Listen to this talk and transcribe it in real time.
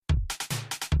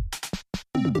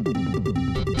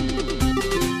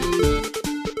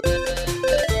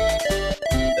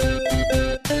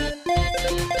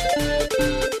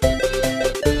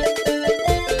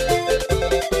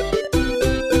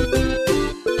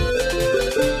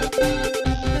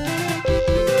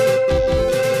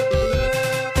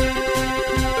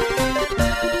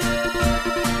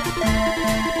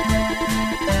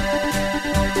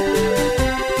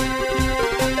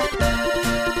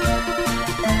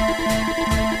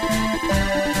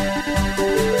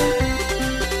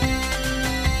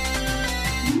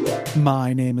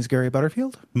My name is Gary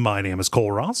Butterfield. My name is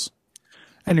Cole Ross.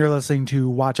 And you're listening to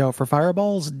Watch Out for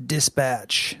Fireballs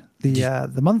Dispatch,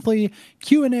 the monthly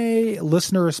Q&A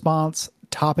listener response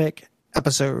topic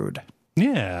episode.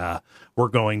 Yeah, we're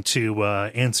going to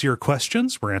answer your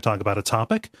questions. We're going to talk about a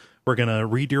topic. We're going to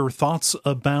read your thoughts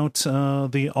about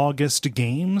the August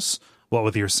games, what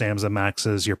with your Sams and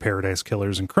Maxes, your Paradise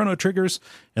Killers, and Chrono Triggers,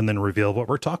 and then reveal what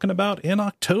we're talking about in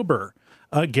October.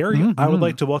 Gary, I would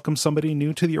like to welcome somebody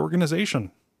new to the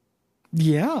organization.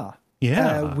 Yeah.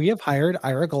 We have hired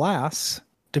Ira Glass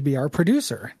to be our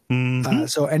producer.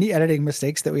 So any editing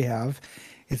mistakes that we have,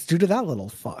 it's due to that little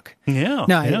fuck. Yeah.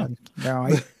 I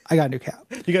got a new cat.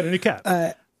 You got a new cat.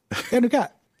 Got a new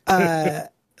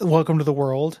cat. Welcome to the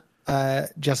world.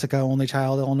 Jessica, only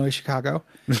child, Illinois, Chicago.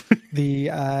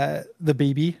 The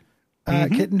baby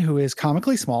kitten who is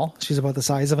comically small. She's about the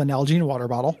size of an Nalgene water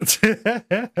bottle.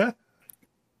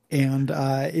 And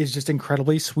is just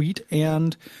incredibly sweet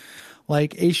and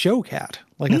like a show cat,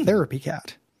 like a therapy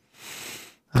cat.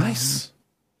 Nice.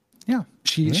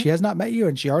 She has not met you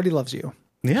and she already loves you.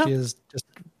 Yeah. She is just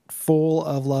full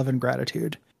of love and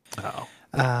gratitude. It's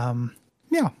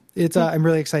I'm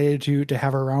really excited to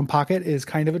have her around. Pocket is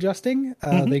kind of adjusting.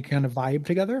 They kind of vibe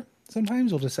together.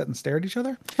 Sometimes we'll just sit and stare at each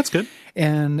other. That's good.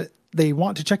 And they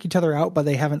want to check each other out, but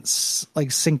they haven't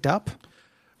synced up.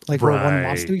 Like where one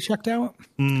wants to be checked out.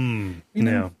 You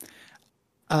know?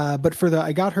 But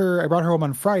I brought her home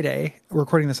on Friday. We're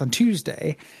recording this on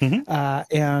Tuesday.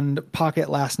 And Pocket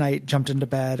last night jumped into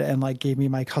bed and like gave me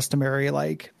my customary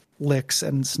like licks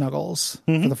and snuggles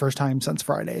for the first time since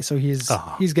Friday. So he's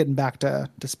getting back to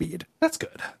speed. That's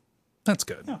good. That's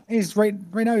good. Yeah, he's right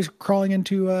now he's crawling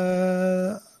into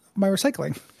my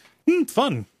recycling.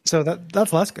 Fun. So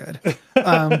that's less good.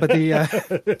 But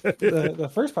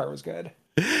the first part was good.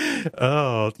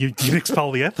 Oh, you mix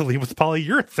polyethylene with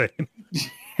polyurethane.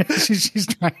 she's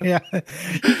trying. Yeah,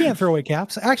 you can't throw away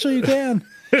caps. Actually, you can.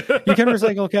 You can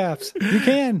recycle caps. You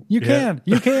can. You can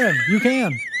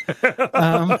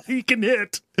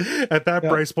hit at that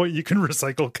price point. You can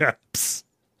recycle caps.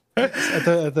 I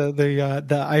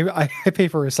pay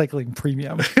for recycling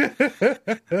premium.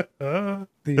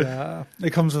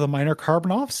 It comes with a minor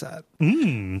carbon offset.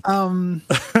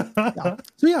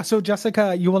 So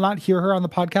Jessica, you will not hear her on the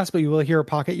podcast, but you will hear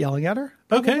Pocket yelling at her.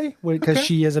 Okay, because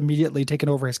she has immediately taken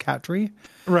over his cat tree.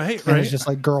 Right. It's just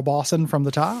like girl bossing from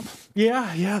the top.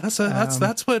 Yeah. That's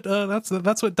what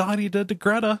Dottie did to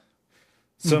Greta.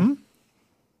 So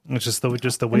it's just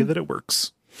the way that it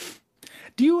works.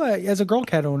 Do you, as a girl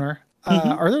cat owner,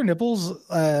 are their nipples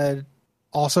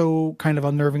also kind of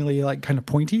unnervingly like kind of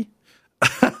pointy?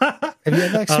 Have you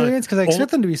had that experience? Because I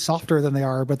expect them to be softer than they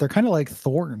are, but they're kind of like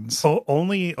thorns.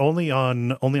 Only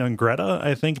on Greta,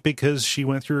 I think, because she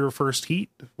went through her first heat,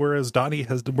 whereas Dottie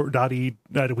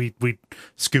we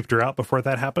scooped her out before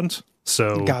that happened.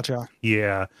 So gotcha.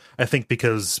 Yeah, I think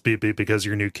because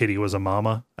your new kitty was a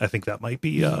mama, I think that might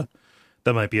be a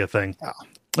thing. Yeah.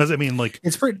 As I mean, like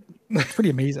it's pretty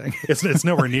amazing. It's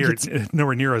nowhere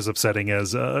near as upsetting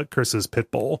as Chris's pit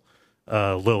bull,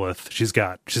 Lilith. She's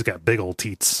got big old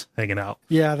teats hanging out.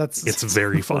 Yeah, it's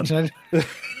very fun.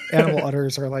 Animal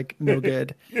udders are like no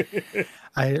good.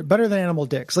 Better than animal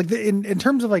dicks. Like in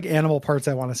terms of like animal parts,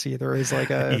 I want to see there is like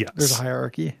there's a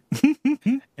hierarchy.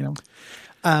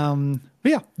 But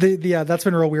yeah, that's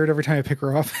been real weird. Every time I pick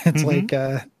her up, it's like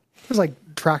there's like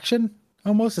traction.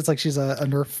 Almost, it's like she's a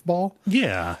Nerf ball.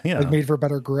 Yeah, like made for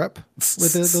better grip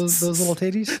with those little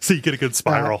titties. So you get a good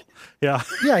spiral. Yeah,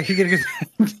 you get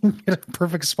a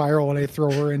perfect spiral when I throw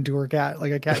her into her cat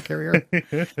like a cat carrier.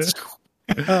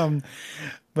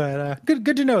 But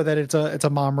good to know that it's a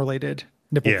mom related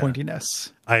nipple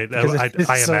pointiness. I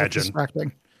imagine.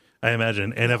 Distracting. I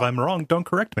imagine, and if I'm wrong, don't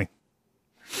correct me.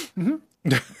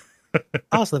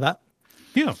 I'll say that.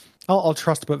 Yeah. I'll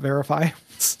trust but verify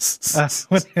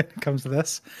when it comes to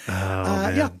this.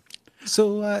 Man. Yeah.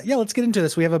 So let's get into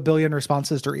this. We have 1 billion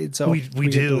responses to read, so we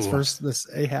do this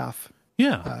a half.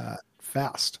 Yeah.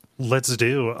 Fast. Let's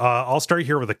do. I'll start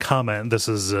here with a comment. This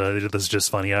is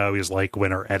just funny. I always like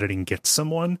when our editing gets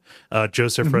someone.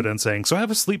 Joseph wrote in saying, "So I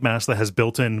have a sleep mask that has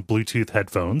built-in Bluetooth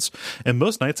headphones, and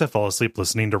most nights I fall asleep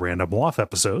listening to random WAF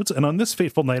episodes. And on this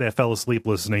fateful night, I fell asleep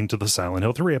listening to the Silent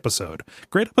Hill 3 episode.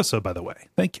 Great episode, by the way.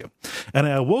 Thank you. And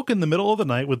I awoke in the middle of the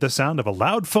night with the sound of a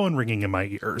loud phone ringing in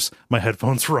my ears. My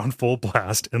headphones were on full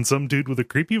blast, and some dude with a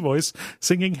creepy voice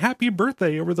singing happy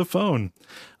birthday over the phone.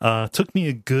 Took me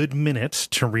a good minute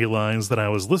to realize that I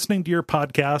was listening to your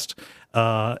podcast,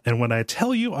 and when I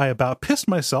tell you I about pissed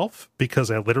myself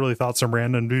because I literally thought some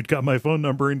random dude got my phone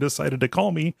number and decided to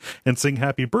call me and sing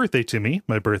happy birthday to me.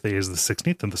 My birthday is the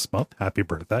 16th of this month. Happy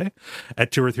birthday.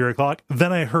 At 2 or 3 o'clock,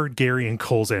 then I heard Gary and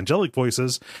Cole's angelic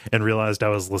voices and realized I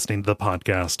was listening to the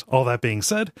podcast. All that being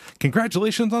said,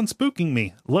 congratulations on spooking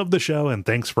me. Love the show, and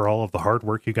thanks for all of the hard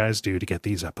work you guys do to get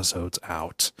these episodes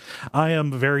out.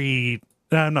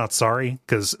 I'm not sorry,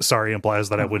 because sorry implies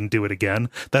that I wouldn't do it again.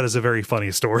 That is a very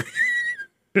funny story."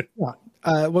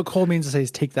 Yeah. What Cole means to say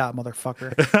is take that,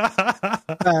 motherfucker,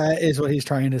 is what he's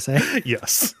trying to say.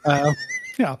 Yes.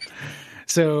 Yeah.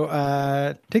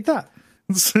 So take that.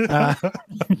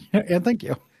 And thank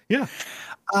you. Yeah.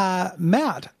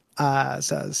 Matt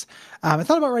says, I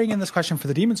thought about writing in this question for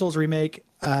the Demon Souls remake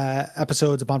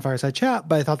episodes upon Fireside Chat,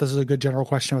 but I thought this was a good general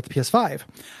question with the PS5.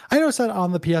 I noticed that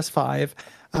on the PS5,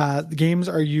 the games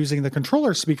are using the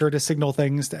controller speaker to signal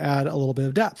things to add a little bit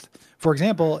of depth. For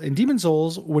example, in Demon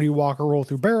Souls, when you walk or roll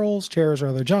through barrels, chairs, or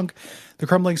other junk, the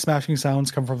crumbling, smashing sounds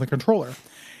come from the controller.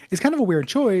 It's kind of a weird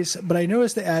choice, but I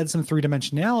noticed it adds some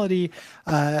three-dimensionality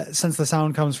since the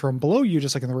sound comes from below you,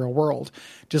 just like in the real world.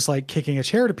 Just like kicking a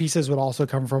chair to pieces would also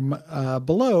come from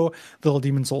below the little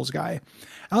Demon Souls guy.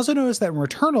 I also noticed that in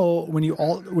Returnal, when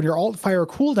your alt fire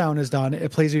cooldown is done,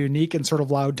 it plays a unique and sort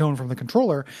of loud tone from the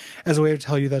controller as a way to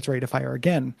tell you that's ready to fire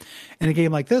again. In a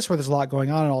game like this, where there's a lot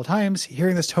going on at all times,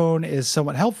 hearing this tone is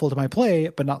somewhat helpful to my play,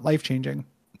 but not life-changing.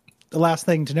 The last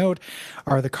thing to note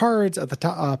are the cards at the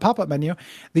pop-up menu.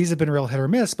 These have been real hit or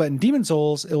miss, but in Demon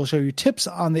Souls, it will show you tips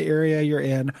on the area you're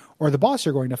in or the boss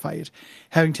you're going to fight.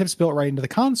 Having tips built right into the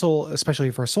console, especially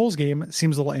for a Souls game,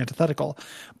 seems a little antithetical.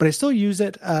 But I still used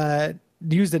it now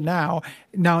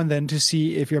and then to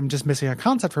see if I'm just missing a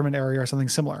concept from an area or something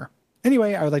similar.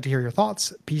 Anyway, I would like to hear your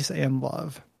thoughts. Peace and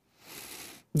love.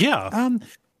 Yeah.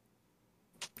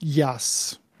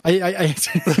 Yes. I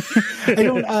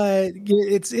don't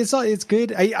it's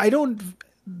good. I don't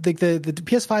think the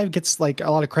PS5 gets like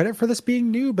a lot of credit for this being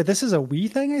new, but this is a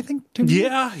Wii thing, I think, to me.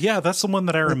 Yeah, that's the one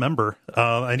that I remember.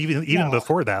 And even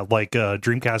before that, like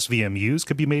Dreamcast VMUs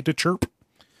could be made to chirp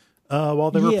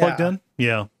while they were plugged in.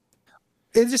 Yeah.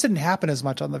 It just didn't happen as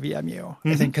much on the VMU,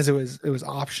 I think, because it was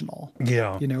optional.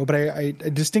 Yeah, but I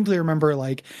distinctly remember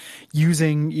like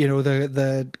using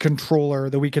the controller,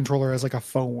 the Wii controller, as like a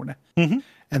phone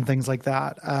and things like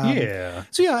that.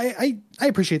 So yeah, I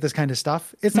appreciate this kind of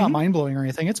stuff. It's not mind blowing or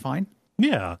anything. It's fine.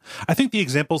 Yeah, I think the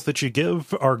examples that you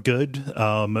give are good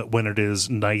when it is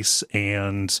nice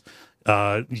and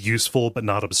useful but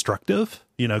not obstructive.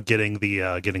 Getting the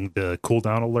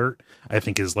cooldown alert, I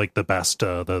think, is like the best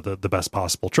the best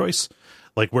possible choice.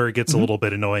 Like where it gets a little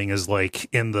bit annoying is like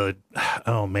in the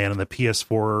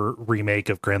PS4 remake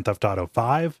of Grand Theft Auto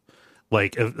 5.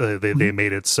 Like they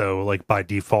made it so like by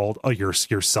default your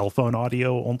cell phone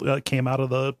audio came out of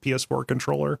the PS4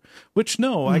 controller, which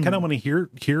I kind of want to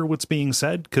hear what's being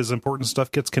said because important stuff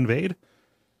gets conveyed.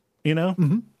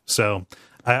 So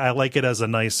I like it as a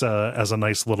nice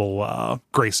little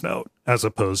grace note, as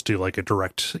opposed to like a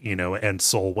direct, and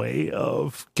sole way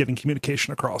of getting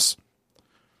communication across.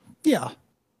 Yeah.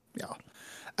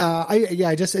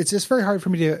 It's just very hard for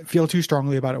me to feel too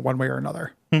strongly about it one way or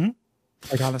another.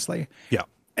 Like honestly, yeah.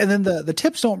 And then the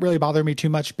tips don't really bother me too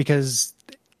much because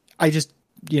I just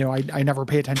I never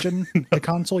pay attention to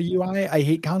console UI. I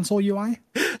hate console UI.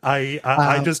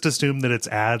 I just assume that it's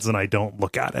ads and I don't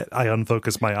look at it. I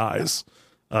unfocus my eyes.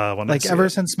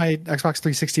 Since my Xbox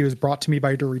 360 was brought to me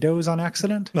by Doritos on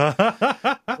accident,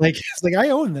 it's like I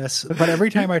own this, but every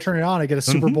time I turn it on, I get a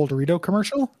Super Bowl Dorito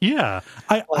commercial. Yeah,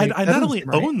 I not only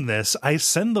own this, I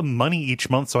send them money each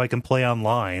month so I can play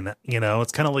online.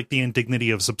 It's kind of like the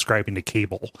indignity of subscribing to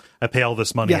cable. I pay all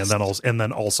this money and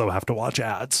then also have to watch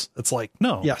ads. It's like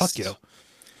fuck you.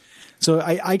 So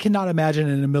I cannot imagine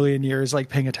in a million years like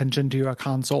paying attention to a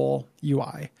console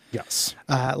UI. Yes.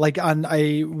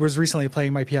 I was recently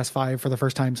playing my PS5 for the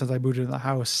first time since I moved into the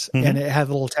house, and it had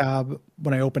a little tab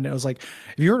when I opened it. It was like,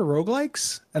 have you heard of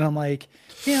roguelikes? And I'm like,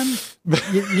 man,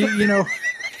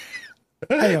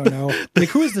 I don't know. Like,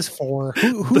 who is this for?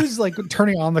 Who's like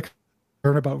turning on the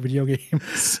learn about video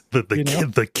games.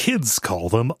 The kids call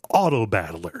them auto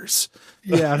battlers.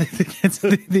 Yeah,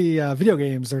 the video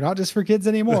games, they're not just for kids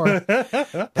anymore.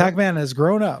 Pac-Man has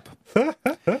grown up.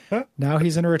 Now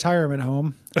he's in a retirement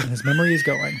home, and his memory is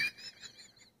going.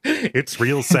 It's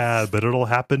real sad, but it'll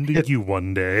happen to you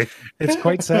one day. It's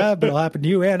quite sad, but it'll happen to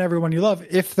you and everyone you love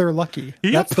if they're lucky.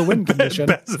 Yep. That's the win condition.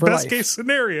 Best case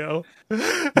scenario.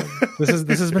 This has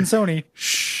been Sony.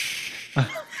 Shh.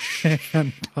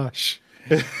 And hush.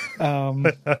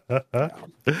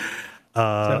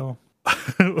 So.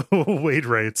 Wade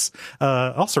writes,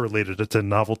 also related to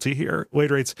novelty here.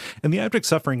 Wade writes, in the Abject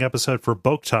Suffering episode for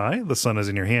Boktai, The Sun is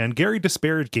in Your Hand, Gary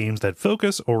disparaged games that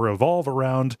focus or revolve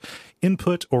around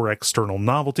input or external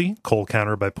novelty. Cole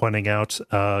countered by pointing out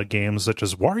games such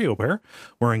as WarioWare,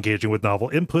 where engaging with novel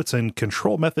inputs and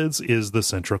control methods is the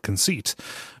central conceit.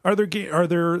 Are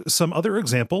there some other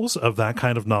examples of that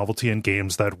kind of novelty in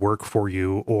games that work for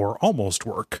you or almost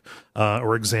work,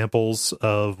 or examples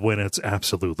of when it's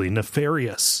absolutely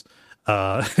nefarious?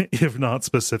 If not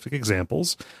specific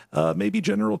examples, maybe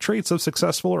general traits of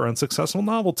successful or unsuccessful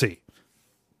novelty.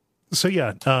 So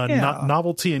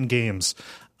novelty in games.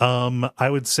 I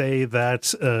would say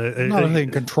that novelty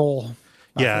and control.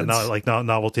 Yeah,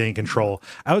 novelty and control.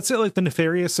 I would say like the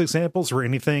nefarious examples were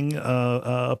anything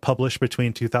published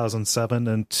between 2007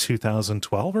 and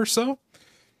 2012 or so.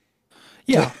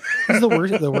 Yeah, it's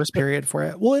the worst period for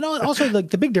it. Well, and also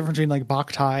like the big difference between like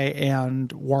Boktai and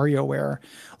WarioWare.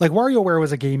 Like WarioWare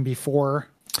was a game before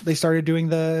they started doing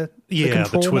the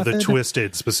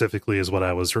Twisted specifically is what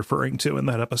I was referring to in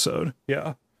that episode.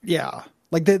 Yeah.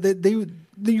 Like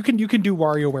you can do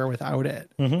WarioWare without it.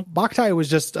 Mm-hmm. Boktai was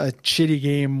just a shitty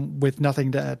game with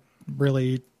nothing to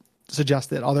really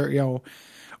suggest it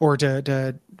or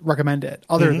to recommend it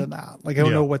other than that. Like I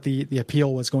don't know what the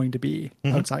appeal was going to be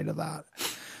outside of that.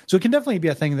 So it can definitely be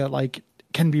a thing that like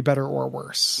can be better or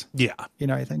worse. Yeah.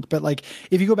 I think. But like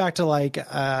if you go back to like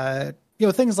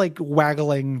things like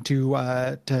waggling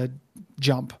to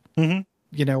jump,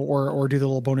 or do the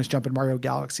little bonus jump in Mario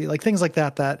Galaxy, like things like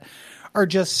that are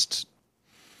just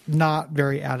not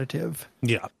very additive.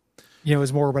 Yeah.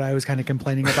 Is more what I was kind of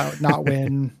complaining about, not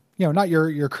when, not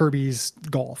your Kirby's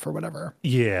Golf or whatever.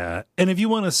 Yeah. And if you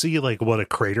want to see like what a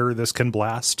crater this can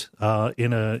blast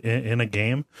in a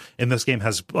game, and this game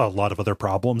has a lot of other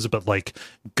problems, but like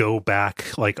go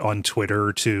back like on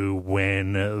Twitter to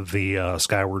when the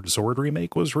Skyward Sword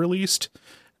remake was released,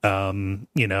 and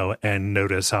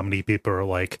notice how many people are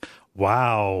like,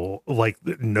 wow, like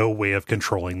no way of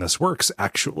controlling this works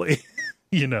actually.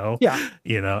 And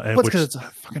because it's a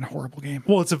fucking horrible game.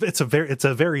 Well, it's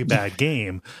a very bad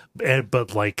game,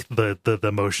 but like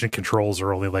the motion controls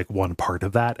are only like one part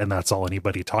of that, and that's all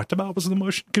anybody talked about was the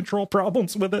motion control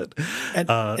problems with it.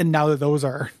 And now that those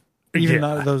are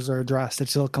now that those are addressed,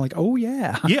 it's still kind of like, oh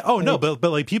yeah, oh no, but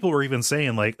like people were even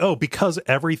saying like, oh, because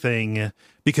everything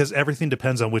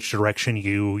depends on which direction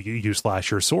you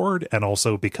slash your sword, and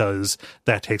also because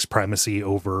that takes primacy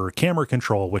over camera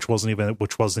control, which wasn't even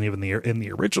in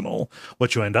the original.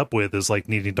 What you end up with is like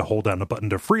needing to hold down a button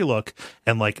to free look,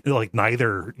 and like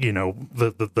neither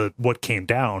the what came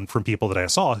down from people that I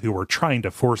saw who were trying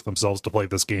to force themselves to play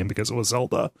this game because it was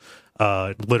Zelda,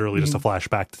 literally just a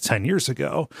flashback to 10 years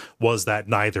ago, was that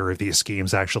neither of these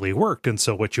schemes actually worked, and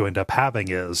so what you end up having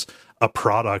is a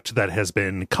product that has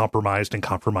been compromised, and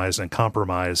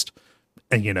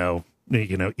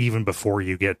even before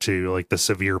you get to like the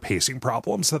severe pacing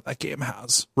problems that game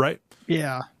has, right?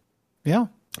 Yeah.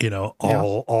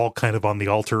 All kind of on the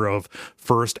altar of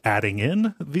first adding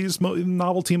in these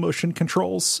novelty motion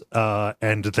controls,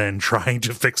 and then trying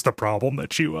to fix the problem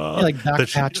that you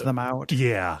patch them out.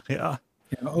 Yeah.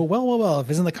 Oh well.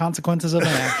 If isn't the consequences of my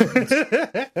actions.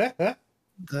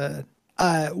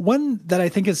 One that I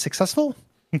think is successful,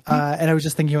 and I was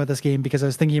just thinking about this game because I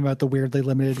was thinking about the weirdly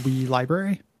limited Wii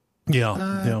library.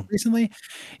 Recently,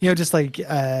 just like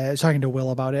talking to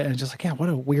Will about it, and just like, what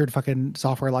a weird fucking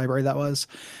software library that was.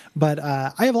 But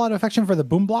I have a lot of affection for the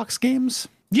Boomblocks games.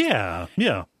 Yeah.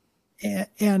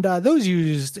 And those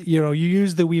used, you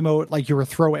use the Wiimote like you were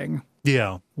throwing.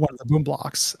 One of the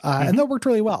Boomblocks, and that worked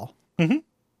really well. Mm-hmm.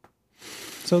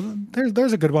 So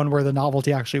there's a good one where the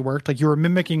novelty actually worked. Like you were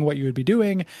mimicking what you would be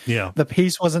doing. Yeah. The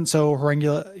pace wasn't so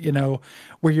horrendous,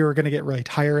 where you were going to get really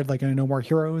tired, like in a No More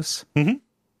Heroes, kind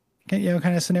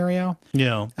of scenario.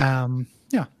 Yeah.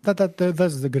 That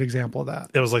is a good example of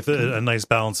that. It was like a nice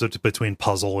balance between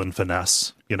puzzle and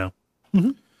finesse,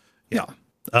 Mm-hmm. Yeah.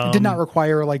 It did not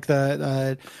require like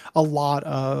a lot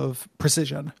of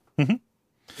precision, that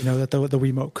the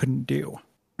Wiimote couldn't do.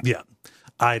 Yeah.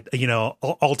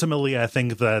 ultimately, I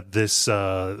think that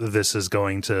this is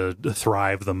going to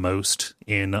thrive the most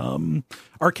in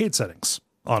arcade settings.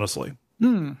 Honestly,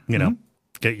 you know,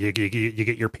 you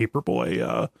get your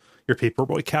paperboy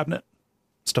cabinet,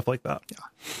 stuff like that. Yeah,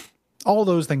 all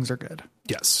those things are good.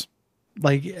 Yes,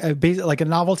 like like a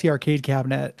novelty arcade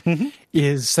cabinet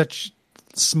is such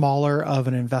smaller of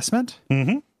an investment.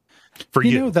 For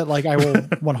you know that like I will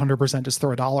 100% just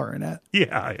throw $1 in it.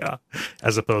 Yeah.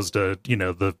 As opposed to, the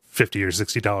 $50 or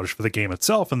 $60 for the game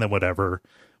itself, and then whatever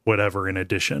in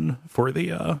addition for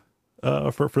the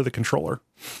for the controller.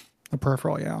 The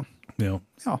peripheral, yeah. Yeah.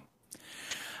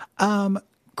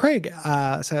 Craig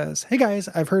says, "Hey guys,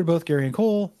 I've heard both Gary and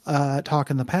Cole talk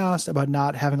in the past about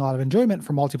not having a lot of enjoyment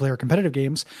from multiplayer competitive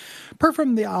games. Apart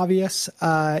from the obvious,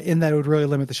 in that it would really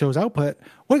limit the show's output,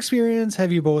 what experience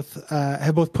have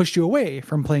both pushed you away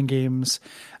from playing games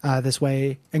this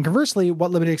way? And conversely,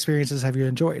 what limited experiences have you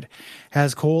enjoyed?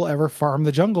 Has Cole ever farmed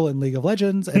the jungle in League of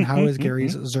Legends? And how is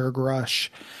Gary's Zerg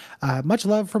Rush? Much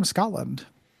love from Scotland."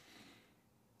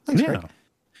 Thanks, Craig.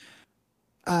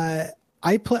 I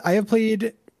have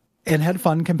played and had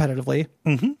fun competitively.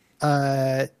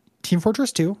 Team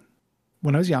Fortress 2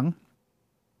 when I was young.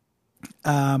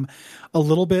 A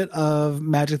little bit of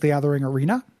Magic the Gathering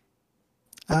Arena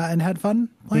and had fun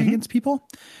playing against people.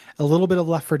 A little bit of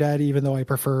Left 4 Dead, even though I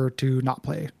prefer to not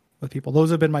play with people. Those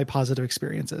have been my positive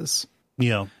experiences.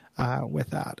 Yeah.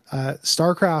 With that.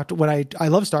 StarCraft, I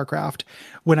love StarCraft.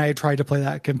 When I tried to play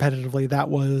that competitively, that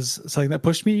was something that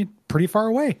pushed me pretty far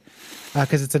away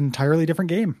because it's an entirely different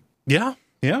game. Yeah.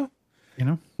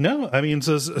 No, I mean,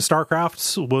 so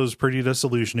StarCraft was pretty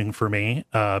disillusioning for me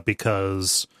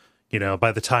because,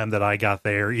 by the time that I got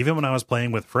there, even when I was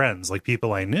playing with friends, like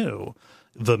people I knew,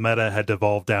 the meta had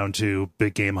devolved down to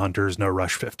big game hunters, no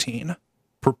rush 15,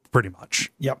 pretty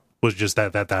much. Yep. Was just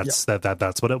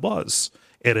that's what it was.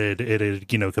 It had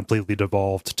completely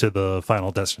devolved to the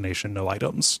Final Destination, no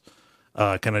items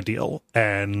kind of deal.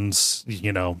 And,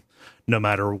 no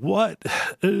matter what,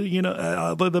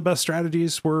 the best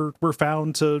strategies were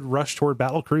found to rush toward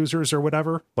battle cruisers or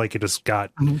whatever. Like it just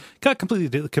got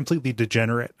completely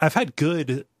degenerate. I've had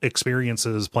good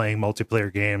experiences playing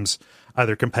multiplayer games,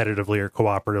 either competitively or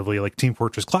cooperatively, like Team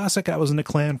Fortress Classic. I was in a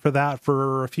clan for that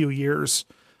for a few years,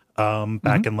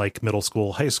 back in like middle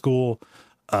school, high school.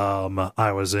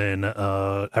 I was in an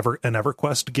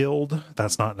EverQuest guild.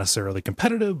 That's not necessarily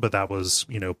competitive, but that was,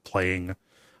 playing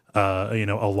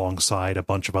alongside a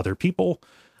bunch of other people.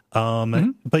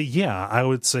 But yeah, I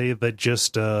would say that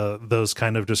just those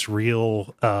kind of just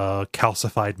real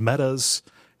calcified metas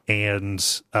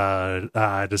and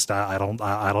I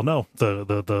don't know,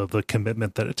 the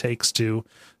commitment that it takes to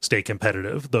stay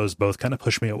competitive, those both kind of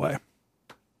push me away.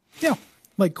 Yeah.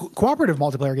 Like cooperative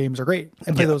multiplayer games are great.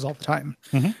 I play those all the time.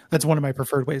 That's one of my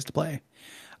preferred ways to play.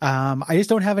 I just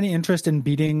don't have any interest in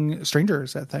beating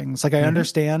strangers at things. Like I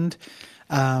understand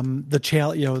the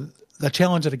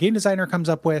challenge that a game designer comes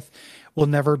up with will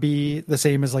never be the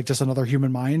same as like just another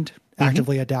human mind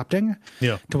actively adapting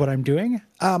to what I'm doing.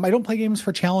 I don't play games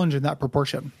for challenge in that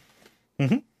proportion.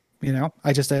 I'm not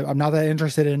that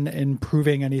interested in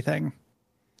proving anything.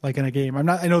 Like in a game, I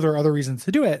know there are other reasons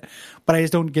to do it, but I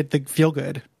just don't get the feel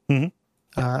good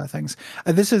things.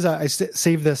 This is I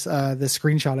saved this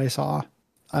screenshot I saw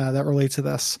that relates to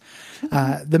this.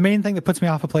 The main thing that puts me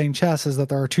off of playing chess is that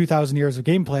there are 2,000 years of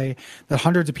gameplay that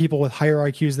hundreds of people with higher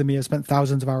IQs than me have spent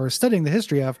thousands of hours studying the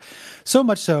history of. So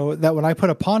much so that when I put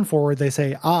a pawn forward, they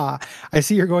say, I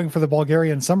see you're going for the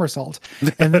Bulgarian somersault.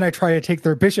 And then I try to take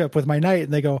their bishop with my knight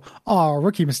and they go,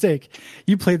 rookie mistake.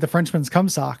 You played the Frenchman's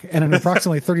cumsock and in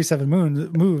approximately 37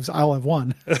 moves, I'll have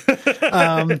won.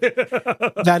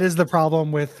 That is the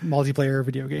problem with multiplayer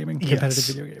video gaming, competitive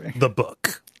video gaming. The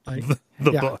book. Like,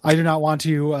 the book. I do not want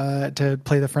to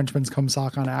play the Frenchman's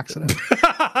cumsock on accident.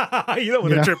 You don't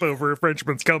want to trip over a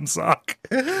Frenchman's cumsock.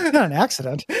 Not an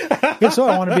accident. If so,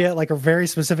 I want to be at like a very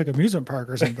specific amusement park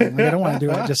or something. Like, I don't want to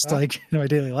do it just like in my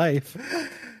daily life.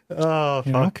 Oh,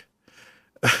 fuck.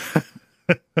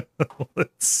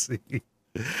 Let's see.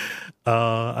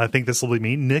 I think this will be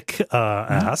me. Nick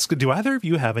asked, do either of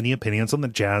you have any opinions on the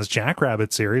Jazz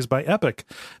Jackrabbit series by Epic?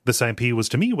 This IP was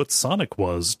to me what Sonic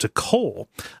was to Cole.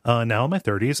 Now in my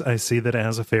 30s, I see that it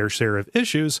has a fair share of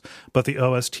issues, but the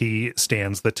OST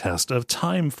stands the test of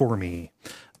time for me.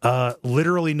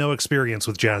 Literally no experience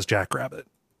with Jazz Jackrabbit.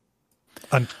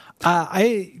 I'm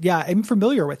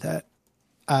familiar with it.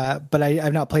 But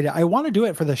I've not played it. I want to do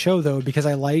it for the show though, because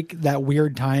I like that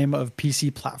weird time of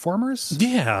PC platformers.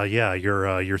 Yeah.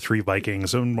 Your Three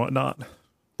Vikings and whatnot.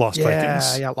 Lost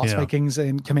Vikings. Yeah, Lost Vikings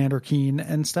and Commander Keen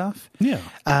and stuff. Yeah.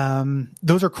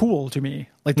 Those are cool to me.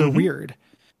 Like they're weird.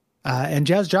 And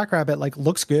Jazz Jackrabbit like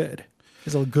looks good.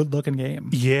 It's a good looking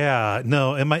game. Yeah,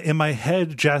 no, in my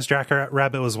head, Jazz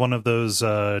Jackrabbit was one of those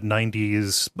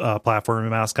 90s platform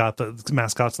mascots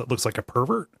that looks like a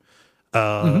pervert. You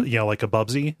know, like a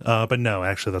Bubsy. But no,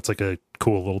 actually, that's like a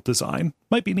cool little design.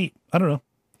 Might be neat. I don't know.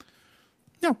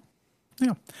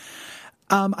 Yeah.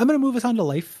 I'm going to move us on to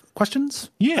life questions.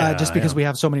 Yeah. Just because we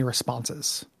have so many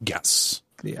responses. Yes.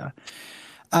 Yeah.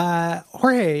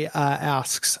 Jorge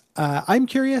asks, I'm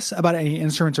curious about any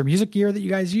instruments or music gear that you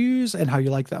guys use and how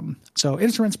you like them. So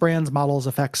instruments, brands, models,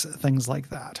 effects, things like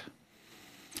that.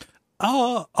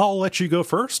 I'll let you go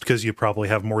first because you probably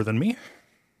have more than me.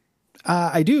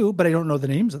 I do, but I don't know the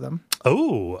names of them.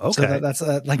 Oh, okay. So that's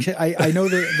like I know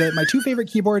that my two favorite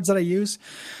keyboards that I use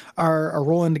are a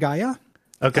Roland Gaia,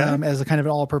 as a kind of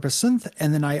an all-purpose synth,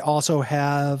 and then I also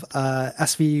have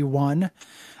SV1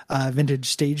 vintage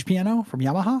stage piano from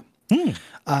Yamaha,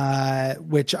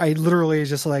 which I literally is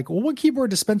just like, well, what keyboard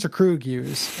does Spencer Krug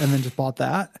use? And then just bought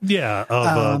that. Yeah,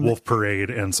 of Wolf Parade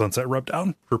and Sunset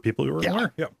Rubdown for people who are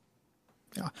aware. Yeah.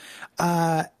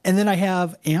 And then I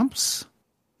have amps,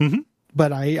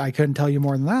 but I couldn't tell you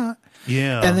more than that.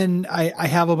 Yeah. And then I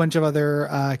have a bunch of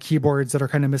other keyboards that are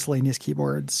kind of miscellaneous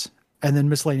keyboards and then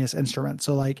miscellaneous instruments.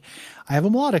 So like I have a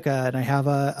melodica and I have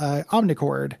a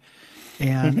omnichord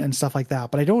and stuff like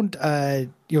that. But I don't,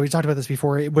 we talked about this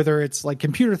before, whether it's like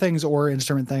computer things or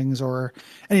instrument things or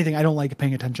anything, I don't like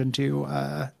paying attention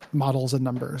to models and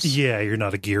numbers. Yeah, you're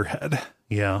not a gearhead.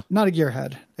 Yeah. Not a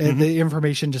gearhead. The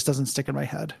information just doesn't stick in my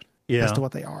head as to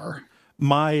what they are.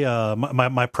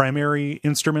 My primary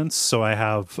instruments. So I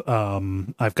have,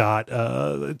 I've got,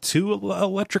 2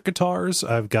 electric guitars.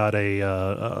 I've got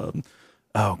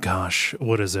oh gosh,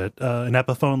 what is it? An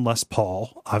Epiphone Les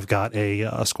Paul. I've got a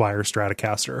Squier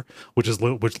Stratocaster, which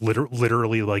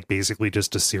literally like basically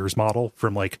just a Sears model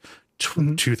from like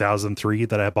 2003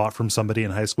 that I bought from somebody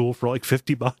in high school for like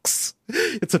 $50.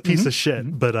 It's a piece of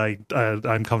shit, but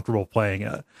I'm comfortable playing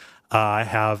it. I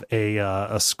have a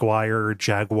Squier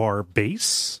Jaguar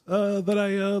bass that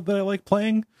I like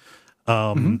playing.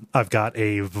 I've got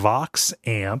a Vox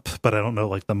amp, but I don't know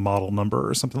like the model number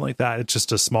or something like that. It's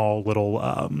just a small little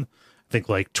I think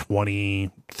like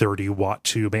 20-30 watt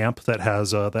tube amp that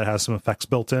has some effects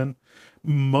built in.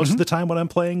 Most of the time when I'm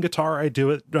playing guitar, I do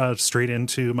it straight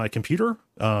into my computer,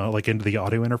 like into the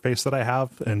audio interface that I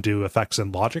have, and do effects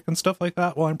in Logic and stuff like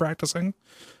that while I'm practicing.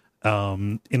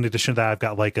 In addition to that, I've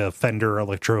got like a Fender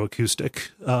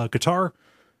electroacoustic guitar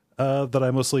that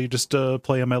I mostly just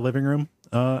play in my living room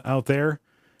out there.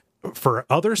 For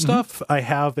other stuff, I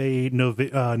have a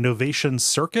Novation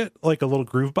Circuit, like a little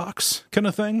groove box kind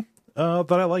of thing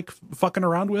that I like fucking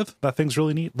around with. That thing's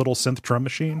really neat, little synth drum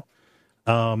machine.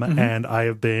 And I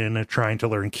have been trying to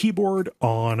learn keyboard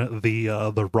on the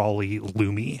Raleigh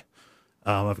Lumi.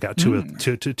 I've got two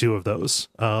of those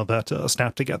that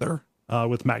snap together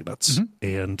with magnets,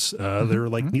 and they're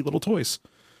like neat little toys.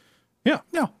 Yeah.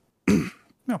 Yeah.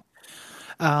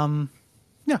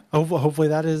 Hopefully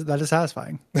that is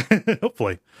satisfying.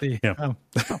 Hopefully. Yeah.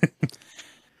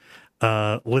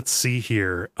 Let's see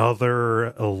here.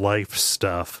 Other life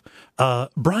stuff.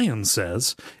 Brian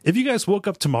says, if you guys woke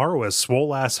up tomorrow as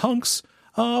swole ass hunks,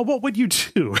 what would you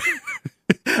do?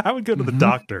 I would go to the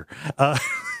doctor.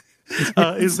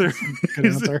 Is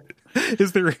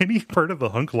there any part of the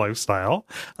hunk lifestyle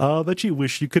that you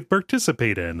wish you could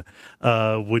participate in?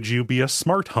 Would you be a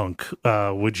smart hunk?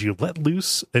 Would you let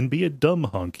loose and be a dumb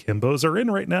hunk? Himbos are in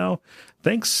right now.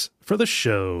 Thanks for the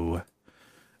show.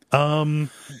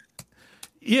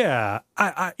 Yeah,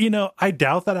 I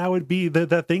doubt that I would be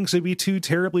that things would be too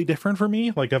terribly different for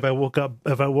me. Like if I woke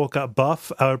up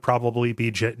buff, I would probably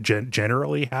be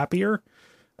generally happier.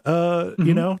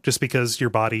 Just because your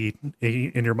body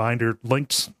and your mind are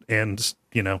linked, and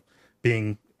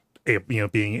being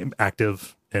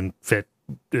active and fit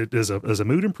is a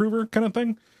mood improver kind of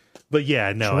thing. But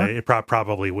yeah, no, sure. It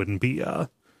probably wouldn't be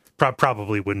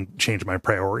probably wouldn't change my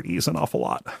priorities an awful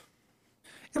lot.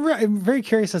 I'm very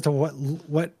curious as to what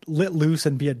let loose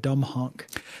and be a dumb hunk.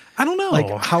 I don't know, like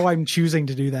how I'm choosing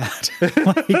to do that.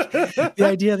 Like, the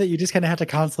idea that you just kind of have to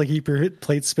constantly keep your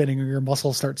plate spinning or your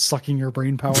muscles start sucking your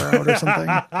brain power out or something.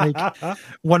 Like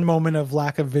one moment of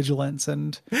lack of vigilance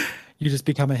and you just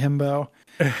become a himbo.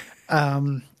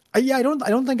 Yeah, I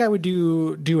don't think I would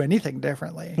do anything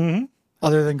differently.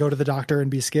 Other than go to the doctor and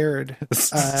be scared.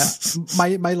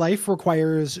 My life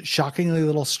requires shockingly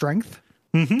little strength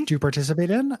to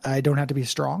participate in. I don't have to be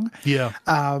strong. Yeah.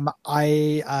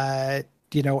 I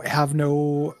have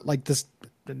no, like, this,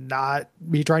 not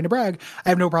me trying to brag, I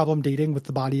have no problem dating with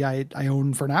the body I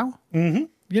own for now.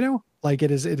 Like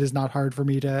it is not hard for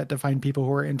me to find people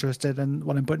who are interested in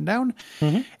what I'm putting down.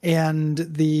 And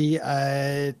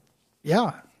I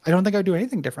don't think I would do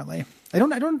anything differently. I don't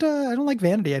like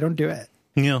vanity. I don't do it.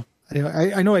 Yeah.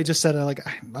 I know I just said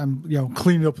I'm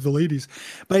cleaning up with the ladies,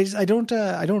 but I don't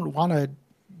want to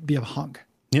be a hunk.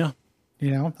 Yeah. I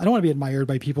don't want to be admired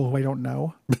by people who I don't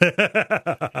know.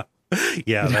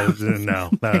 Yeah. No.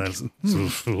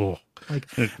 Like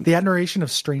the admiration of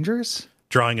strangers.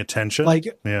 Drawing attention.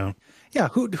 Yeah.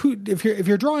 Who if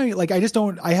you're drawing, like, I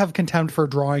have contempt for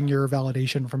drawing your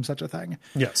validation from such a thing.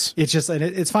 Yes. It's just, and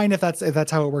it's fine if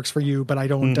that's how it works for you, but I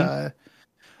don't,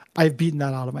 I've beaten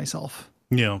that out of myself.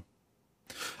 Yeah.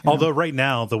 Although right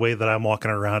now, the way that I'm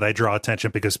walking around, I draw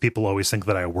attention because people always think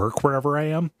that I work wherever I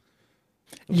am.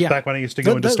 Yeah. Back when I used to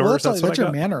go into stores, that's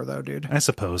your manner though, dude. I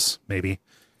suppose, maybe.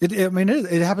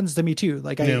 It happens to me too.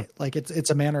 Like it's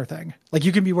a manner thing. Like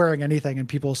you can be wearing anything and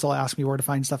people still ask me where to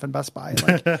find stuff in Best Buy.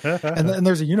 Like, and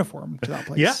there's a uniform to that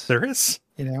place. Yeah, there is.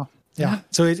 Yeah.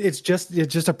 So it's just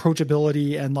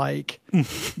approachability and like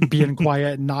being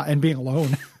quiet and being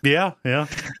alone. Yeah.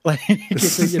 Like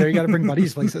you got to bring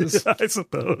buddies places. Yeah, I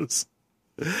suppose.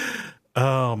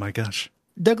 Oh my gosh.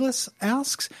 Douglas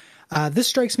asks, this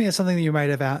strikes me as something that you might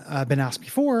have been asked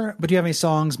before, but do you have any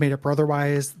songs, made up or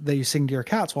otherwise, that you sing to your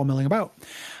cats while milling about?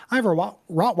 I have a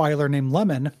Rottweiler named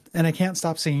Lemon, and I can't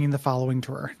stop singing the following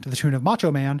to her, to the tune of Macho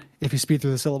Man, if you speed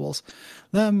through the syllables.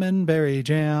 Lemon berry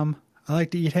jam. I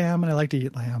like to eat ham, and I like to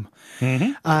eat lamb.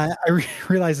 I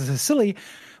realize this is silly,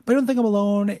 but I don't think I'm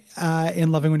alone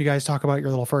in loving when you guys talk about your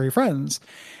little furry friends.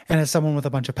 And as someone with a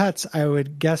bunch of pets, I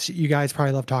would guess you guys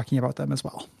probably love talking about them as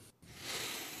well.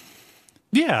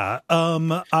 Yeah,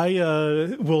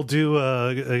 I will do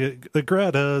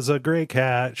Greta's a gray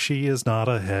cat. She is not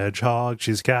a hedgehog.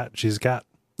 She's cat.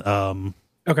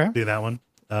 Okay. Do that one.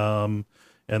 And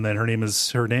then her name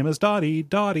is Dottie.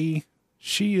 Dottie.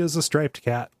 She is a striped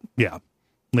cat. Yeah.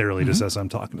 Literally just as I'm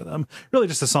talking to them. Really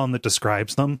just a song that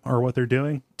describes them or what they're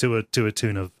doing to a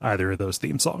tune of either of those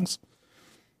theme songs.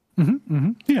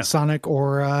 Yeah. Sonic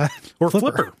or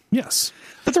Flipper. Yes.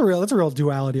 That's a real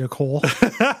duality of Cole.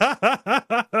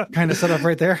 Kind of set up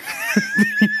right there.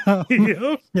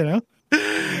 Yeah.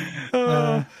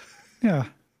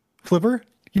 Flipper,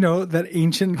 that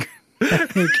ancient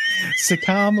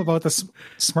sitcom about the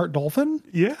smart dolphin.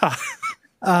 Yeah.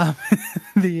 I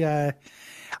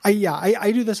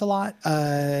do this a lot.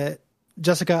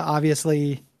 Jessica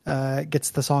obviously gets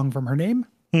the song from her name.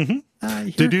 And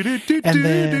then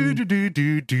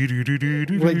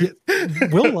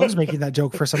Will loves making that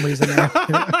joke for some reason.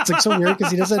 It's like so weird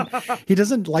because he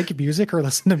doesn't like music or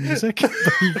listen to music,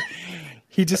 but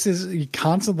he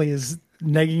constantly is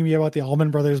nagging me about the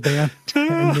Allman Brothers Band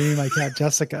and naming my cat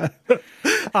Jessica.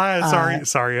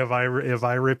 Sorry if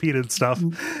I repeated stuff.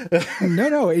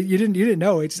 No, you didn't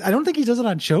know. I don't think he does it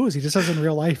on shows. He just does it in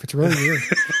real life. It's really weird.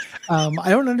 I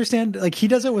don't understand. Like he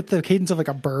does it with the cadence of like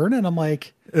a burn, and I'm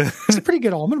like, it's a pretty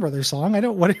good Allman Brothers song.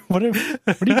 What are you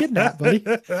getting at, buddy?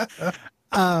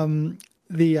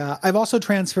 I've also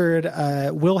transferred.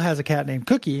 Will has a cat named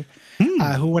Cookie,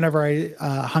 who whenever I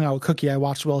hung out with Cookie, I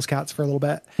watched Will's cats for a little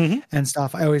bit and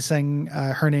stuff. I always sang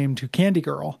her name to Candy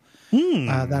Girl.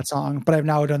 That song, but I've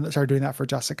now started doing that for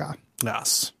Jessica.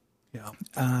 Yes. Yeah.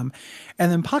 And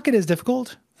then Pocket is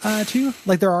difficult too.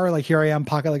 Like there are like Here I Am,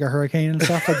 Pocket like a hurricane and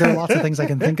stuff. Like there are lots of things I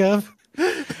can think of.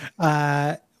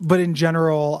 But in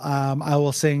general, I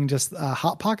will sing just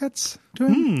Hot Pockets to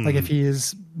him. Like if he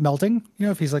is melting,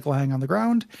 if he's like lying on the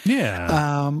ground.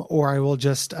 Yeah. Or I will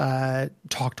just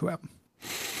talk to him.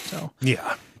 So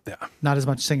yeah. Not as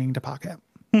much singing to Pocket.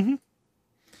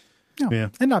 No. Yeah.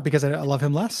 And not because I love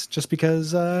him less, just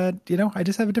because, I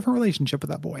just have a different relationship with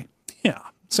that boy. Yeah,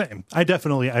 same. I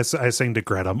sing to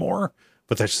Greta more,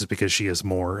 but that's just because she is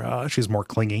more, she's more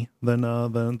clingy than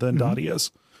Dottie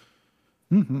is.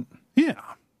 Yeah.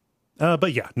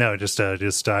 But yeah, no, they're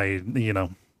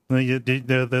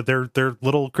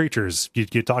little creatures.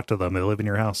 You talk to them. They live in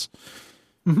your house.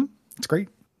 It's great.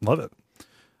 Love it.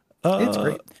 It's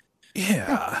great.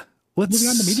 Yeah. Moving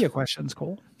on to media questions,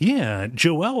 Cole. Yeah,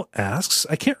 Joelle asks,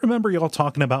 I can't remember y'all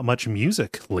talking about much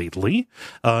music lately.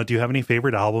 Do you have any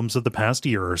favorite albums of the past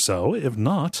year or so? If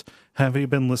not, have you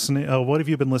been listening? What have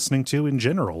you been listening to in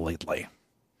general lately?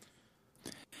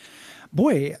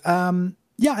 Boy,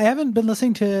 yeah, I haven't been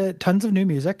listening to tons of new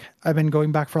music. I've been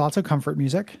going back for lots of comfort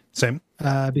music. Same.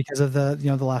 Because of the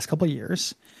last couple of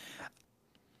years.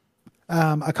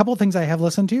 A couple of things I have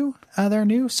listened to that are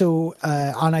new. So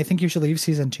on I Think You Should Leave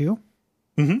season 2,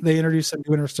 they introduced some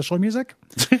new interstitial music,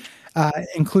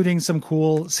 including some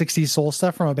cool 60s soul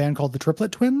stuff from a band called the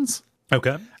Triplet Twins.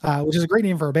 Okay. Which is a great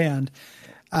name for a band.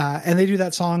 And they do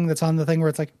that song that's on the thing where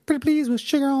it's like, pretty please with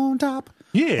sugar on top.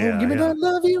 Yeah. Oh, give me that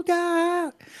love you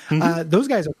got. Those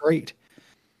guys are great.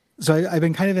 So I've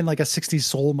been kind of in like a 60s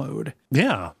soul mode.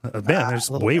 Yeah. Man,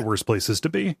 there's way worse places to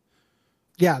be.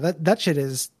 Yeah, that shit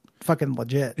is fucking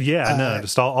legit. Yeah, no,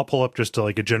 just I'll pull up just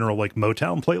like a general like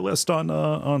Motown playlist on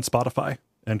Spotify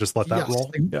and just let that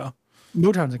roll. Yeah.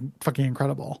 Motown's fucking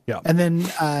incredible. Yeah. And then,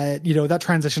 that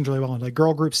transitions really well into like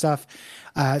girl group stuff.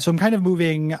 So I'm kind of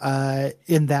moving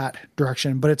in that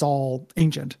direction, but it's all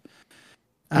ancient.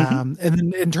 And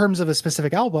then in terms of a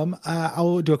specific album,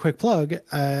 I'll do a quick plug.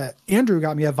 Andrew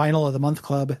got me a Vinyl of the Month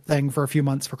Club thing for a few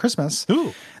months for Christmas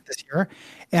this year.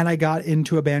 And I got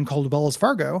into a band called Wells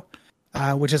Fargo,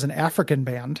 which is an African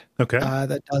band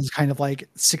that does kind of like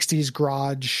 60s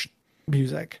garage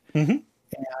music. And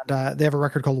they have a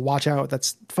record called Watch Out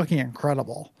that's fucking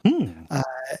incredible.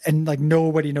 And like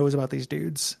nobody knows about these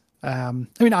dudes. I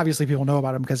mean, obviously people know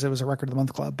about them because it was a Record of the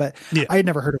Month Club, but I had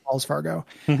never heard of Wells Fargo.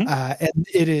 And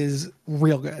it is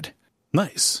real good.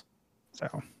 Nice.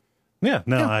 So yeah,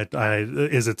 no, I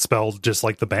is it spelled just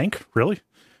like the bank? Really?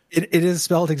 It is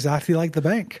spelled exactly like the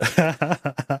bank.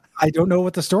 I don't know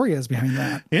what the story is behind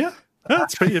that. Yeah.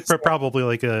 That's probably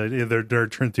like they're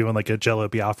doing like a Jello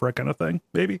Biafra kind of thing,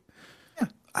 maybe.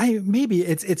 Maybe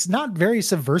it's not very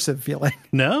subversive feeling.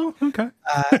 No? Okay.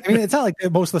 I mean, it's not like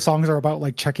most of the songs are about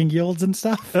like checking yields and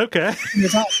stuff. Okay.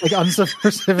 It's not like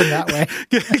unsubversive in that way.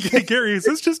 Gary, is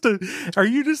this are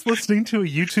you just listening to a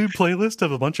YouTube playlist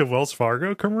of a bunch of Wells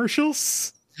Fargo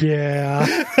commercials? Yeah.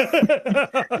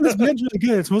 This band's really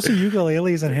good. It's mostly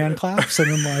ukuleles and hand claps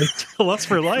and then like Lust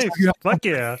for Life. Fuck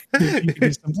yeah. You can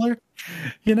be simpler,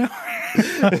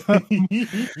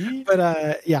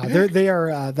 But they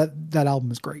are that album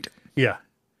is great. Yeah.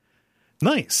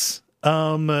 Nice.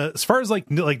 As far as like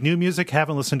new music,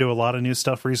 haven't listened to a lot of new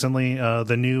stuff recently.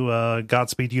 The new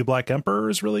Godspeed You Black Emperor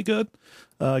is really good.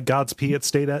 Godspeed at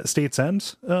State's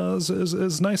End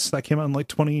is nice. That came out in like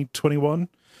 2021.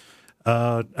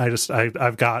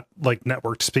 I've got like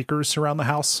networked speakers around the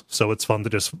house, so it's fun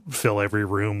to just fill every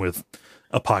room with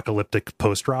apocalyptic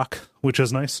post rock, which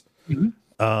is nice.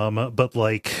 But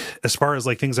like as far as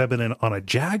like things I've been on a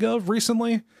jag of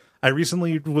recently, I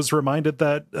recently was reminded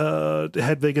that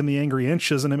Hedwig and the Angry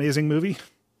Inch is an amazing movie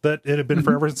that it had been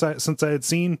forever since I had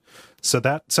seen. So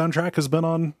that soundtrack has been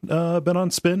on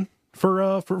spin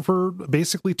for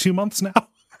basically 2 months now.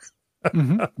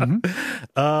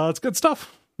 It's good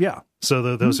stuff. Yeah.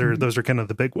 So those are kind of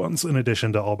the big ones in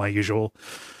addition to all my usual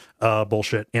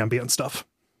bullshit ambient stuff.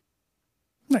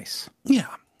 Nice. Yeah.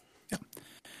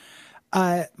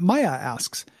 Maya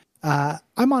asks,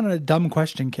 I'm on a dumb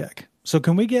question kick. So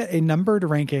can we get a numbered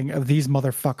ranking of these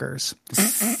motherfuckers?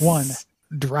 1,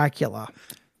 Dracula.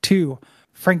 2,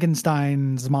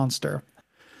 Frankenstein's monster.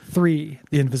 3,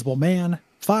 the Invisible Man.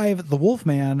 5, the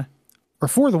Wolfman. Or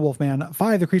 4, the Wolfman.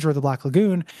 5, the Creature of the Black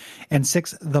Lagoon. And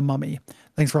 6, the Mummy.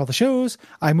 Thanks for all the shows.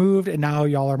 I moved, and now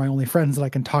y'all are my only friends that I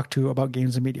can talk to about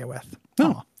games and media with.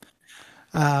 Oh.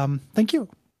 Thank you.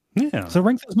 Yeah. So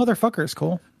rank those motherfuckers,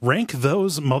 Cole. Rank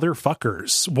those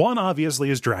motherfuckers. 1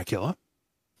 obviously is Dracula.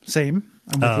 Same.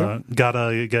 I'm with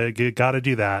you. Gotta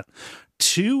do that.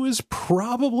 2 is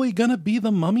probably gonna be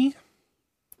the Mummy.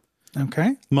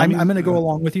 Okay. I'm going to go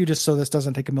along with you just so this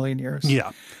doesn't take a million years.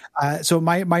 Yeah. So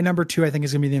my number 2, I think,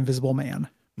 is going to be the Invisible Man.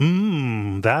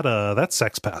 That's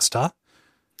sex pest, huh?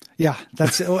 Yeah,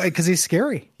 that's because he's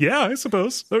scary. Yeah, I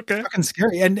suppose. Okay. Fucking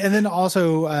scary. And then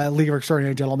also League of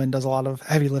Extraordinary Gentlemen does a lot of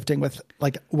heavy lifting with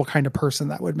like what kind of person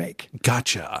that would make.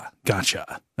 Gotcha.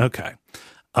 Okay.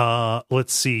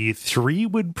 Let's see. 3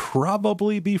 would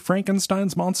probably be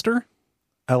Frankenstein's monster.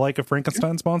 I like a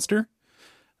Frankenstein's monster.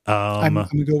 I'm going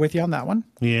to go with you on that one.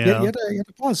 Yeah. You have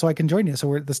to pause so I can join you.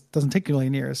 So this doesn't take a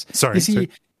million years. Sorry. You see,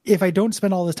 if I don't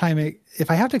spend all this time, if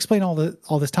I have to explain all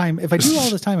this time, if I do all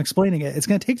this time explaining it, it's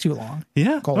going to take too long.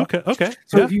 Yeah. Cole. Okay.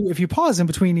 So if you pause in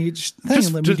between each thing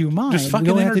and let me do mine, we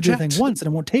only have to do the thing once and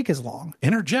it won't take as long.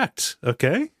 Interject.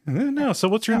 Okay. No. So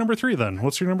what's your number 3 then?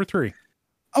 What's your number 3?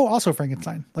 Oh, also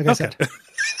Frankenstein. Like I said.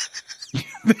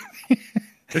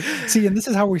 See, and this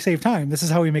is how we save time. This is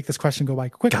how we make this question go by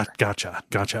quicker. Gotcha.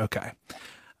 Okay.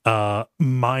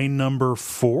 My number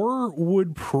 4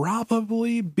 would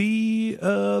probably be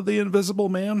the Invisible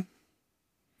Man.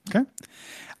 Okay.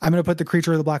 I'm going to put the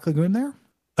Creature of the Black Lagoon there.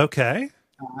 Okay.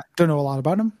 Don't know a lot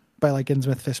about him, but I like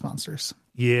Innsmouth Fish Monsters.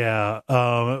 Yeah.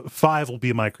 5 will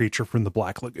be my Creature from the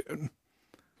Black Lagoon.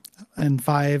 And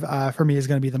 5 for me is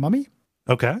going to be the Mummy.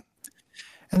 Okay.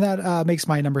 And that makes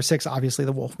my number 6, obviously,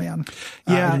 the Wolfman.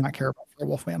 Yeah. I do not care about the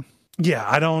Wolfman. Yeah,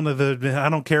 I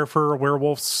don't care for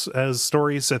werewolves as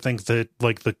stories. I think that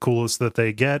like the coolest that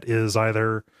they get is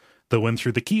either The Wind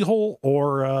Through the Keyhole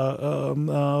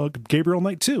or Gabriel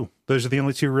Knight 2. Those are the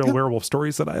only two real werewolf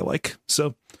stories that I like.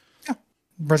 So, yeah,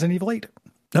 Resident Evil 8.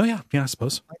 Oh yeah, I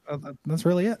suppose that's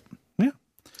really it. Yeah,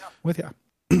 with you.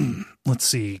 Let's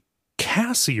see.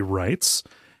 Cassie writes,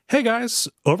 "Hey guys,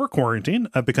 over quarantine,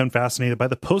 I've become fascinated by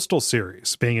the Postal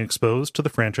series, being exposed to the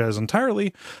franchise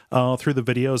entirely through the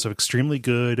videos of extremely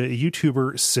good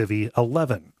YouTuber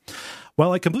Civi11.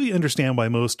 While I completely understand why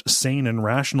most sane and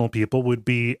rational people would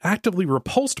be actively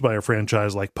repulsed by a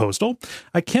franchise like Postal,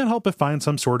 I can't help but find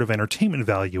some sort of entertainment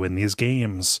value in these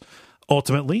games.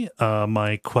 Ultimately,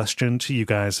 my question to you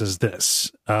guys is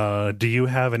this. Do you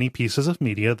have any pieces of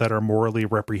media that are morally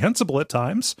reprehensible at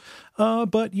times,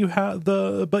 but you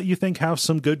think have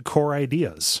some good core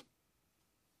ideas?"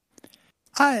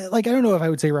 I don't know if I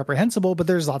would say reprehensible, but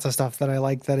there's lots of stuff that I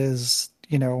like that is,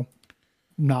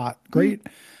 not great.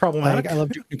 Problematic. I love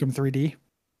Duke Nukem 3D.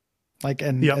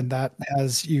 And that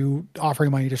has you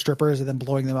offering money to strippers and then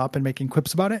blowing them up and making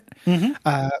quips about it. Mm-hmm.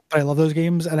 But I love those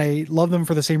games, and I love them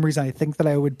for the same reason I think that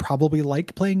I would probably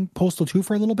like playing Postal 2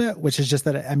 for a little bit, which is just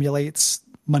that it emulates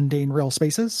mundane real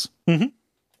spaces.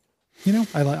 Mm-hmm.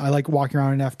 I like walking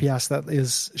around an FPS that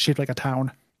is shaped like a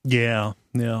town. Yeah.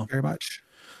 Very much.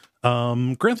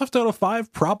 Grand Theft Auto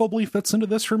 5 probably fits into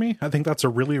this for me. I think that's a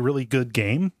really, really good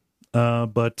game.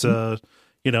 But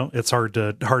it's hard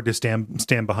to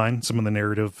stand behind some of the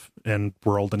narrative and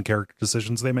world and character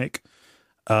decisions they make.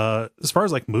 As far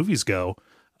as like movies go,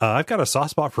 I've got a soft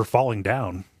spot for Falling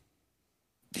Down.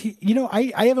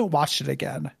 I haven't watched it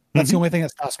again. That's the only thing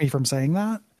that stops me from saying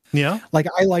that. Yeah. Like,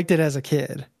 I liked it as a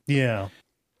kid. Yeah.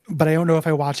 But I don't know if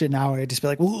I watch it now, I'd just be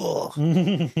like, ugh.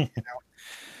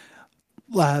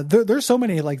 There's so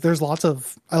many, there's lots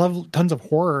of, I love tons of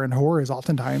horror, and horror is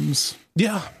oftentimes,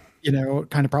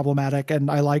 kind of problematic. And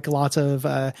I like lots of,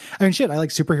 I like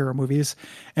superhero movies.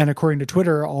 And according to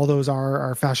Twitter, all those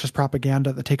are fascist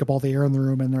propaganda that take up all the air in the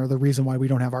room, and they're the reason why we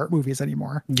don't have art movies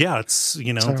anymore. Yeah. It's,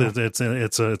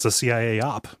 it's a CIA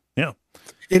op. Yeah.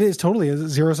 It is totally a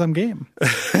zero-sum game.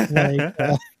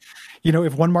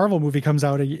 If one Marvel movie comes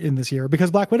out in this year, because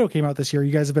Black Widow came out this year,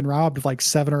 you guys have been robbed of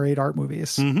 7 or 8 art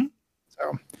movies. Mm-hmm.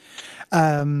 So,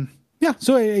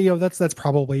 that's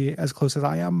probably as close as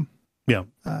I am. Yeah.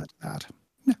 That.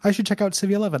 I should check out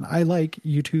Civi11. I like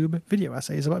YouTube video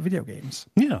essays about video games.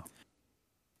 Yeah.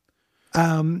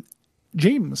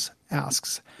 James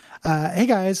asks, hey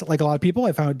guys, like a lot of people,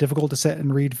 I found it difficult to sit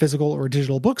and read physical or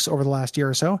digital books over the last year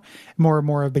or so. More and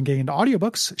more I've been getting into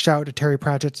audiobooks. Shout out to Terry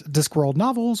Pratchett's Discworld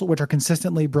novels, which are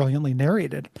consistently brilliantly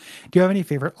narrated. Do you have any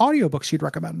favorite audiobooks you'd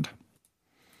recommend?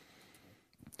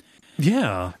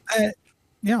 Yeah.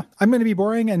 I'm going to be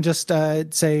boring and just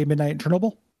say Midnight in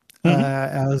Chernobyl.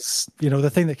 As the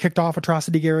thing that kicked off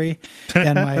Atrocity Gary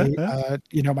and my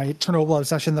my Chernobyl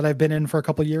obsession that I've been in for a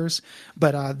couple of years.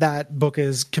 But that book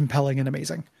is compelling and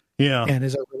amazing. Yeah. And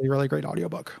is a really, really great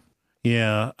audiobook.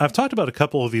 Yeah. I've talked about a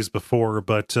couple of these before,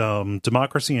 but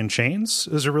Democracy in Chains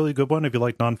is a really good one if you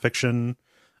like nonfiction,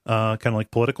 kind of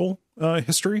like political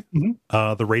history.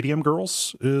 The Radium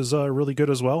Girls is really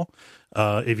good as well.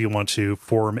 If you want to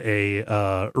form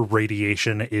a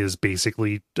radiation is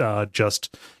basically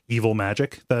just evil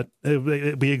magic that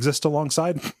we exist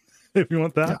alongside. If you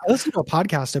want that, I listened to a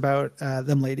podcast about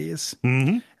them ladies.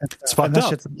 It's fucked up,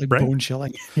 shit's bone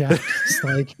chilling. Yeah, it's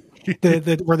like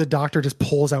where the doctor just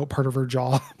pulls out part of her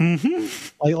jaw,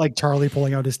 like Charlie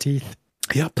pulling out his teeth.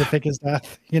 Yep. The thick as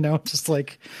death, just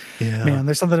man,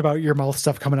 there's something about your mouth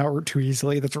stuff coming out too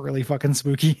easily that's really fucking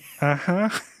spooky.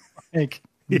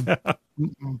 Yeah.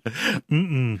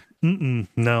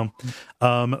 No.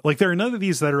 There are none of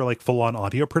these that are like full on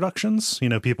audio productions.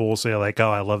 People will say like,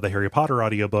 oh, I love the Harry Potter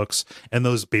audiobooks. And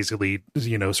those basically,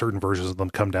 certain versions of them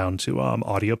come down to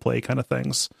audio play kind of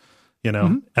things,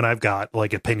 and I've got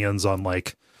like opinions on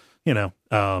like,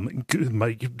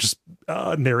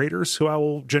 narrators who I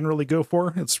will generally go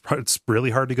for. It's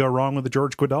really hard to go wrong with the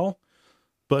George Guidall,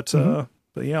 but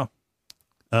yeah.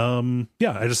 I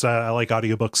like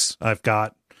audiobooks. I've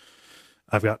got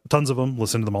tons of them,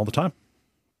 listen to them all the time.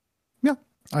 Yeah.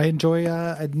 I enjoy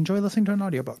listening to an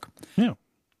audiobook. Yeah.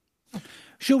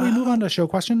 Shall we move on to show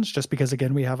questions? Just because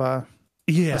again, we have a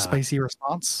spicy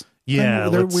response. Yeah,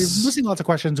 we're missing lots of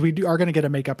questions. We are going to get a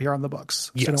makeup here on the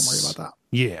books, so don't worry about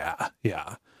that.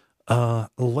 Yeah.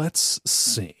 Let's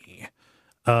see.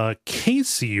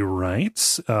 Casey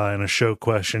writes in a show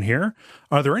question here: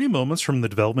 are there any moments from the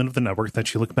development of the network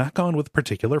that you look back on with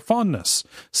particular fondness?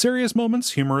 Serious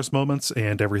moments, humorous moments,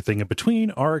 and everything in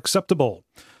between are acceptable.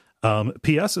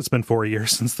 P.S. It's been 4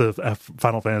 years since the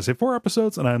Final Fantasy IV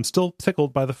episodes, and I'm still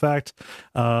tickled by the fact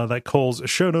that Cole's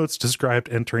show notes described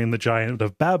entering the Giant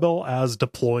of Babel as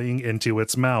deploying into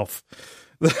its mouth.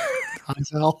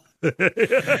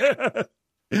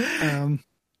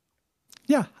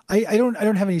 Yeah, I don't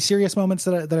have any serious moments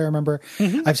that I remember.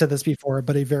 I've said this before,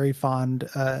 but a very fond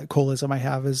Coleism I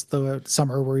have is the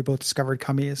summer where we both discovered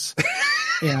cummies.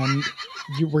 And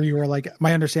you were like,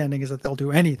 my understanding is that they'll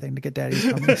do anything to get daddy's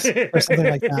cummies or something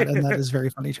like that. And that is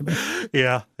very funny to me.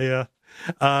 Yeah.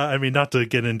 I mean, not to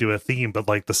get into a theme, but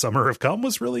like the Summer of Cum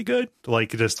was really good.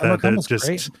 Like just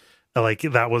great. Like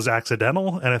that was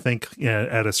accidental. And I think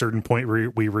at a certain point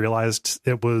we realized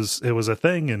it was a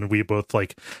thing, and we both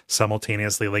like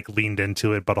simultaneously like leaned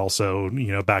into it, but also,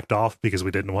 backed off because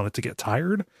we didn't want it to get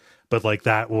tired. But like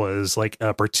that was like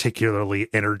a particularly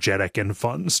energetic and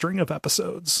fun string of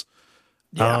episodes.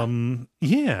 Yeah. And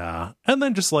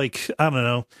then just like, I don't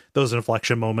know, those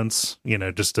inflection moments,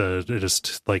 just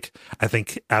like, I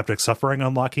think Abject Suffering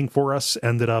unlocking for us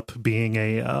ended up being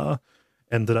a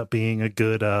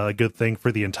good thing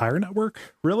for the entire network,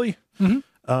 really.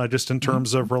 Just in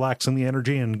terms of relaxing the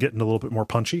energy and getting a little bit more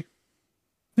punchy.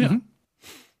 Yeah.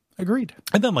 Agreed.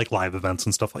 And then like live events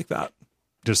and stuff like that.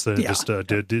 Each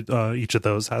of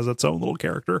those has its own little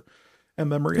character and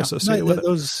memory associated with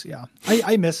it. Yeah.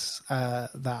 I miss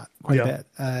that quite a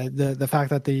bit. The fact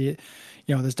that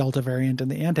this Delta variant and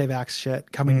the anti-vax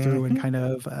shit coming through and kind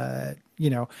of,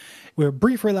 we're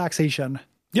brief relaxation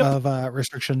of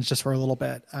restrictions just for a little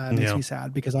bit makes me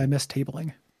sad because I miss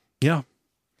tabling. Yeah.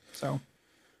 So.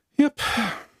 Yep.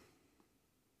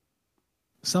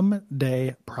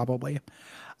 Someday, probably.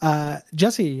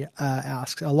 Jesse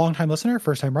asks, a longtime listener,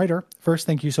 first-time writer. First,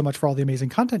 thank you so much for all the amazing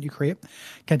content you create.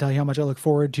 Can't tell you how much I look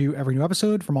forward to every new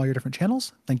episode from all your different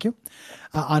channels. Thank you.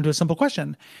 On to a simple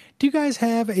question. Do you guys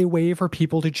have a way for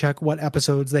people to check what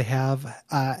episodes they have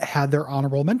had their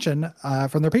honorable mention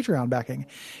from their Patreon backing?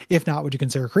 If not, would you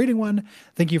consider creating one?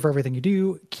 Thank you for everything you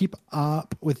do. Keep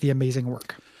up with the amazing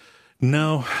work.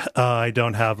 No, I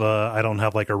don't have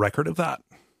like a record of that.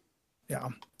 Yeah.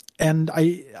 And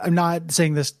I'm not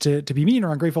saying this to be mean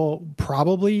or ungrateful,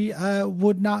 probably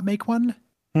would not make one.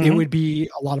 It would be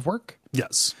a lot of work.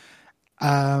 Yes.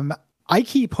 I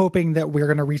keep hoping that we're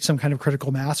going to reach some kind of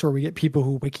critical mass where we get people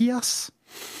who wiki us.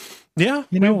 Yeah.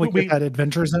 We that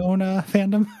Adventure Zone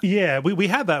fandom. Yeah, we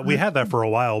had that. We had that for a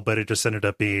while, but it just ended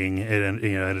up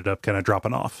ended up kind of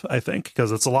dropping off, I think,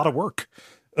 because it's a lot of work.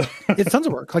 It's tons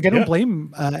of work. Like I don't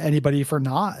blame anybody for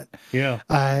not,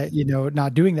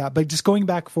 not doing that. But just going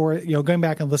back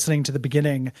and listening to the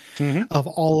beginning of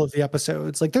all of the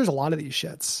episodes, like there's a lot of these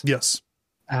shits. Yes.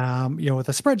 With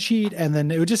a spreadsheet, and then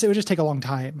it would just take a long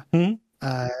time.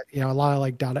 A lot of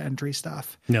like data entry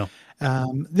stuff. No.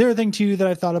 The other thing too that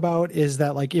I've thought about is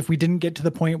that like if we didn't get to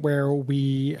the point where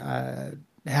we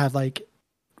had like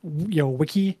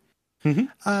wiki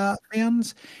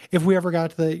fans, if we ever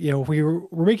got to the if we were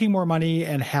making more money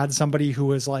and had somebody who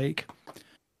was like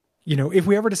if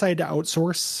we ever decided to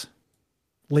outsource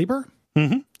labor,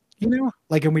 and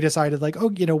we decided like,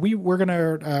 we're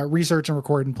gonna research and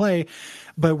record and play,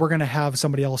 but we're gonna have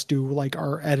somebody else do like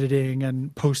our editing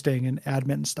and posting and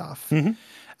admin stuff.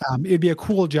 It'd be a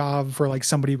cool job for like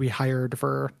somebody we hired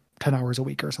for 10 hours a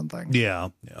week or something.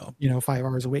 5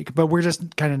 hours a week, but we're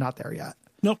just kind of not there yet.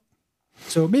 Nope.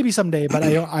 So maybe someday, but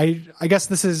I guess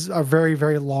this is a very,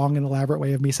 very long and elaborate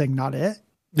way of me saying not it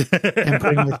and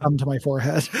putting my thumb to my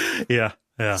forehead. Yeah.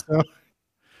 So,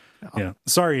 yeah.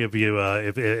 Sorry if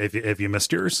you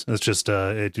missed yours. It's just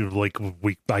I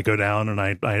go down and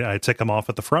I tick them off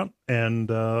at the front and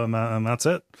that's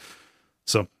it.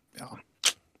 So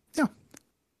yeah.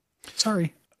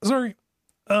 Sorry.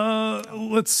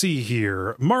 Let's see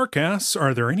here. Mark asks,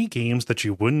 are there any games that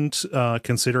you wouldn't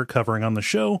consider covering on the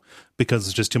show because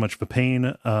it's just too much of a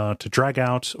pain to drag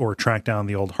out or track down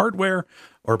the old hardware,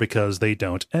 or because they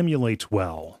don't emulate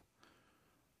well?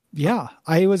 Yeah,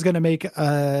 I was going to make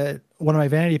one of my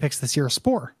vanity picks this year,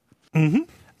 Spore.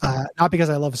 Not because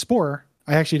I love Spore.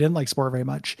 I actually didn't like Spore very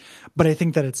much, but I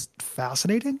think that it's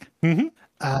fascinating.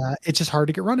 It's just hard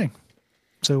to get running.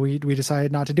 So we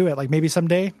decided not to do it. Like maybe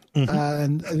someday,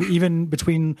 and even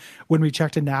between when we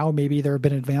checked and now, maybe there have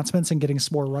been advancements in getting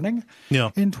Spore running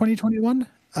in 2021,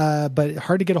 but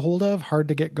hard to get a hold of, hard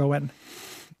to get going.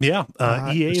 Yeah,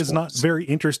 EA is not very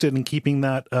interested in keeping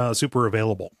that super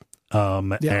available,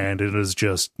 and it is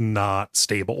just not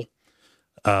stable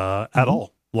at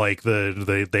all. Like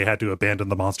they had to abandon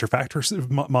the Monster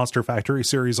Factory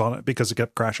series on it because it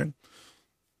kept crashing.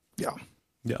 Yeah.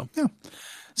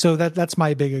 So that's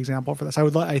my big example for this.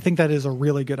 I think that is a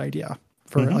really good idea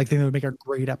for like, I think it would make a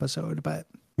great episode, but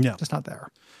Yeah. Just not there.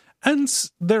 And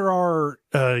there are,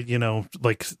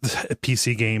 like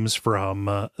PC games from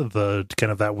the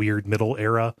kind of that weird middle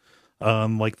era,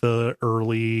 like the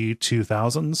early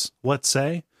 2000s, let's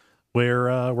say, where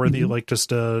the like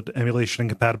just emulation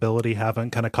and compatibility haven't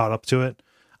kind of caught up to it.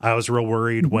 I was real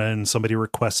worried when somebody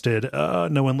requested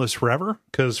No One Lives Forever,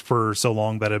 because for so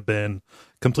long that had been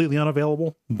completely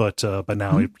unavailable. But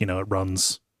now it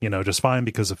runs just fine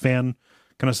because of fan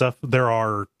kind of stuff. There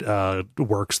are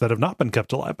works that have not been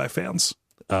kept alive by fans,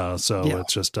 so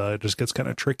it's just it just gets kind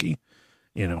of tricky.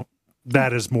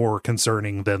 That is more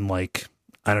concerning than, like,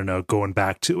 I don't know, going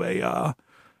back to a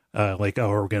like, oh,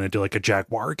 we're going to do like a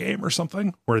Jaguar game or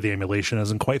something where the emulation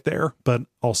isn't quite there, but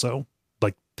also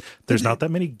like there's not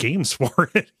that many games for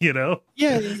it, Yeah,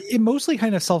 it mostly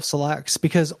kind of self-selects,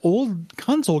 because old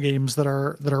console games that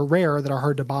are rare, that are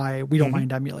hard to buy, we don't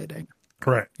mind emulating.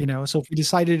 Correct. So if we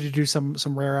decided to do some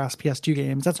rare ass PS2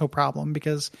 games, that's no problem,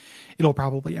 because it'll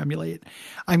probably emulate.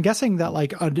 I'm guessing that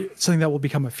like something that will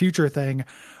become a future thing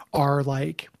are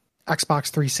like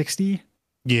Xbox 360,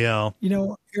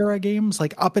 era games.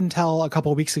 Like up until a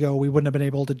couple of weeks ago, we wouldn't have been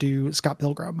able to do Scott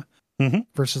Pilgrim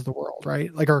versus the World,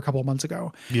 right? Like, or a couple of months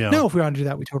ago. Yeah. Now, if we want to do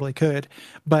that, we totally could.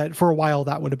 But for a while,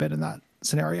 that would have been in that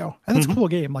scenario, and that's a cool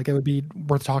game. Like, it would be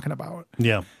worth talking about.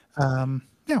 Yeah.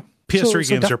 Yeah. PS3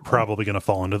 games are probably going to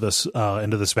fall into this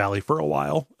valley for a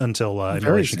while until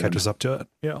emulation catches up to it.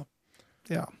 Yeah.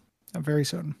 Yeah. Very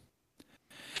soon.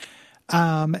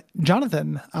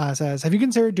 Jonathan says, have you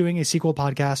considered doing a sequel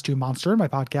podcast to Monster, my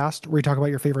podcast, where you talk about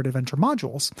your favorite adventure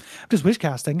modules? I'm just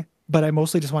wishcasting, but I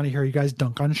mostly just want to hear you guys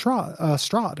dunk on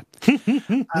Strahd.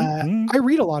 I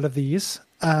read a lot of these,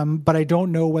 but I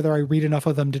don't know whether I read enough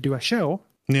of them to do a show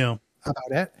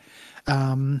about it.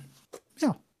 So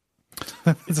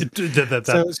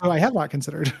I have not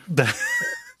considered.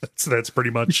 That's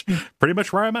pretty much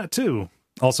where I'm at too.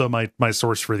 Also, my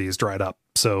source for these dried up,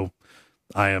 so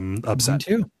I am upset.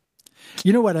 Me too.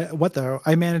 You know what though?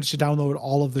 I managed to download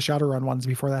all of the Shadowrun ones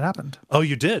before that happened. Oh,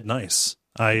 you did? Nice.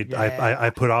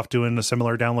 I put off doing a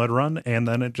similar download run, and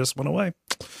then it just went away.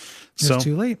 So it's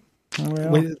too late.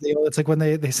 Well, it's like when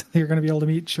they said you're going to be able to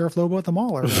meet Sheriff Lobo at the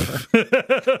mall or whatever.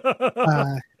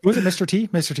 Was it Mr. T?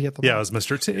 Mr. T at the mall. Yeah, it was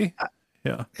Mr. T.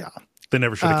 Yeah. They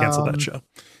never should have canceled that show.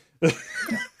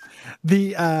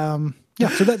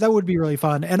 So that would be really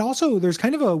fun. And also, there's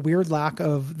kind of a weird lack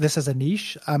of this as a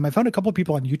niche. I found a couple of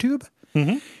people on YouTube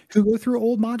who go through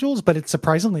old modules, but it's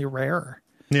surprisingly rare.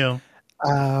 Yeah.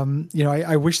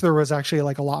 I wish there was actually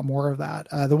like a lot more of that.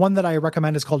 The one that I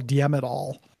recommend is called DM It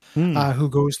All, who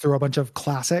goes through a bunch of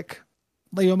classic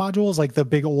Lego modules, like the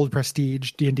big old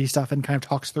prestige D&D stuff, and kind of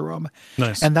talks through them.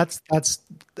 Nice. And that's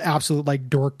absolute like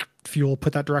dork fuel.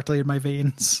 Put that directly in my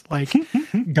veins, like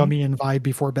gummy and vibe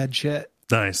before bed shit.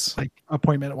 Nice. Like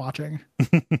appointment watching.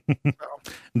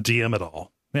 DM It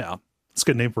All. Yeah. It's a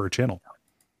good name for a channel.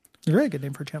 A very good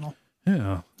name for a channel.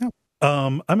 Yeah.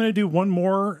 I'm going to do one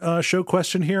more show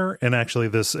question here, and actually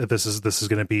this is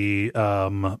going to be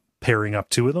pairing up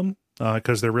two of them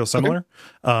because they're real similar.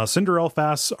 Okay. Cinderella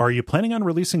Fass, are you planning on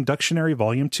releasing Ductionary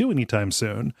Volume 2 anytime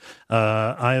soon?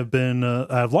 I've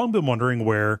long been wondering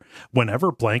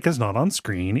whenever blank is not on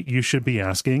screen, you should be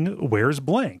asking, where's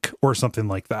blank? Or something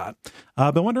like that.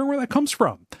 I've been wondering where that comes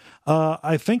from.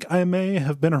 I think I may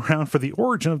have been around for the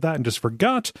origin of that and just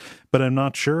forgot, but I'm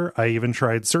not sure. I even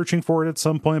tried searching for it at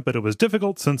some point, but it was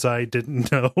difficult since I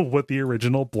didn't know what the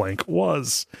original blank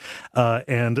was.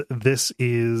 And this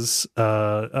is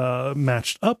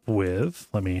matched up with,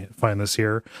 let me find this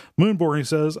here. Moonborn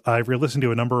says, I've re-listened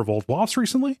to a number of old WAFs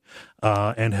recently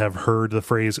and have heard the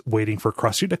phrase waiting for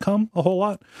Krusty to come a whole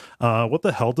lot. What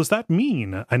the hell does that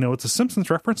mean? I know it's a Simpsons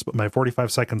reference, but my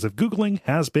 45 seconds of Googling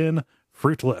has been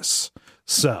fruitless.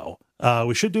 So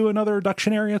we should do another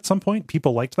Ductionary at some point.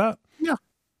 People liked that. Yeah,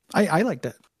 I liked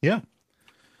it. Yeah.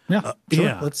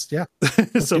 Sure. Let's do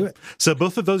it. So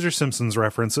both of those are Simpsons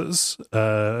references.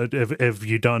 If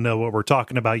you don't know what we're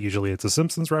talking about, usually it's a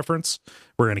Simpsons reference.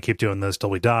 We're going to keep doing this till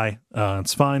we die.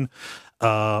 It's fine.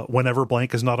 Whenever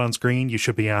blank is not on screen, you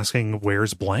should be asking,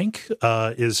 where's blank?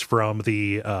 Is from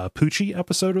the Poochie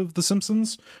episode of The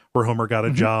Simpsons, where Homer got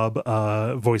a job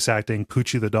voice acting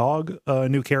Poochie the dog, a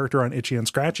new character on Itchy and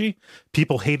Scratchy.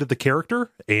 People hated the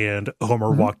character, and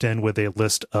Homer walked in with a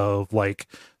list of like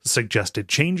suggested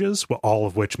changes, all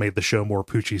of which made the show more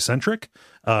Poochie centric,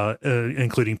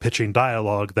 including pitching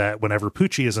dialogue that whenever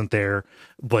Poochie isn't there,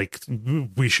 like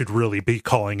we should really be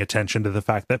calling attention to the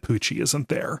fact that Poochie isn't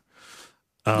there.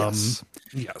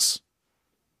 Yes.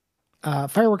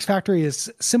 Fireworks Factory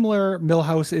is similar.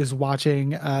 Millhouse is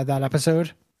watching that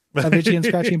episode of Itchy and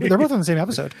Scratchy. They're both on the same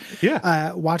episode.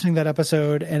 Yeah. Watching that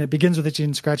episode, and it begins with Itchy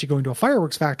and Scratchy going to a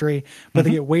fireworks factory, but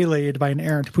they get waylaid by an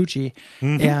errant Poochie,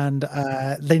 and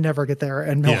they never get there.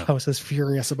 And Milhouse is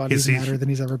furious about it. He's madder than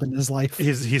he's ever been in his life.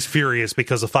 He's furious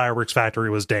because the fireworks factory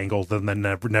was dangled and then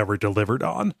never delivered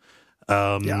on.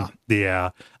 And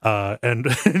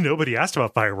nobody asked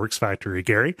about fireworks factory,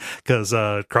 Gary, because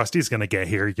Krusty's gonna get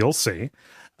here. You'll see.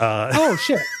 Oh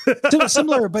shit! So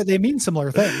similar, but they mean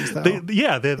similar things. Though, they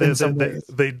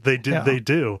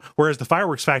do. Whereas the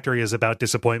fireworks factory is about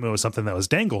disappointment with something that was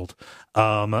dangled.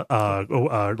 Like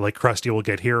Krusty will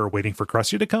get here, or waiting for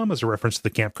Krusty to come, as a reference to the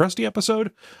Camp Krusty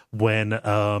episode when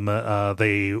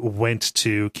they went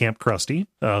to Camp Krusty,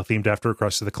 themed after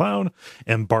Krusty the Clown,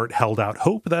 and Bart held out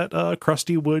hope that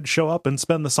Krusty would show up and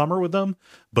spend the summer with them,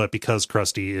 but because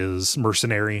Krusty is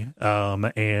mercenary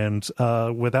and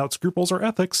without scruples or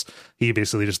ethics, he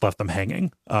basically just left them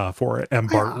hanging for it. And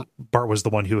Bart was the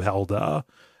one who held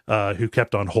who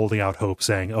kept on holding out hope,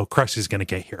 saying, "Oh, Krusty's going to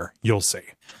get here. You'll see."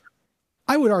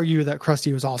 I would argue that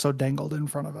Krusty was also dangled in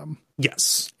front of him.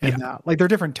 Yes. And that, like, they're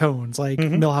different tones. Like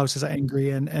Milhouse is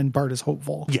angry and Bart is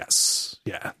hopeful. Yes.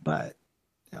 Yeah. But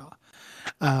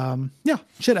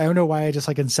shit, I don't know why I just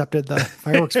like incepted the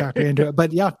fireworks factory into it,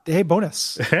 but yeah, hey,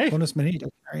 bonus mini.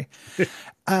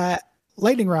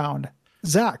 Lightning round.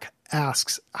 Zach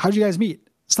asks, how'd you guys meet?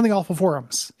 Something Awful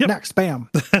forums. Yep. Next, bam.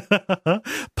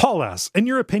 Paul asks, in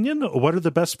your opinion, what are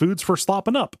the best foods for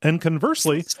slopping up? And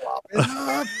conversely, slop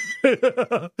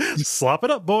it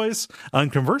up, boys.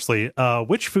 And conversely,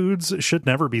 which foods should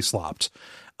never be slopped?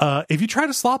 If you try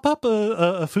to slop up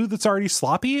a food that's already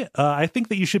sloppy, I think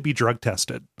that you should be drug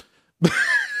tested.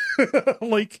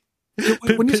 Like,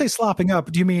 when you say slopping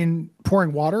up, do you mean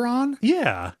pouring water on?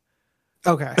 Yeah.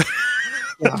 Okay.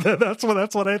 Yeah. That's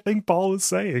what I think Paul is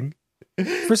saying.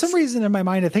 For some reason in my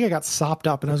mind, I think I got sopped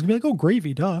up, and I was gonna be like, "Oh,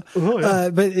 gravy, duh." Oh, yeah.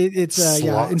 But it's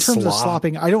in terms of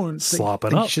slopping, I don't think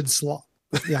you should slop.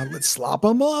 Yeah, let's slop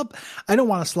them up. I don't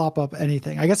want to slop up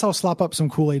anything. I guess I'll slop up some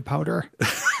Kool-Aid powder.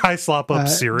 I slop up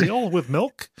cereal with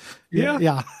milk.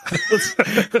 Yeah.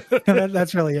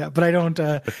 That's really it. But I don't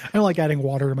like adding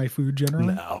water to my food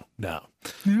generally. No. Yeah.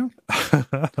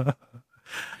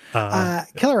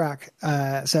 Killerak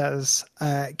says,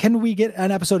 can we get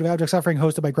an episode of Abject Suffering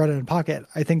hosted by Greta and Pocket?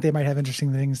 I think they might have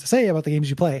interesting things to say about the games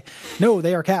you play. No,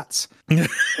 they are cats.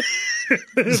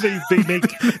 they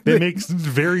make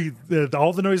very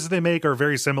all the noises they make are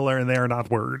very similar, and they are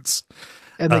not words.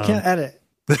 And they can't edit.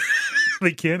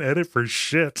 They can't edit for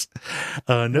shit.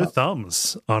 No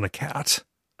thumbs on a cat.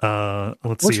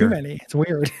 Let's see. Too many. It's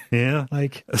weird. Yeah.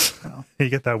 Like you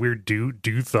get that weird do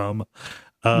thumb.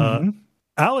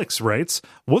 Alex writes,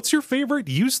 what's your favorite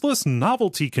useless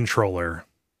novelty controller?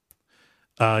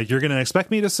 You're going to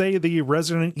expect me to say the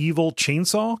Resident Evil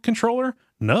chainsaw controller?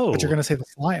 No. But you're going to say the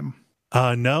slime.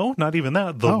 No, not even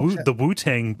that. The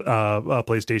Wu-Tang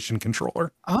PlayStation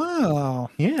controller. Oh,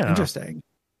 yeah. Interesting.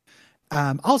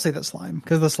 I'll say the slime,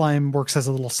 because the slime works as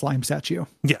a little slime statue.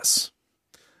 Yes.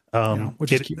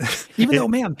 Which is cute. Even though,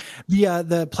 man,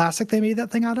 the plastic they made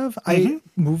that thing out of, I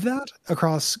moved that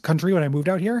across country when I moved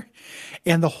out here,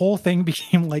 and the whole thing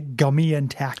became like gummy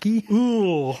and tacky.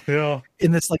 Ooh, yeah.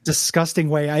 In this like disgusting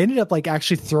way. I ended up like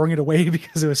actually throwing it away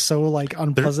because it was so like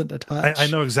unpleasant to touch. I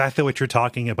know exactly what you're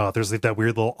talking about. There's like that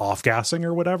weird little off-gassing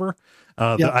or whatever.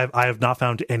 I have not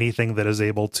found anything that is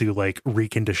able to like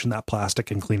recondition that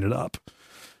plastic and clean it up.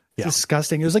 Yeah.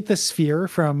 Disgusting. It was like the sphere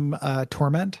from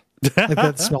Torment. Like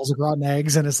that smells of rotten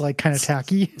eggs and is like kind of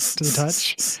tacky to the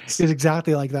touch. It's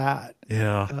exactly like that.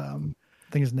 Yeah.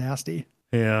 Thing is nasty.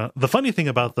 Yeah. The funny thing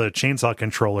about the chainsaw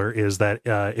controller is that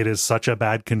it is such a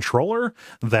bad controller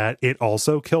that it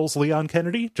also kills Leon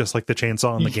Kennedy, just like the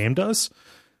chainsaw in the game does.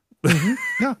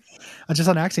 Yeah. Just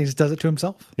on accident, he just does it to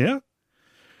himself. Yeah.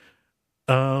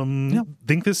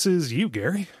 Think this is you,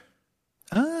 Gary.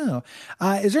 Oh.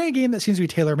 Is there any game that seems to be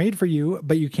tailor-made for you,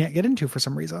 but you can't get into for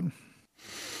some reason?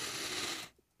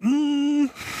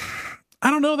 I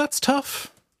don't know. That's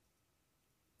tough.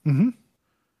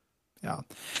 Yeah.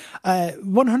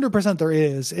 100% there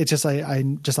is. It's just,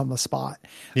 I'm just on the spot.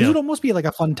 This would almost be like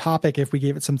a fun topic if we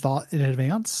gave it some thought in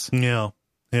advance. Yeah.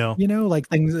 Yeah. You know, like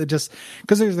things that just,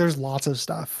 because there's lots of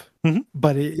stuff,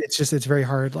 but it's very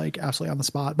hard, like absolutely on the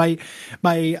spot. My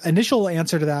initial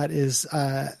answer to that is,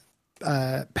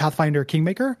 Pathfinder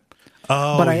Kingmaker.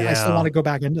 Oh, but I still want to go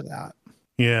back into that.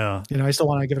 Yeah. You know, I still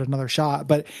want to give it another shot,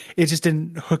 but it just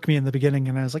didn't hook me in the beginning,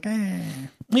 and I was like,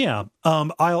 Yeah.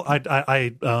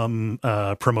 I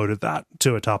promoted that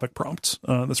to a topic prompt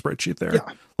on the spreadsheet there.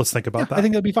 Yeah. Let's think about that. I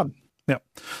think that'd be fun. Yeah.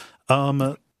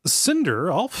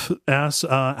 Cinder Alf asks,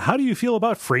 how do you feel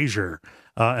about Frasier?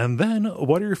 And then,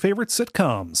 what are your favorite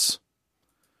sitcoms?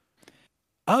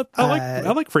 I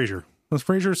like Frasier.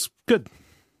 Frasier's good.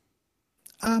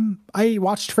 I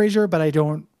watched Frasier, but I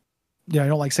don't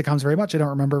like sitcoms very much. I don't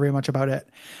remember very much about it.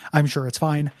 I'm sure it's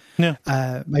fine. Yeah.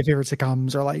 My favorite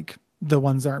sitcoms are like the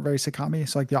ones that aren't very sitcom-y,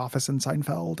 so like The Office and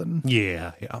Seinfeld and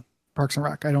yeah. Parks and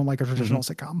Rec. I don't like a traditional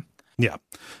sitcom. Yeah.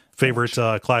 Favorite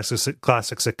classic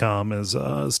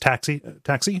sitcom is Taxi.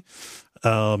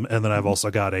 And then I've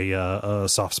also got a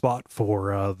soft spot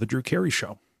for the Drew Carey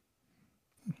Show.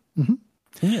 Mm-hmm.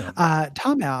 Yeah.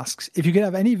 Tom asks, if you could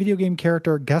have any video game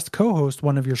character guest co-host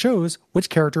one of your shows, which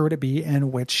character would it be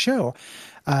and which show?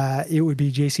 It would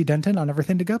be JC Denton on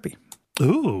Everything to Guppy.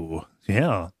 Ooh,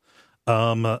 yeah.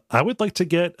 I would like to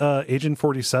get Agent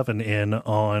 47 in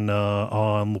on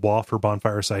WAF or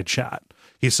Bonfireside Chat.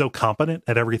 He's so competent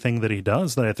at everything that he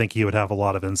does that I think he would have a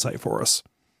lot of insight for us.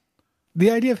 The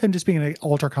idea of him just being an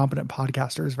ultra competent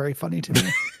podcaster is very funny to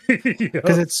me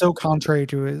because it's so contrary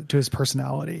to his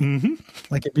personality. Mm-hmm.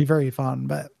 Like it'd be very fun,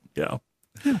 but yeah.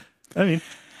 I mean,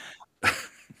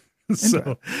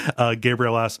 so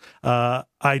Gabriel asks,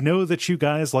 I know that you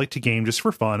guys like to game just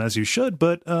for fun, as you should,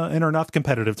 but and are not the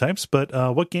competitive types. But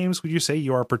what games would you say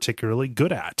you are particularly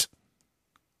good at?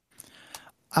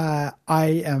 I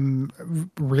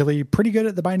am really pretty good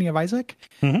at The Binding of Isaac.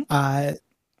 Mm-hmm.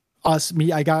 I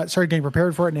started getting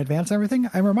prepared for it in advance and everything.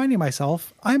 I'm reminding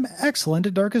myself I'm excellent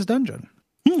at Darkest Dungeon.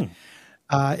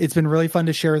 It's been really fun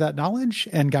to share that knowledge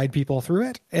and guide people through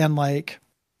it. And I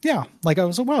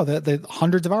was like, wow, the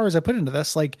hundreds of hours I put into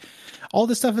this, like all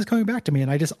this stuff is coming back to me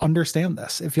and I just understand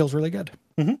this. It feels really good.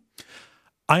 Mm-hmm.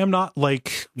 I am not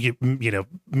like, you know,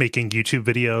 making YouTube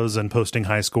videos and posting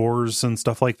high scores and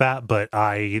stuff like that, but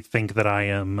I think that I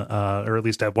am, or at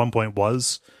least at one point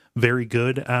was very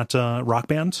good at Rock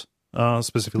Band,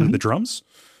 specifically the drums.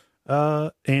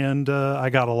 And I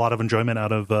got a lot of enjoyment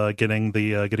out of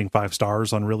getting 5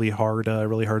 stars on really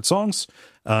hard songs,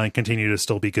 and continue to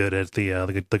still be good at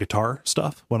the guitar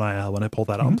stuff when I pull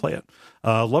that out and play it.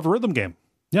 Love a rhythm game.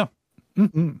 Yeah.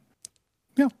 Mm-hmm.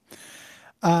 Yeah.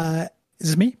 Is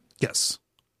this me? Yes.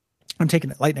 I'm taking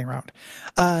it lightning round.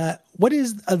 What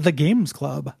is the Games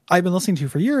Club? I've been listening to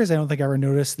for years. I don't think I ever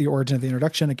noticed the origin of the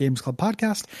introduction, a Games Club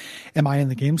podcast. Am I in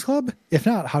the Games Club? If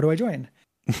not, how do I join?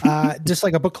 Just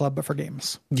like a book club, but for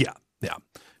games. Yeah.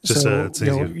 Just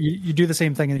you do the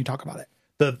same thing and you talk about it.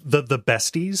 The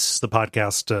Besties, the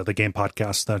podcast, the game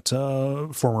podcast that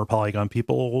former Polygon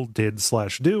people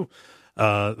did/do.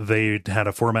 They had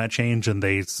a format change and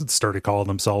they started calling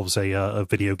themselves a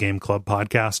video game club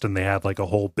podcast, and they had like a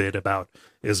whole bit about,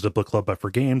 is it a book club but for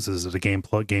games? Is it a game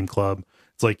club?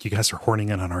 It's like, you guys are horning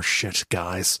in on our shit,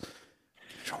 guys.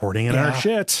 Horning in our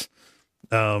shit.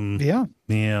 Yeah.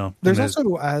 There's also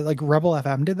like Rebel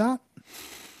FM did that.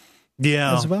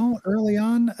 Yeah. As well early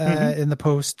on in the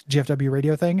post GFW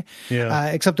radio thing. Yeah.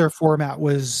 Except their format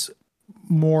was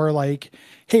more like,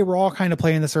 hey, we're all kind of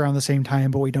playing this around the same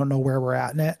time, but we don't know where we're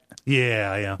at in it.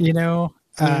 Yeah. You know?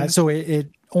 So it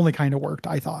only kind of worked,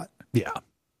 I thought. Yeah.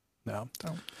 No.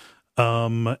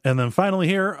 And then finally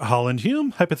here, Holland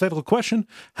Hume, hypothetical question.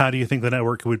 How do you think the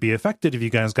network would be affected if you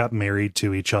guys got married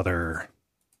to each other?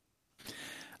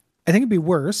 I think it'd be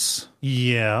worse.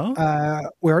 Yeah.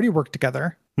 We already work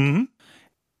together. Mm-hmm.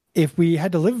 If we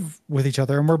had to live with each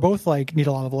other and we're both like need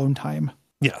a lot of alone time.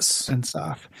 Yes. And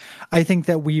stuff. I think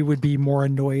that we would be more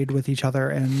annoyed with each other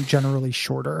and generally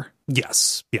shorter.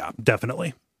 Yes. Yeah,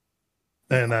 definitely.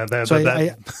 And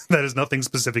that is nothing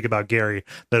specific about Gary.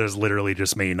 That is literally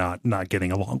just me not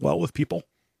getting along well with people.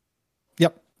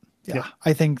 Yep. Yeah.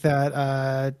 I think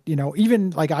that,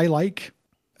 even like I like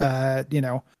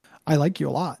you a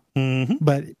lot,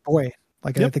 but boy,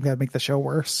 I think that'd make the show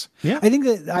worse. Yeah. I think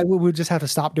that I would just have to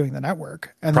stop doing the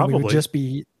network and then we would just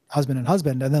be husband and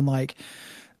husband. And then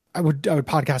I would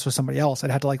podcast with somebody else.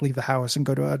 I'd have to leave the house and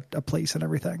go to a place and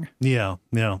everything. Yeah.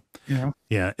 Yeah.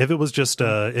 If it was just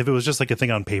like a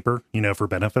thing on paper, for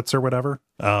benefits or whatever,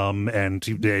 and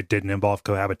it didn't involve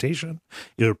cohabitation,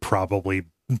 it would probably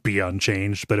be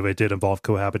unchanged. But if it did involve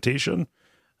cohabitation,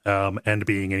 and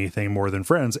being anything more than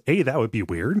friends, that would be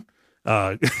weird.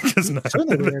 Because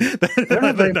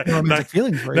romantic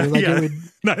feelings for you.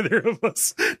 Neither of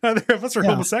us are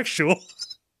homosexual.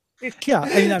 Yeah,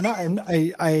 I mean,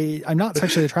 I'm not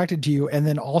sexually attracted to you, and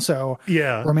then also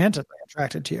romantically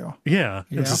attracted to you. Yeah,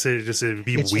 it'd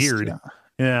be weird.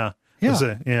 Yeah.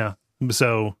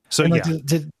 So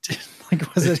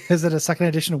is it a second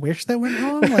edition of Wish that went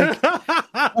wrong?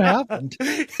 what happened?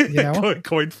 You know,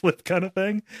 coin flip kind of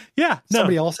thing. Yeah,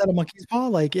 somebody else had a monkey's paw,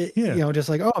 like it, you know, just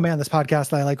like, oh man, this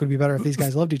podcast I like would be better if these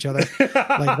guys loved each other,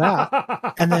 like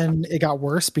that. And then it got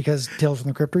worse because Tales from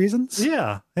the Crypt reasons.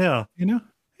 Yeah, you know,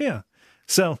 yeah.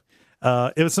 So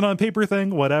if it's an on paper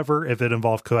thing, whatever. If it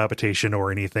involved cohabitation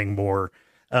or anything more,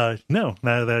 no,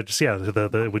 that just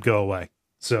it would go away.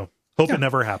 So. Hope it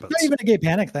never happens. Not even a gay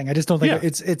panic thing. I just don't think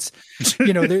it's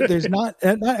you know, there's not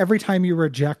every time you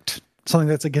reject something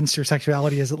that's against your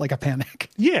sexuality is it like a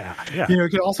panic. Yeah. You know, it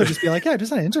could also just be like, I'm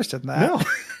just not interested in that. No.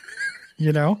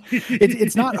 You know,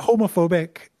 it's not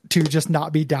homophobic to just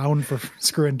not be down for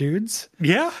screwing dudes.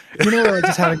 Yeah. You know, or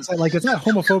just having like, it's not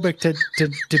homophobic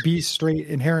to be straight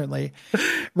inherently,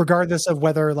 regardless of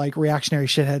whether like reactionary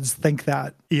shitheads think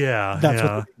that. Yeah. That's what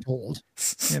they're being told.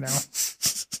 You know,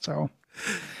 so.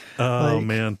 Oh, like,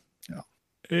 man.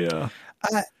 Yeah.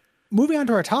 Moving on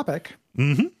to our topic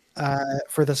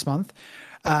for this month.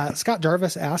 Scott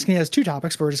Jarvis asked, and he has two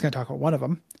topics, but we're just going to talk about one of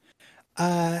them.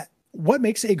 What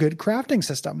makes a good crafting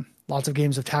system? Lots of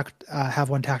games have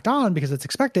one tacked on because it's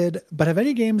expected, but have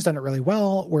any games done it really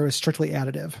well where it's strictly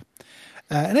additive?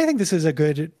 And I think this is a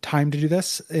good time to do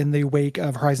this in the wake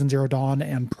of Horizon Zero Dawn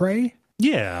and Prey.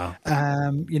 Yeah.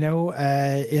 You know,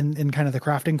 in kind of the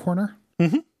crafting corner.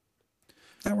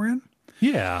 That we're in.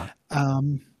 Yeah.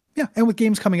 Yeah. And with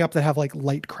games coming up that have like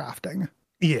light crafting.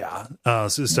 Yeah.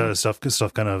 So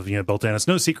stuff kind of, you know, built in. It's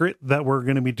no secret that we're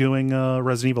going to be doing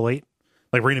Resident Evil 8.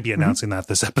 Like we're going to be announcing that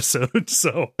this episode.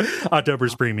 So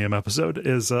October's premium episode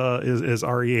is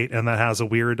RE8, and that has a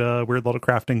weird little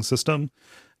crafting system.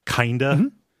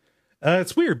 Kinda.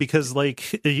 It's weird because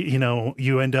like, you know,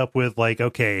 you end up with like,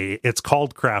 okay, it's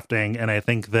called crafting. And I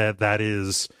think that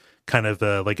is kind of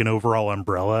like an overall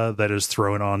umbrella that is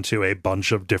thrown onto a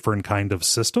bunch of different kind of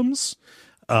systems.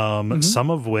 Some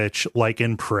of which, like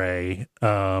in Prey,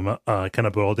 kind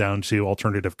of boil down to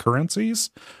alternative currencies,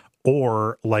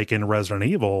 or like in Resident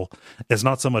Evil, it's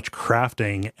not so much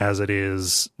crafting as it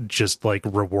is just like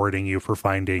rewarding you for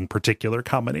finding particular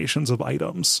combinations of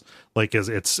items. Like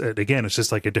it's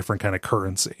just like a different kind of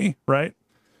currency, right?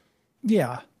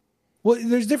 Yeah. Well,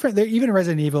 there's different, even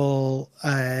Resident Evil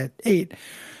 8,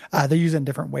 they use it in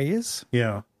different ways.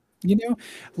 Yeah. You know,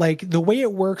 like the way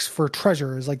it works for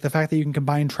treasures, like the fact that you can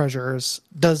combine treasures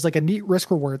does like a neat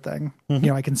risk reward thing. You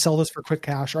know, I can sell this for quick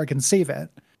cash or I can save it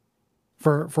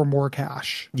for more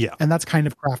cash. Yeah. And that's kind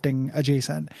of crafting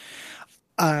adjacent.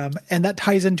 And that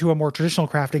ties into a more traditional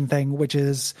crafting thing, which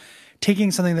is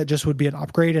taking something that just would be an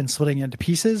upgrade and splitting it into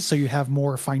pieces so you have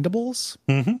more findables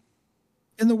in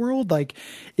the world. Like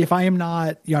if I am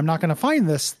not, you know, I'm not going to find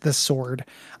this sword,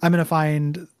 I'm going to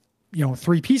find, you know,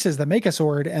 3 pieces that make a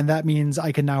sword. And that means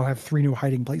I can now have 3 new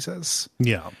hiding places.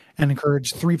 Yeah. And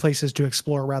encourage 3 places to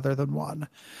explore rather than 1.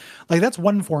 Like that's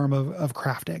one form of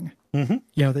crafting, you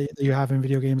know, that you have in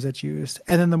video games that's used.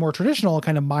 And then the more traditional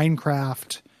kind of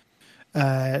Minecraft,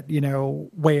 you know,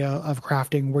 way of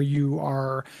crafting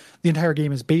where the entire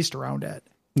game is based around it.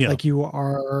 Yeah. Like you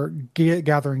are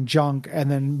gathering junk and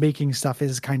then making stuff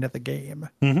is kind of the game.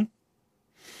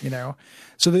 You know,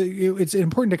 so it's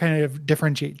important to kind of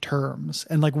differentiate terms.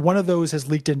 And like one of those has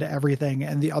leaked into everything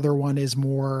and the other one is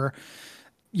more,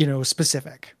 you know,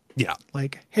 specific. Yeah.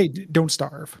 Like, hey, don't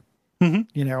starve,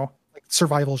 you know, like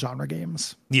survival genre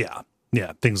games. Yeah.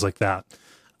 Yeah. Things like that.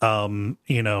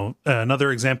 You know,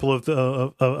 another example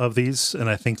of these, and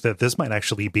I think that this might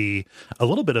actually be a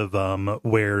little bit of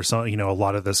where some, you know, a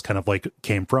lot of this kind of like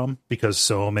came from because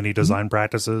so many design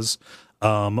practices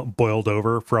boiled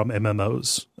over from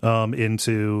MMOs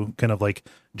into kind of like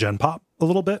Gen Pop a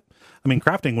little bit. I mean,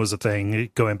 crafting was a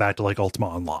thing going back to like Ultima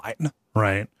Online,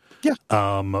 right? Yeah.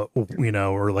 You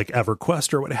know, or like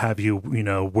EverQuest or what have you, you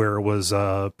know, where it was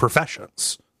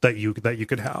professions that you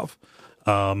could have.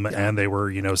 And they were,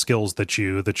 you know, skills that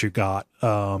you got,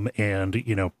 and,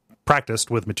 you know, practiced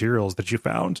with materials that you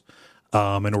found,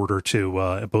 in order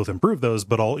to, both improve those,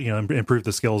 but all, you know, improve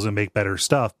the skills and make better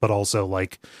stuff, but also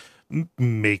like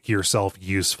make yourself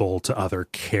useful to other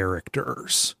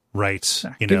characters, right?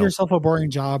 You know, give yourself a boring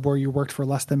job where you worked for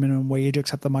less than minimum wage,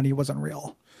 except the money wasn't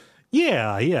real.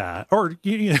 Yeah. Or,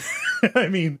 I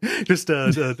mean, just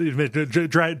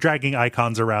dragging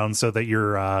icons around so that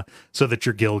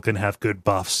your guild can have good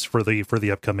buffs for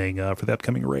the upcoming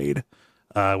raid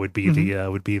would be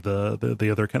the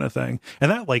other kind of thing.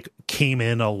 And that like came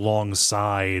in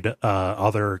alongside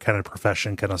other kind of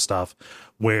profession kind of stuff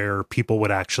where people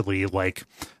would actually like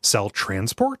sell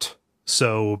transport.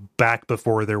 So back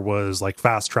before there was like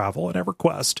fast travel and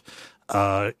EverQuest,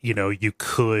 you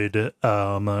could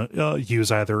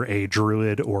use either a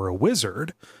druid or a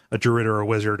wizard. A druid or a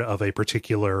wizard of a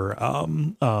particular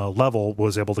level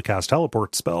was able to cast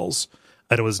teleport spells.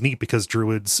 And it was neat because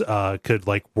druids could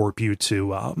like warp you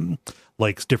to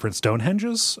like different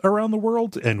Stonehenges around the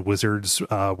world, and wizards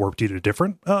warped you to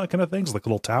different kind of things, like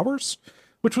little towers,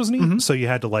 which was neat. Mm-hmm. So you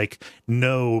had to like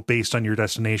know based on your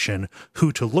destination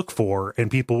who to look for, and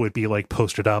people would be like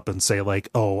posted up and say like,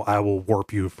 oh, I will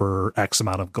warp you for X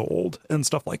amount of gold and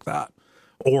stuff like that.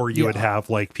 Or you would have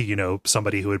like,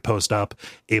 somebody who would post up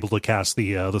able to cast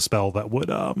the spell that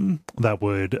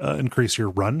would increase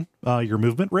your your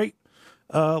movement rate.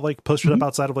 Like posted up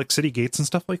outside of like city gates and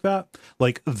stuff like that.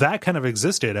 Like that kind of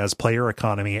existed as player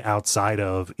economy outside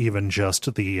of even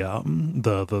just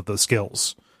the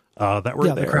skills that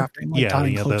were there. The crafting, the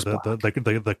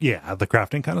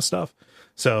crafting kind of stuff.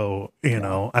 So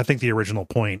I think the original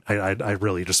point, I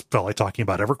really just felt like talking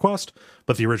about EverQuest,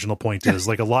 but the original point is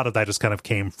like a lot of that just kind of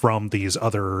came from these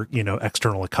other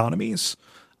external economies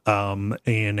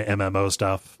in MMO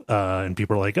stuff, and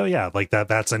people are like, oh yeah, like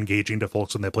that's engaging to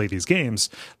folks when they play these games.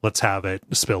 Let's have it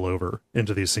spill over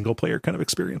into these single player kind of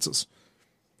experiences.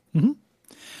 Mm-hmm.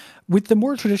 With the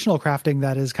more traditional crafting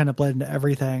that is kind of bled into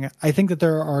everything, I think that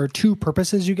there are two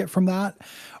purposes you get from that,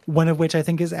 one of which I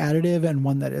think is additive and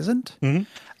one that isn't.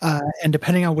 Mm-hmm. And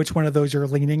depending on which one of those you're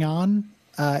leaning on,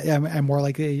 I'm more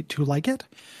likely to like it.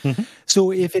 Mm-hmm.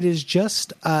 So if it is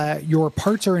just your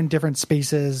parts are in different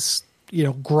spaces,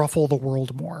 gruffle the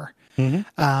world more. Mm-hmm.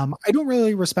 I don't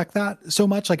really respect that so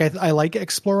much. Like I like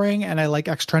exploring and I like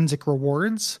extrinsic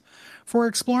rewards for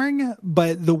exploring,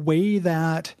 but the way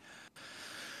that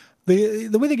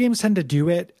the way the games tend to do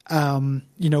it,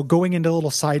 going into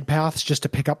little side paths just to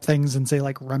pick up things and say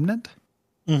like Remnant,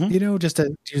 just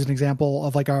to use an example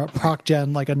of like a proc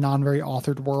gen, like a non very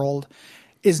authored world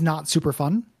is not super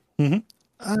fun.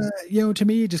 Mm-hmm. To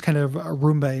me, just kind of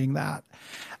Roombaing that.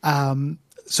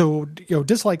 So,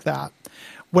 dislike that.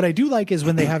 What I do like is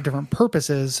when they have different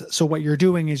purposes. So what you're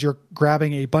doing is you're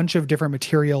grabbing a bunch of different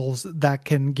materials that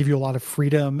can give you a lot of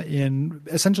freedom in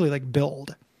essentially like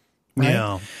build. Right?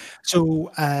 Yeah.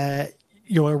 So, a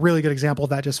really good example of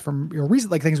that just from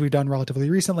recent, like things we've done relatively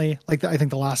recently. Like I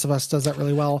think The Last of Us does that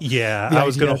really well. Yeah, I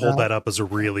was going to hold that up as a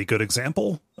really good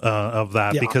example of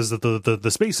that because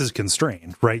the space is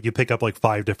constrained, right? You pick up like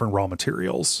 5 different raw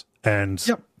materials, and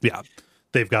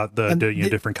they've got the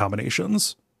different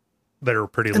combinations that are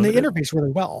pretty limited. And they interface really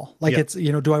well. Like it's,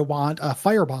 do I want a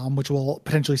firebomb, which will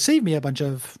potentially save me a bunch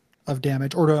of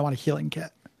damage, or do I want a healing kit?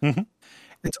 Mm-hmm.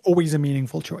 It's always a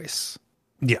meaningful choice.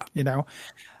 Yeah. The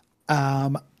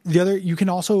other, you can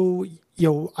also,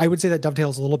 I would say that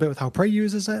dovetails a little bit with how Prey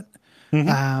uses it,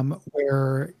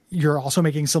 where you're also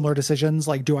making similar decisions.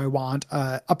 Like, do I want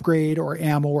a upgrade or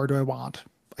ammo, or do I want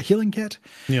a healing kit?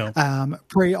 Yeah.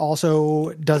 Prey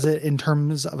also does it in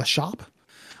terms of a shop.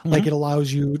 Like it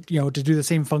allows you, to do the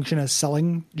same function as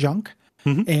selling junk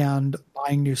and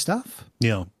buying new stuff.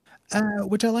 Yeah.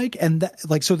 Which I like. And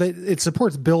so that it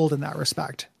supports build in that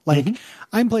respect. Like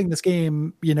I'm playing this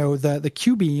game, the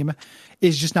Q beam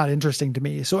is just not interesting to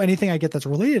me. So anything I get that's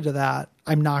related to that,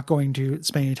 I'm not going to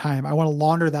spend any time. I want to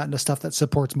launder that into stuff that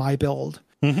supports my build.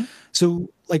 So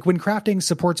like when crafting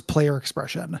supports player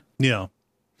expression,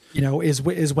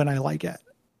 is when I like it.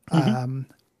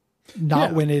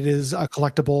 Not when it is a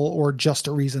collectible or just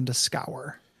a reason to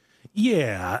scour.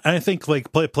 Yeah, I think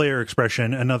like player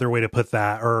expression, another way to put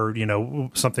that, or,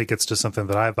 something gets to something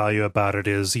that I value about it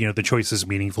is, the choice is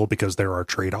meaningful because there are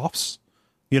trade-offs,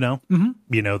 there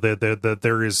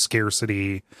is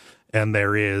scarcity and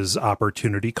there is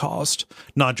opportunity cost,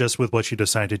 not just with what you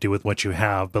decide to do with what you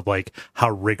have, but like how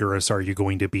rigorous are you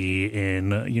going to be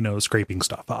in, scraping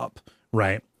stuff up.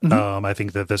 Right. I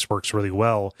think that this works really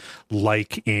well,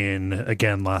 like in,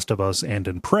 again, Last of Us and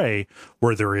in Prey,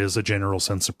 where there is a general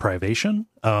sense of privation,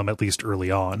 at least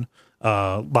early on.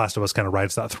 Last of Us kind of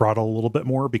rides that throttle a little bit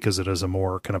more because it is a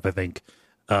more kind of, I think,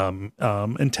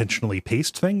 intentionally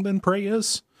paced thing than Prey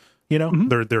is.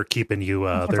 They're keeping you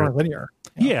they're more linear.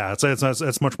 Yeah,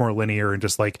 it's much more linear, and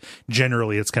just like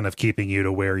generally it's kind of keeping you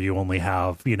to where you only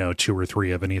have 2 or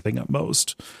 3 of anything at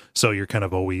most. So you're kind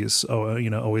of always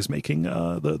always making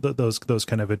those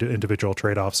kind of individual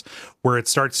trade-offs. Where it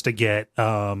starts to get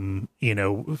feel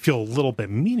a little bit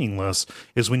meaningless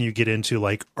is when you get into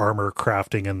like armor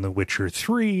crafting in The Witcher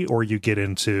 3, or you get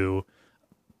into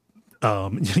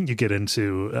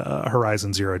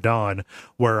Horizon Zero Dawn,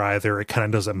 where either it kind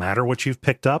of doesn't matter what you've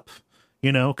picked up,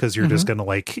 you know, because you're just gonna,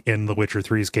 like, in The Witcher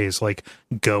 3's case, like,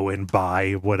 go and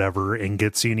buy whatever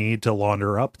ingots you need to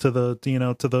launder up to the, you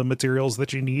know, to the materials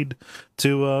that you need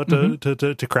to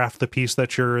craft the piece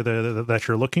that you're that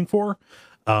you're looking for.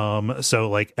 So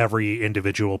like every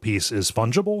individual piece is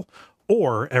fungible,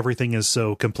 or everything is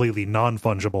so completely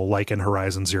non-fungible, like in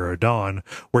Horizon Zero Dawn,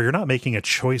 where you're not making a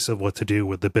choice of what to do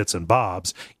with the bits and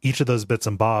bobs. Each of those bits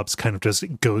and bobs kind of just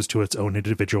goes to its own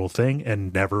individual thing,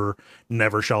 and never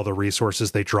shall the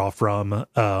resources they draw from,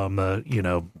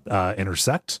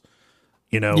 intersect.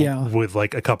 You know, with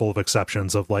like a couple of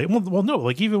exceptions of like, well, no,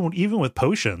 like even with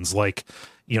potions, like,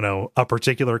 you know, a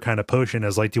particular kind of potion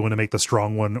is like, do you want to make the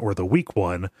strong one or the weak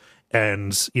one?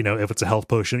 And, you know, if it's a health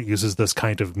potion, it uses this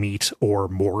kind of meat or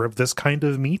more of this kind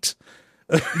of meat.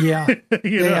 Yeah.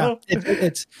 you know?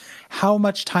 It's how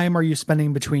much time are you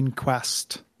spending between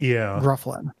quest? Yeah.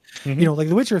 Grufflin. You know, like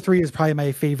The Witcher 3 is probably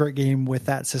my favorite game with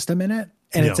that system in it.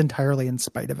 And it's entirely in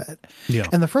spite of it. Yeah.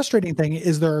 And the frustrating thing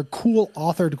is there are cool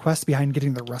authored quests behind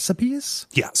getting the recipes.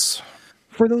 Yes.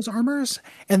 For those armors,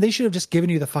 and they should have just given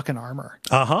you the fucking armor.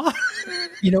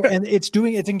 You know, and it's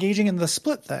engaging in the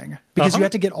split thing, because you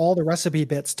have to get all the recipe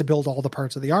bits to build all the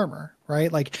parts of the armor, right?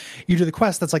 Like you do the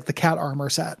quest that's like the cat armor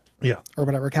set, or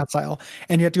whatever, cat style,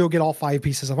 and you have to go get all 5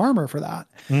 pieces of armor for that.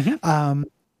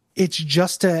 It's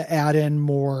just to add in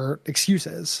more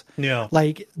excuses. Yeah.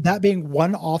 Like that being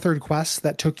one authored quest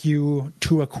that took you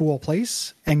to a cool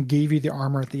place and gave you the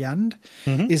armor at the end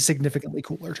is significantly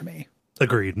cooler to me.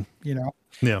 Agreed. You know?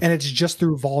 Yeah. And it's just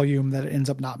through volume that it ends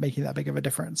up not making that big of a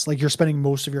difference. Like you're spending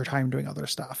most of your time doing other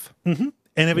stuff. And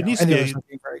if it needs to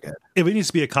be very good. If it needs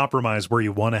to be a compromise where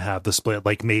you want to have the split,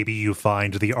 like maybe you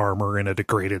find the armor in a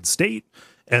degraded state,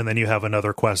 and then you have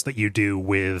another quest that you do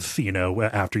with, you know,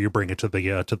 after you bring it to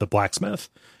the blacksmith,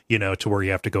 you know, to where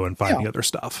you have to go and find the other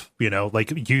stuff, you know,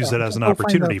 like use it as an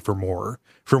opportunity for more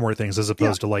things, as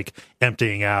opposed to like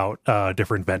emptying out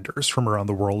different vendors from around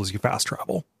the world as you fast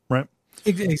travel. Right.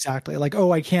 Exactly. Like,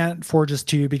 oh, I can't forge this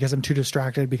to you because I'm too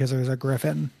distracted because there's a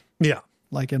griffin. Yeah.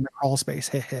 Like in the crawl space.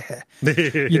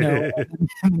 You know,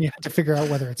 and you have to figure out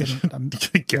whether it's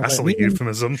a ghastly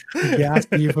euphemism.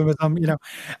 Ghastly euphemism, you know.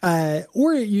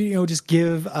 Or, you know, just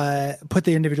put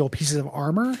the individual pieces of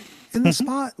armor in the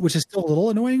spot, which is still a little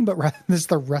annoying, but rather than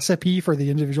the recipe for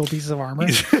the individual pieces of armor,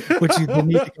 which you then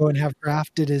need to go and have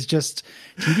crafted, is just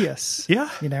tedious. Yeah.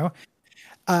 You know?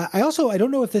 I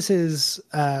don't know if this is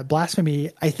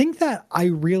blasphemy. I think that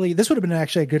this would have been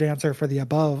actually a good answer for the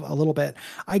above a little bit.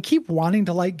 I keep wanting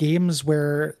to like games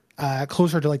where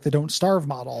closer to like the Don't Starve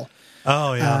model.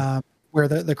 Oh yeah. Where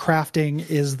the crafting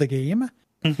is the game.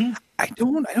 I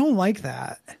don't like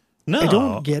that. No, I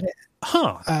don't get it.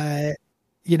 Huh.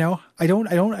 You know, I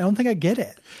don't think I get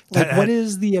it. Like, what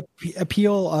is the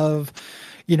appeal of,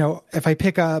 you know, if I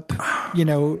pick up, you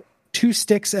know, 2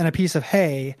 sticks and a piece of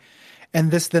hay, and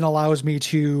this then allows me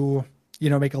to, you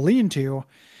know, make a lean-to.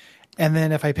 And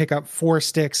then if I pick up 4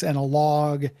 sticks and a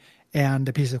log and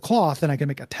a piece of cloth, then I can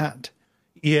make a tent.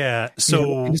 Yeah. So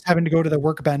you know, just having to go to the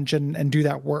workbench and do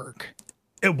that work.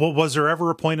 Was there ever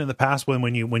a point in the past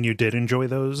when you did enjoy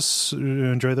those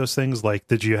things? Like,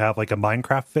 did you have like a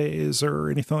Minecraft phase or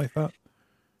anything like that?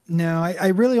 No, I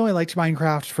really only liked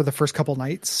Minecraft for the first couple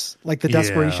nights, like the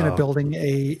desperation of building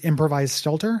a improvised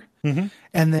shelter, and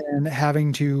then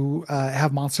having to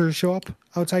have monsters show up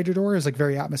outside your door is like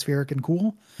very atmospheric and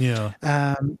cool. Yeah.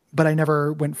 But I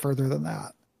never went further than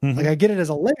that. Like I get it as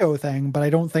a Lego thing, but I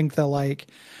don't think that like,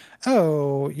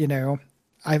 oh, you know,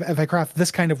 if I craft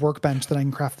this kind of workbench, then I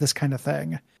can craft this kind of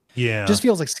thing. Yeah. It just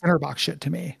feels like Skinnerbox shit to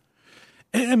me.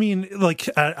 I mean, like,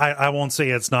 I won't say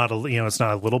it's not a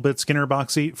little bit Skinner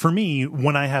boxy. For me,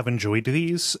 when I have enjoyed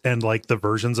these and like the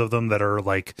versions of them that are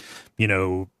like, you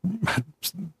know,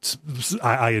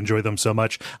 I enjoy them so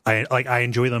much. I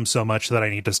enjoy them so much that I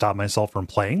need to stop myself from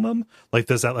playing them. Like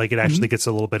this, that like it actually gets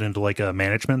a little bit into like a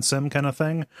management sim kind of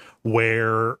thing,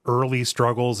 where early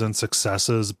struggles and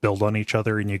successes build on each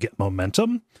other and you get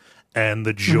momentum, and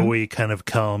the joy kind of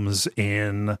comes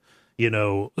in, you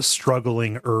know,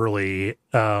 struggling early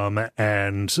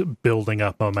and building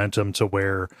up momentum to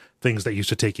where things that used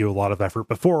to take you a lot of effort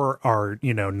before are,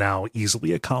 you know, now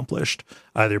easily accomplished,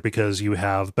 either because you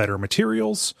have better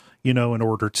materials, you know, in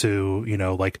order to, you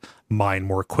know, like mine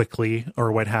more quickly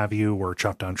or what have you, or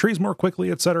chop down trees more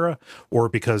quickly, etc., or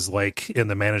because like in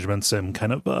the management sim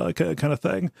kind of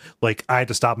thing, like I had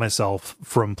to stop myself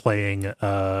from playing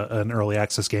an early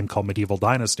access game called Medieval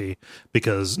Dynasty,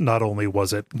 because not only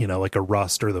was it, you know, like a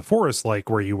Rust or the Forest, like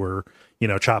where you were, you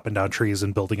know, chopping down trees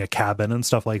and building a cabin and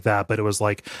stuff like that, but it was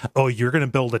like, oh, you're going to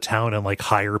build a town and like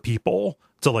hire people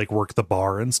to like work the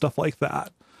bar and stuff like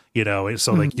that.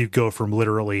 So like you go from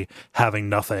literally having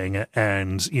nothing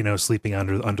and, sleeping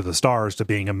under the stars to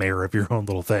being a mayor of your own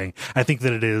little thing. I think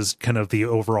that it is kind of the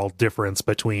overall difference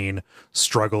between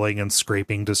struggling and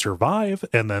scraping to survive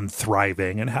and then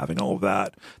thriving and having all of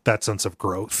that sense of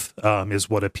growth, is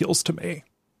what appeals to me.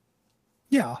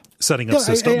 Yeah. Setting up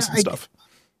systems and stuff.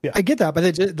 Yeah. I get that,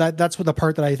 but that's what the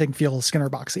part that I think feels Skinner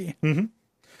boxy. Mm-hmm.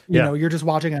 You're just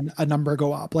watching a number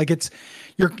go up. Like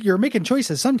you're making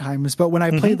choices sometimes, but when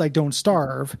I played like Don't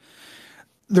Starve,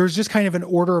 there's just kind of an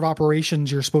order of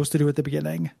operations you're supposed to do at the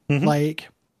beginning, like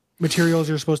materials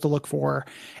you're supposed to look for,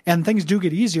 and things do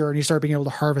get easier and you start being able to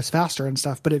harvest faster and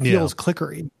stuff, but it feels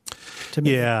clickery to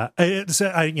me. Yeah. I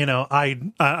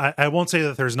won't say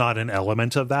that there's not an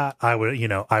element of that. I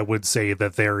would say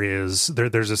that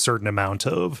there's a certain amount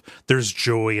of, there's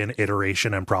joy in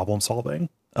iteration and problem solving.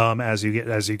 As you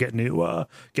get new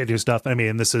stuff. I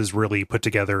mean, this is really put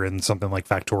together in something like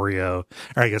Factorio,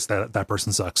 or I guess that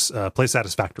person sucks. Play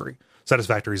Satisfactory.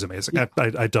 Satisfactory is amazing. Yeah.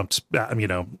 I dumped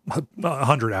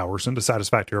 100 hours into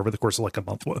Satisfactory over the course of like a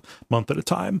month at a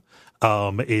time.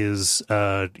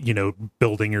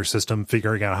 Building your system,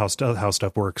 figuring out how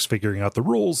stuff works, figuring out the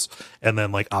rules, and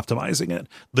then like optimizing it.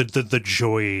 The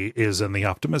joy is in the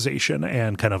optimization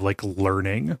and kind of like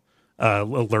learning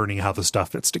how the stuff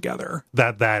fits together.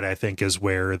 That I think is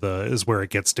where it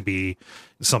gets to be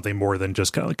something more than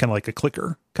just kind of like a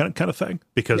clicker kind of thing,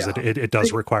 because it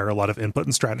does require a lot of input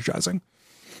and strategizing.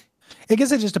 I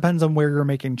guess it just depends on where you're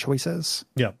making choices.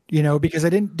 Yeah. Because I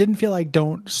didn't feel like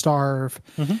Don't Starve.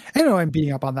 I know I'm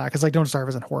beating up on that because like Don't Starve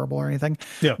isn't horrible or anything.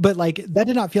 Yeah. But like that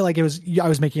did not feel like I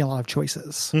was making a lot of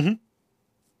choices.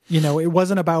 It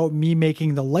wasn't about me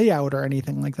making the layout or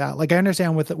anything like that. Like I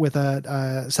understand with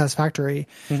a Satisfactory,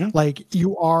 like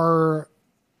you are,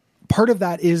 part of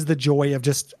that is the joy of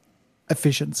just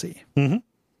efficiency,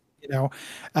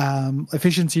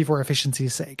 efficiency for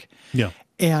efficiency's sake. Yeah.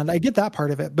 And I get that part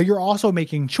of it, but you're also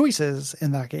making choices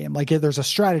in that game. Like there's a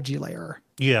strategy layer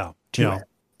to it,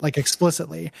 like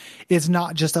explicitly. It's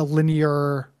not just a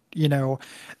linear,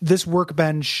 this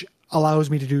workbench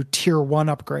allows me to do tier 1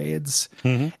 upgrades.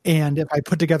 And if I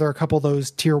put together a couple of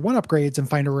those tier 1 upgrades and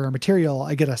find a rare material,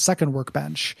 I get a second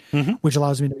workbench, which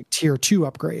allows me to make tier 2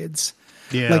 upgrades.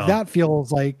 Yeah. Like that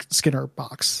feels like Skinner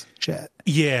box shit.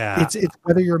 Yeah. It's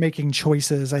whether you're making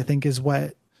choices, I think, is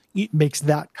what makes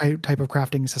that type of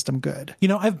crafting system good.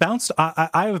 I have bounced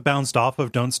off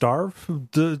of Don't Starve,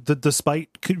 despite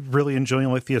really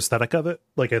enjoying like the aesthetic of it.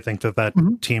 Like I think that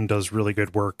team does really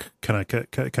good work kind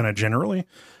of generally.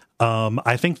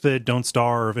 I think that Don't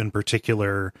Starve in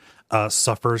particular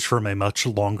suffers from a much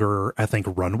longer, I think,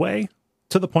 runway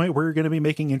to the point where you're going to be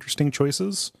making interesting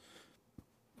choices.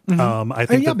 I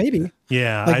think maybe.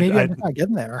 Yeah. Like maybe I'm not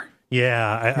getting there.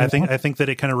 Yeah. I think that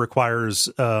it kind of requires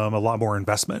a lot more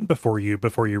investment before you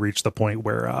reach the point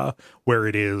where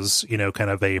it is, kind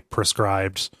of a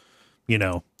prescribed,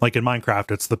 like in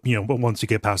Minecraft, it's the, once you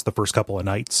get past the first couple of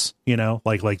nights,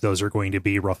 like those are going to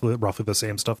be roughly the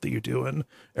same stuff that you do in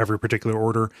every particular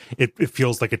order. It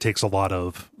feels like it takes a lot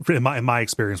of, in my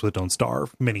experience with Don't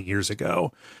Starve many years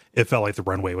ago, it felt like the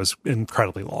runway was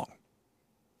incredibly long.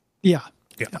 Yeah.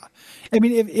 I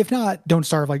mean, if not Don't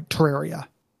Starve, like Terraria,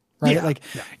 right?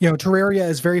 Terraria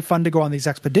is very fun to go on these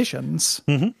expeditions.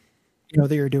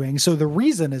 That you're doing. So the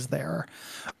reason is there,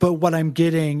 but what I'm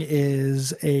getting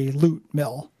is a loot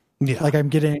mill. Yeah. Like I'm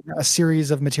getting a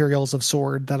series of materials of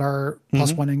sword that are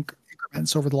plus one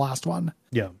increments over the last one.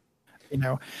 Yeah.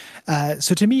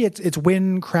 So to me, it's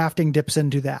when crafting dips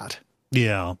into that.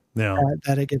 Yeah.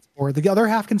 That it gets bored. The other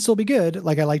half can still be good.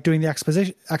 Like I like doing the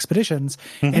expeditions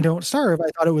and Don't Starve. I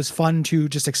thought it was fun to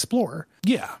just explore.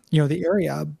 Yeah. The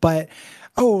area, but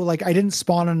like I didn't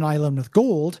spawn on an island with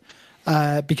gold.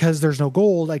 Because there's no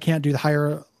gold, I can't do the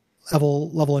higher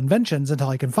level inventions until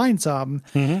I can find some.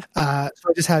 So I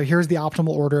just have, here's the optimal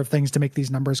order of things to make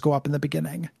these numbers go up in the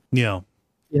beginning. Yeah.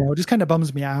 It just kind of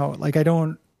bums me out. Like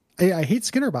I hate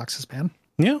Skinner boxes, man.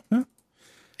 Yeah.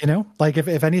 Like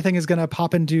if anything is going to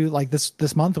pop into like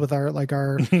this month with our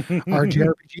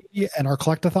JRPG and our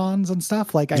collectathons and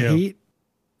stuff, like I hate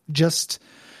just,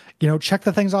 check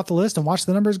the things off the list and watch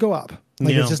the numbers go up.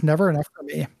 Like it's just never enough for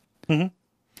me.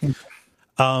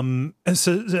 So I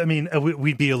mean,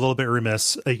 we'd be a little bit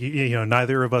remiss.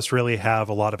 Neither of us really have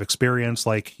a lot of experience.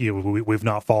 Like we've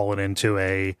not fallen into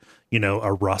a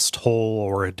Rust hole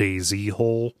or a DayZ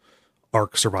hole,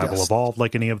 Ark Survival Evolved,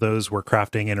 like any of those where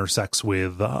crafting intersects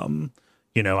with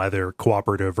either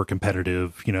cooperative or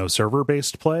competitive server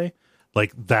based play.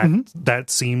 Like that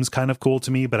seems kind of cool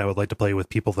to me, but I would like to play with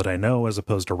people that I know as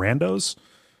opposed to randos.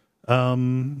 So,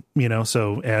 and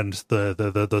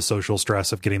the social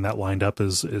stress of getting that lined up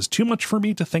is too much for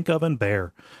me to think of and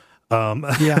bear.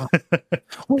 Yeah.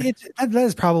 Well, that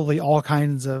is probably all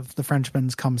kinds of the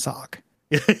Frenchman's cum sock.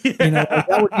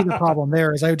 That would be the problem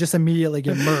there, is I would just immediately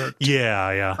get murked.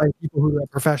 Yeah. By people who do it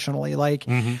professionally. Like,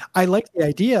 I like the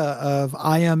idea of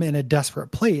I am in a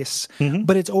desperate place,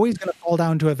 but it's always going to fall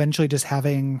down to eventually just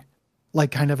having like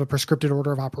kind of a prescripted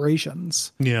order of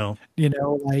operations. Yeah.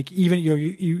 Like even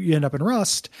you end up in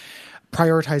Rust,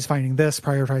 prioritize finding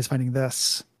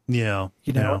this. Yeah.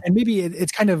 And maybe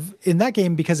it's kind of in that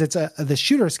game, because it's the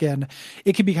shooter skin,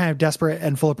 it can be kind of desperate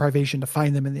and full of privation to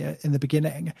find them in the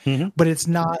beginning, but it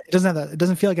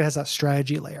doesn't feel like it has that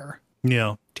strategy layer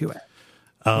to it.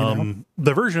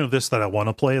 The version of this that I want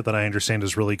to play that I understand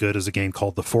is really good is a game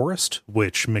called The Forest,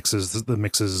 which mixes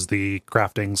the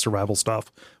crafting survival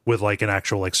stuff with like an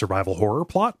actual like survival horror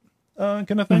plot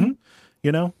kind of thing,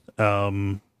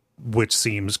 which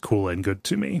seems cool and good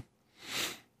to me.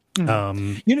 You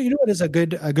know what is a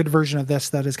good version of this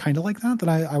that is kind of like that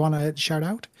I want to shout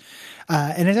out,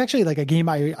 and it's actually like a game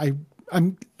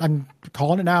I'm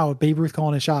calling it now, Babe Ruth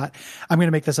calling a shot. I'm going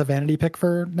to make this a vanity pick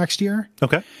for next year.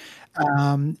 Okay.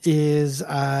 Is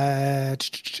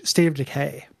State of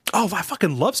Decay. Oh, I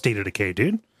fucking love State of Decay,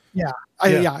 dude. Yeah.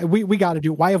 We got to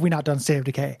do. Why have we not done State of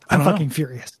Decay? I'm fucking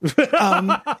furious. But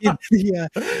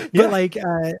like,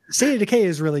 State of Decay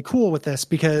is really cool with this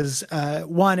because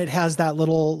one, it has that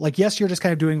little like, yes, you're just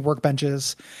kind of doing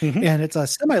workbenches, and it's a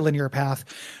semi-linear path,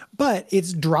 but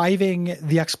it's driving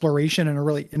the exploration in a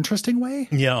really interesting way.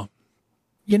 Yeah.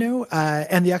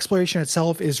 And the exploration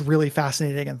itself is really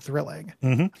fascinating and thrilling.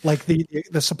 Like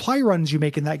the supply runs you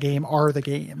make in that game are the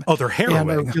game. Oh, they're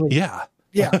harrowing.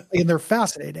 Yeah, and they're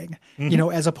fascinating,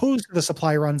 as opposed to the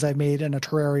supply runs I've made in a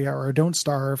Terraria or a Don't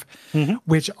Starve,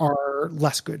 which are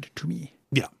less good to me.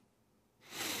 Yeah.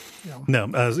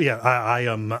 No, I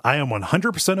am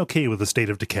 100% okay with the State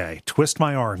of Decay. Twist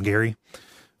my arm, Gary.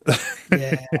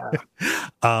 Yeah.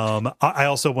 I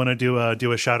also want to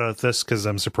do a shout out at this because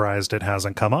I'm surprised it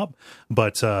hasn't come up,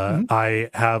 but I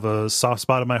have a soft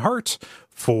spot in my heart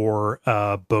for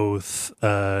both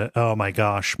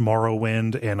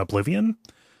Morrowind and Oblivion.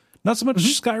 Not so much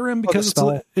Skyrim because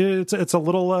it's a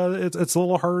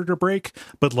little harder to break,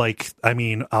 but like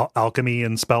alchemy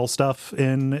and spell stuff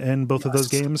in both of those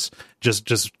games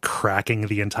just cracking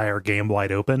the entire game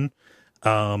wide open.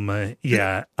 I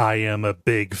am a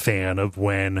big fan of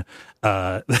when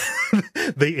they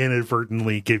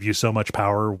inadvertently give you so much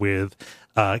power with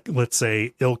let's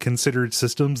say ill-considered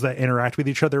systems that interact with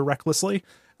each other recklessly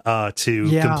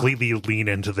to completely lean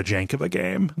into the jank of a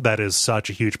game. That is such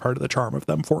a huge part of the charm of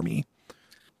them for me.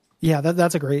 Yeah,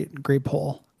 that's a great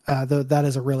pull. That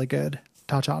is a really good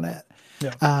touch on it.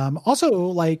 Yeah. Also,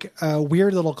 like a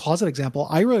weird little closet example,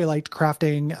 I really liked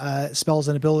crafting spells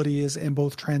and abilities in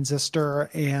both Transistor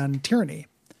and Tyranny.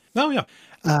 Oh, yeah.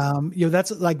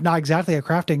 That's like not exactly a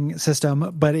crafting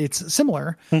system, but it's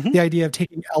similar. The idea of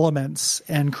taking elements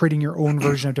and creating your own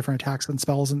version of different attacks and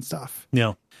spells and stuff.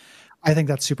 Yeah. I think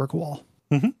that's super cool.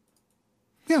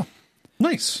 Yeah.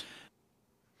 Nice.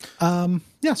 So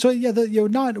we're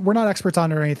not experts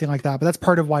on it or anything like that, but that's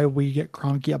part of why we get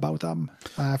cronky about them.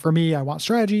 For me, I want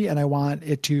strategy and I want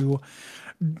it to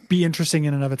be interesting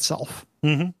in and of itself.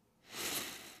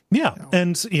 Yeah.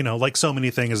 And like so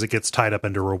many things, it gets tied up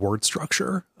into reward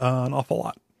structure an awful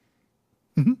lot.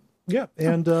 Yeah.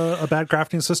 And a bad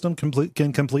crafting system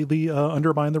can completely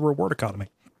undermine the reward economy.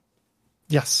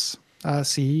 Yes.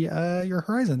 See your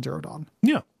Horizon Zero Dawn.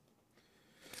 Yeah.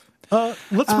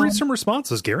 Let's read some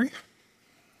responses, Gary.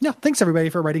 Yeah, thanks everybody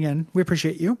for writing in. We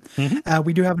appreciate you.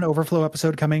 We do have an overflow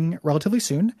episode coming relatively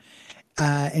soon.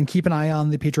 And keep an eye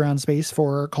on the Patreon space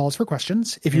for calls for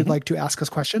questions. If you'd like to ask us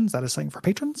questions, that is something for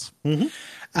patrons.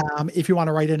 If you want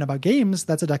to write in about games,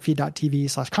 that's at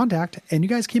duckfeed.tv/contact. And you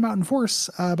guys came out in force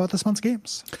about this month's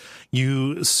games.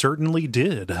 You certainly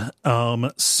did.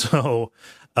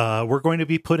 We're going to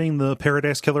be putting the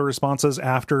Paradise Killer responses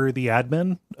after the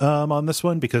admin on this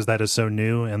one because that is so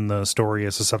new and the story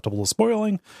is susceptible to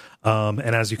spoiling.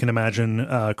 And as you can imagine,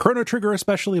 Chrono Trigger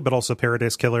especially, but also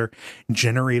Paradise Killer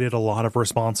generated a lot of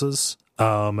responses.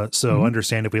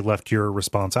 Understand if we left your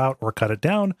response out or cut it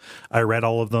down. I read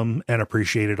all of them and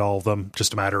appreciated all of them.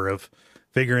 Just a matter of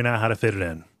figuring out how to fit it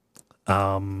in.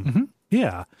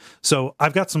 Yeah. So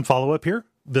I've got some follow-up here.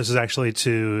 This is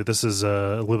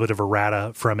a little bit of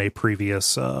errata from a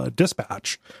previous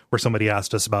dispatch where somebody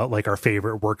asked us about like our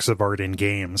favorite works of art in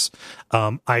games.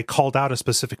 I called out a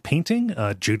specific painting,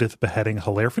 Judith beheading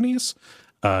Holofernes,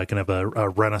 kind of a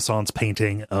Renaissance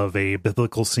painting of a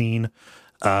biblical scene.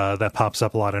 that pops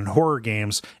up a lot in horror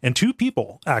games. And two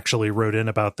people actually wrote in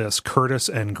about this, Curtis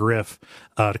and Griff,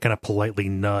 to kind of politely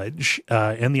nudge.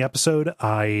 In the episode,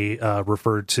 I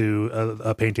referred to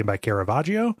a painting by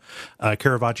Caravaggio.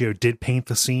 Caravaggio did paint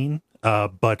the scene,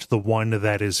 but the one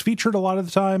that is featured a lot of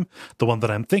the time, the one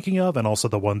that I'm thinking of, and also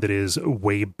the one that is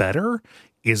way better,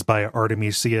 is by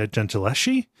Artemisia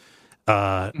Gentileschi.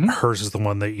 Hers is the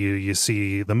one that you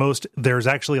see the most. There's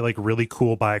actually like really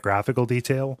cool biographical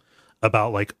detail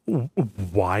about like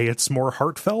why it's more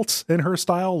heartfelt in her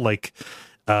style. Like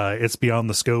it's beyond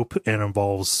the scope and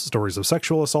involves stories of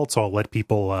sexual assault, so I'll let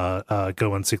people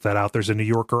go and seek that out. There's a New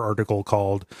Yorker article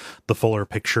called The Fuller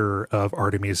Picture of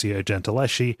Artemisia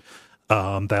Gentileschi.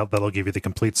 That'll give you the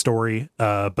complete story.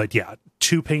 But yeah,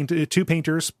 two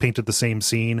painters painted the same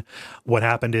scene. What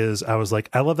happened is I was like,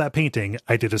 I love that painting.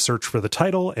 I did a search for the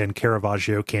title and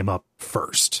Caravaggio came up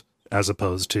first, as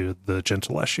opposed to the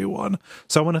Gentileschi one.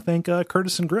 So I want to thank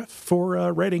Curtis and Griff for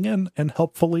writing in and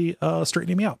helpfully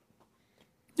straightening me out.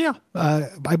 Yeah,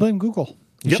 I blame Google.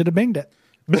 You should have binged it.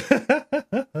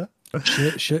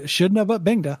 Shouldn't have, but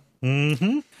binged it.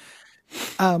 Mm-hmm.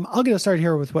 I'll get us started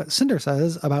here with what Cinder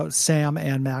says about Sam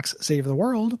and Max Save the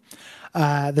World.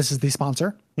 This is the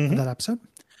sponsor of that episode.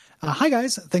 Hi,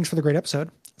 guys. Thanks for the great episode.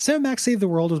 Sam and Max Save the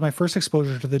World was my first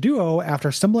exposure to the duo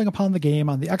after stumbling upon the game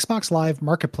on the Xbox Live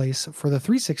Marketplace for the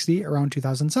 360 around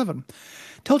 2007.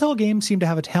 Telltale Games seemed to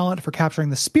have a talent for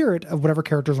capturing the spirit of whatever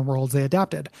characters and worlds they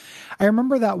adapted. I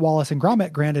remember that Wallace and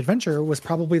Gromit Grand Adventure was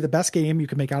probably the best game you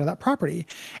could make out of that property,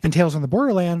 and Tales from the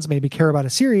Borderlands made me care about a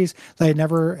series that I had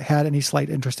never had any slight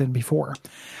interest in before.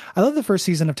 I love the first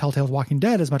season of Telltale's Walking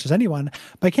Dead as much as anyone,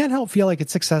 but I can't help feel like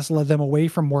its success led them away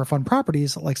from more fun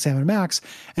properties like Sam and Max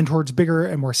and towards bigger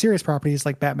and more serious properties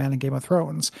like Batman and Game of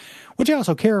Thrones, which I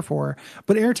also care for,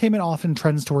 but entertainment often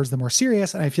trends towards the more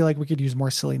serious, and I feel like we could use more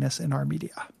silliness in our media.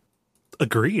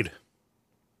 Agreed.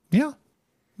 Yeah,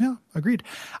 agreed.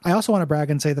 I also want to brag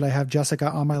and say that I have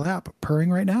Jessica on my lap purring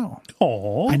right now.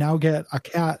 Oh, I now get a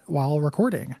cat while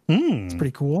recording. It's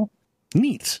pretty cool.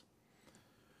 Neat.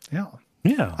 Yeah.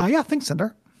 Yeah. Thanks,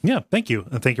 Cinder. Yeah, thank you.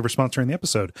 And thank you for sponsoring the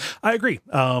episode. I agree.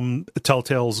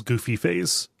 Telltale's goofy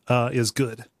phase is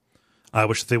good. I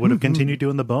wish they would have continued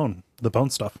doing the bone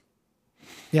stuff.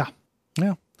 Yeah.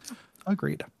 Yeah.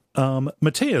 Agreed.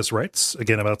 Mateus writes,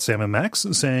 again about Sam and Max,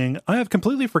 saying, I have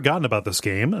completely forgotten about this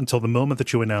game until the moment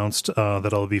that you announced that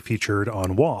it'll be featured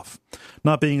on WoF.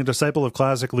 Not being a disciple of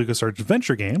classic LucasArts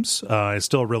adventure games, I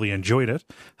still really enjoyed it.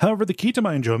 However, the key to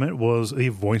my enjoyment was the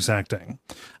voice acting.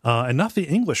 And not the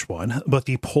English one, but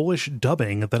the Polish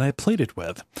dubbing that I played it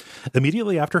with.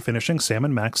 Immediately after finishing Sam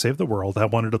and Max Save the World, I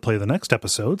wanted to play the next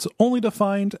episodes, only to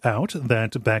find out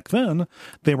that back then,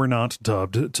 they were not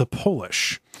dubbed to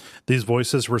Polish. These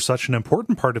voices were such an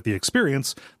important part of the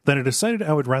experience that I decided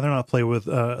I would rather not play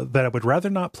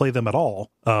them at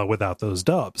all without those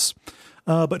dubs.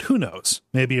 But who knows?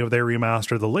 Maybe if they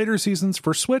remaster the later seasons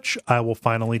for Switch, I will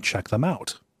finally check them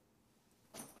out.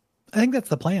 I think that's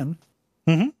the plan.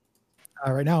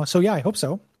 Right now. So yeah, I hope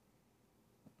so.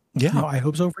 Yeah, I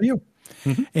hope so for you.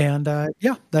 And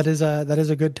that is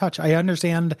a good touch. I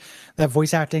understand that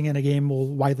voice acting in a game will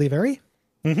widely vary.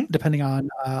 Depending on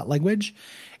language.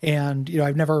 And,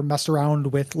 I've never messed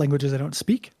around with languages I don't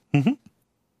speak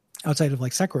outside of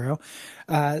like Sekiro.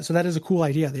 So that is a cool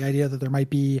idea. The idea that there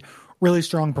might be really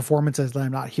strong performances that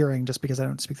I'm not hearing just because I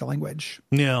don't speak the language.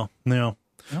 Yeah. You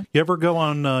ever go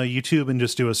on YouTube and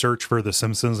just do a search for The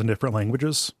Simpsons in different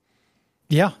languages?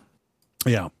 Yeah.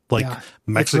 Like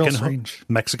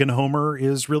Mexican Homer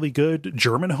is really good.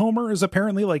 German Homer is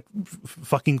apparently like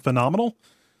fucking phenomenal.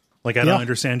 Like, I don't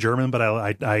understand German, but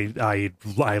I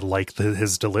like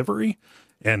his delivery.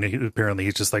 And apparently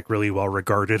he's just like really well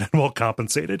regarded and well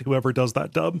compensated, whoever does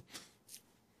that dub.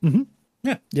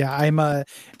 Yeah, I'm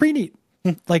pretty neat.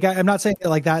 Like, I'm not saying it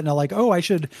like that. And like, oh, I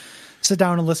should sit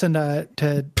down and listen to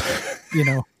tons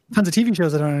of TV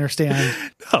shows I don't understand.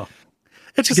 No,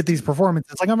 it's to get these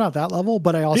performances. Like, I'm not that level,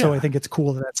 but I think it's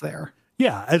cool that it's there.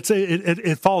 Yeah,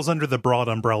 it falls under the broad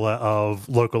umbrella of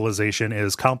localization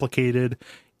is complicated,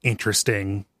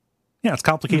 interesting. Yeah, it's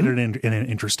complicated and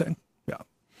interesting. Yeah.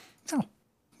 Oh,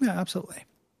 yeah, absolutely.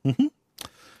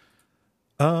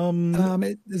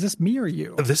 Is this me or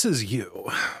you? This is you.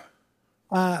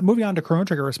 Moving on to Chrono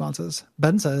Trigger responses.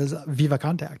 Ben says, Viva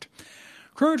Contact.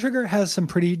 Chrono Trigger has some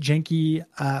pretty janky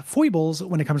foibles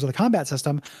when it comes to the combat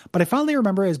system, but I finally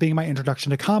remember it as being my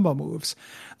introduction to combo moves.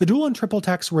 The dual and triple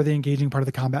techs were the engaging part of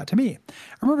the combat to me.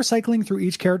 I remember cycling through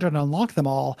each character to unlock them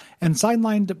all, and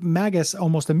sidelined Magus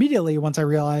almost immediately once I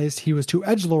realized he was too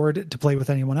edgelord to play with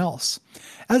anyone else.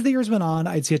 As the years went on,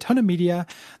 I'd see a ton of media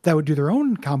that would do their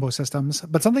own combo systems,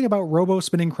 but something about Robo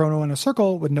spinning Chrono in a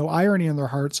circle with no irony in their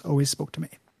hearts always spoke to me.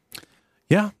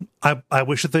 Yeah, I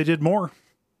wish that they did more.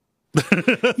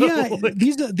 Yeah,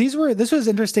 this was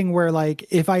interesting where like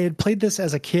if I had played this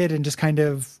as a kid and just kind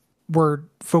of were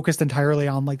focused entirely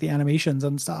on like the animations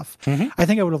and stuff, I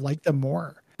think I would have liked them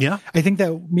more. Yeah. I think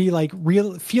that me like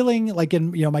real feeling like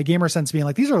in, you know, my gamer sense being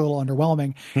like, these are a little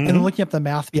underwhelming, and then looking up the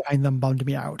math behind them bummed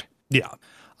me out. Yeah.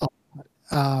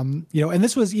 You know, and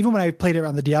this was even when I played it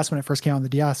on the DS when it first came on the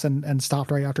DS and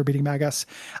stopped right after beating Magus,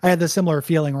 I had this similar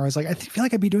feeling where I was like, I feel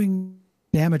like I'd be doing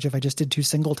damage if I just did 2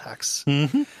 single techs.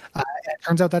 It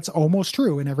turns out that's almost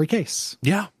true in every case.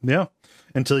 Yeah.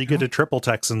 Until you get to triple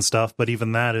techs and stuff, but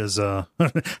even that is hi,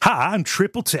 I'm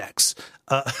triple techs.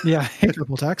 Yeah, hey,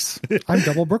 triple techs. I'm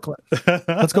double Brooklyn.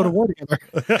 Let's go to war together.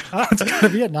 Let's go to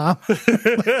Vietnam. Do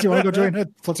you want to go join a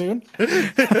platoon?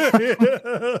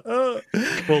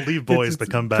 We'll leave boys but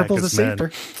come back as men.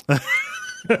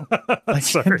 Like,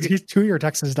 Sorry. 2 of your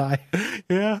Texans die.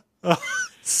 Yeah.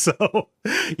 So,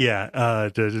 yeah,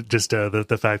 just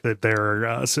the fact that there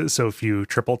are so few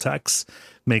triple techs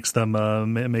makes them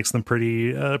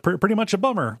pretty much a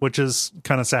bummer, which is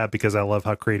kind of sad because I love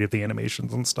how creative the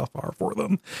animations and stuff are for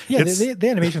them. Yeah, the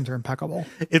animations are impeccable.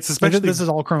 It's especially this is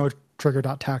all Chrono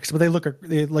Trigger.txt, but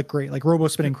they look great. Like Robo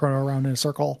spinning Chrono around in a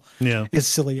circle is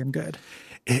silly and good.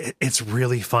 It's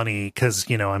really funny because,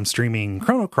 you know, I'm streaming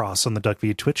Chrono Cross on the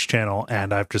DuckView Twitch channel,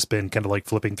 and I've just been kind of like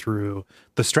flipping through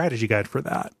the strategy guide for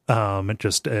that,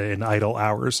 just in idle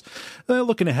hours,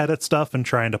 looking ahead at stuff and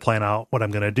trying to plan out what I'm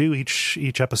going to do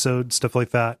each episode, stuff like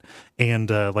that.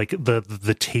 And like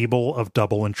the table of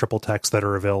double and triple text that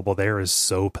are available there is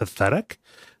so pathetic,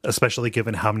 especially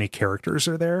given how many characters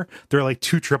are there. There are like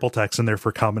 2 triple texts in there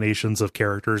for combinations of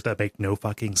characters that make no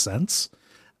fucking sense.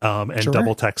 And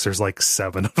double text, there's like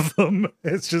 7 of them.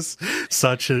 It's just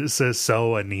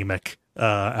so anemic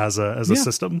as a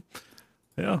system.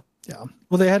 Yeah.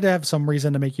 Well, they had to have some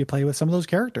reason to make you play with some of those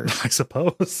characters, I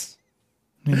suppose.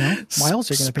 You know, why else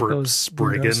are you going to pick those?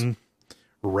 Spriggan,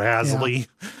 Rasley.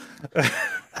 Yeah.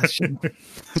 That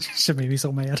should make me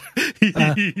so mad.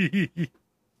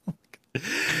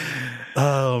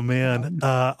 Oh man,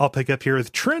 I'll pick up here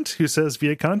with Trent, who says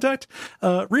via contact,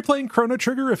 replaying Chrono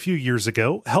Trigger a few years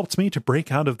ago helped me to break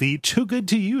out of the too good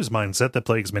to use mindset that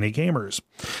plagues many gamers.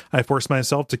 I forced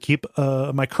myself to keep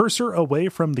my cursor away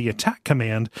from the attack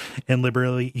command and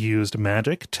liberally used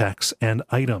magic, techs, and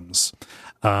items.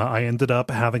 I ended up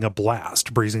having a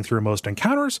blast breezing through most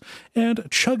encounters and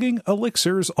chugging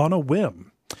elixirs on a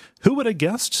whim. Who would have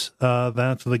guessed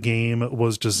that the game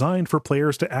was designed for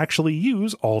players to actually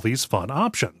use all these fun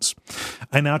options?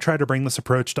 I now try to bring this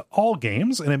approach to all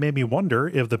games, and it made me wonder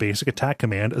if the basic attack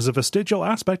command is a vestigial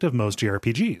aspect of most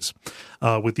JRPGs.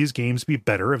 Would these games be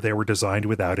better if they were designed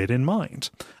without it in mind?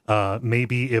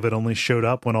 Maybe if it only showed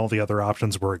up when all the other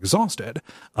options were exhausted,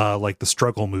 like the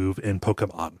struggle move in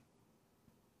Pokemon.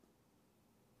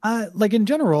 Like in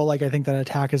general, like I think that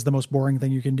attack is the most boring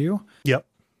thing you can do. Yep.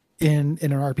 In an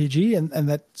RPG, and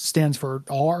that stands for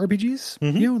all RPGs.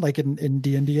 You know, like in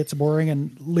D&D it's boring,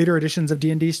 and later editions of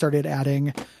D&D started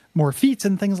adding more feats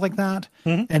and things like that,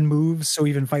 and moves, so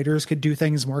even fighters could do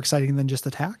things more exciting than just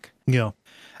attack. Yeah.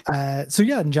 So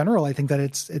yeah, in general, I think that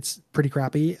it's pretty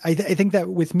crappy. I think that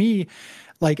with me,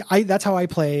 like that's how I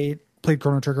played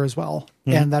Chrono Trigger as well,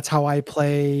 and that's how I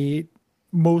play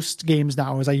most games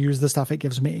now. Is I use the stuff it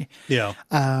gives me. Yeah.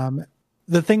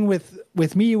 The thing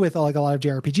with me with like a lot of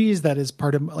JRPGs that is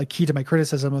part of like key to my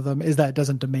criticism of them is that it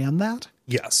doesn't demand that.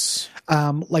 Yes.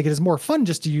 Like it is more fun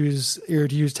just to use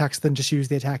text than just use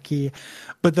the attack key,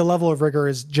 but the level of rigor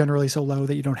is generally so low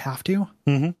that you don't have to.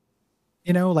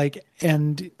 You know, like,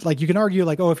 and like you can argue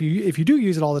like, oh, if you do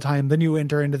use it all the time, then you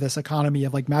enter into this economy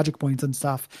of like magic points and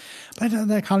stuff. But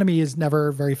the economy is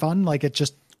never very fun. Like it's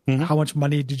just how much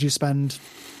money did you spend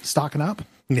stocking up?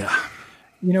 Yeah.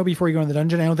 You know, before you go in the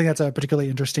dungeon. I don't think that's a particularly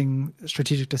interesting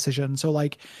strategic decision. So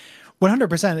like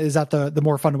 100% is that the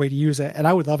more fun way to use it. And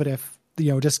I would love it if,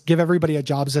 you know, just give everybody a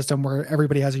job system where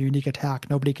everybody has a unique attack.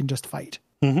 Nobody can just fight.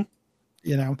 You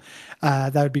know,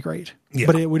 that would be great. Yeah.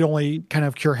 But it would only kind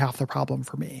of cure half the problem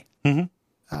for me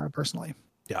personally.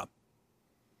 Yeah.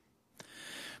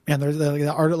 Man, there's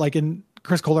the art, like in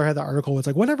Chris Kohler had the article. It's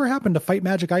like, whatever happened to fight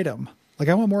magic item? Like,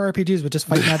 I want more RPGs with just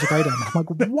fight magic item. I'm like,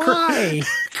 why?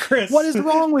 Chris, what is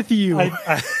wrong with you?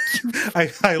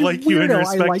 I like you and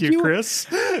respect you, Chris.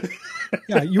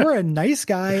 Yeah, you're a nice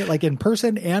guy, like in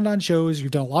person and on shows. You've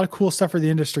done a lot of cool stuff for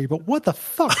the industry, but what the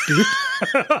fuck, dude?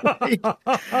 Like,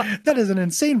 that is an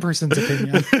insane person's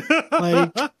opinion.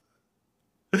 Like,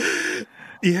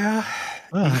 yeah.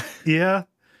 Yeah.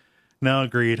 No,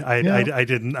 agreed. I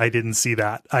didn't see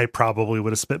that. I probably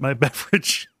would have spit my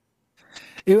beverage.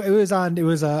 It was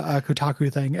a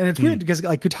Kotaku thing, and it's weird because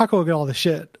like Kotaku will get all the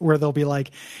shit where they'll be like,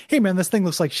 "Hey man, this thing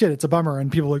looks like shit. It's a bummer,"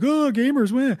 and people are like, "Oh,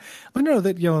 gamers win." I know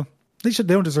that they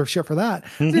don't deserve shit for that.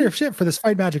 They deserve shit for this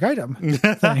fight magic item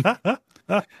thing.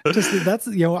 Just that's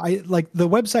I like the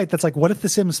website that's like, "What if The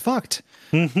Sims fucked?"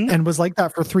 and was like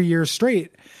that for 3 years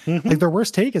straight. Like their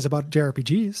worst take is about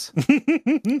JRPGs.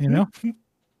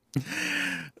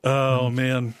 Oh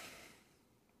man.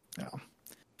 Yeah.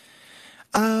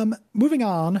 Moving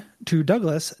on to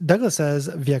Douglas. Douglas says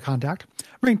via contact,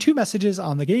 bring 2 messages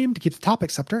on the game to keep the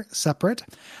topics separate.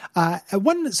 At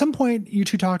some point, you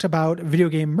two talked about video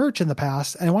game merch in the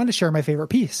past, and I wanted to share my favorite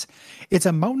piece. It's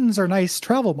a Mountains Are Nice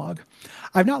travel mug.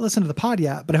 I've not listened to the pod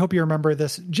yet, but I hope you remember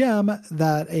this gem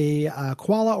that a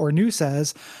koala or gnu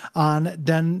says on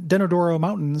Denodoro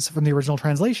Mountains from the original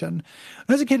translation.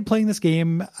 When I was a kid playing this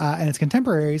game and its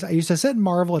contemporaries, I used to sit and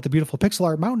marvel at the beautiful pixel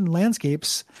art mountain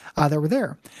landscapes that were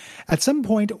there. At some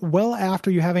point, well after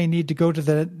you have a need to go to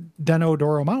the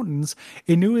Denodoro Mountains,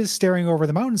 a gnu is staring over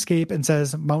the mountainscape and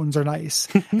says, "Mountains are nice."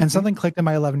 And something clicked in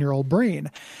my 11-year-old brain.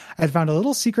 I had found a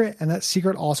little secret, and that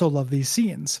secret also loved these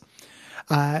scenes.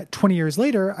 20 years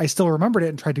later, I still remembered it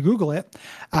and tried to Google it.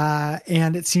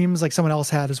 And it seems like someone else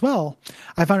had as well.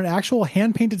 I found an actual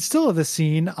hand-painted still of this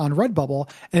scene on Redbubble,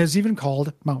 and it was even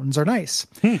called Mountains Are Nice,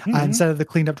 instead of the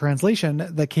cleaned up translation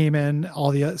that came in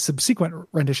all the subsequent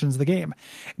renditions of the game.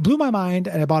 It blew my mind,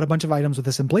 and I bought a bunch of items with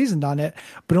this emblazoned on it,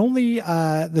 but only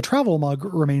the travel mug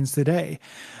remains today.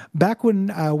 Back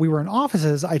when we were in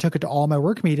offices, I took it to all my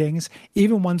work meetings,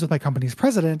 even ones with my company's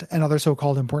president and other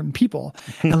so-called important people,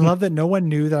 and loved that no one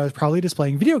knew that I was probably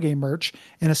displaying video game merch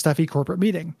in a stuffy corporate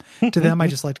meeting. To them, I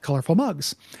just liked colorful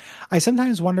mugs. I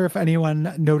sometimes wonder if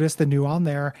anyone noticed the new on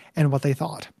there and what they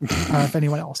thought, if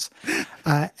anyone else.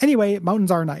 Anyway,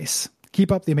 Mountains Are Nice.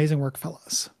 Keep up the amazing work,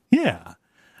 fellas. Yeah.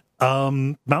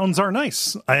 Mountains are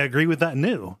nice. I agree with that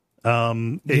new.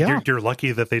 You're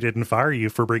lucky that they didn't fire you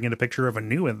for bringing a picture of a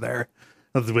new in there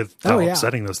with how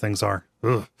upsetting those things are.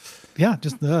 Ugh. Yeah,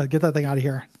 just get that thing out of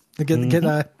here. Get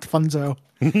Funzo.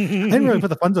 I didn't really put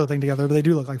the Funzo thing together, but they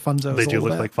do look like Funzo. They do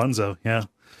look like Funzo. Yeah.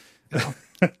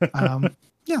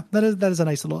 Yeah, that is a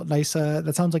nice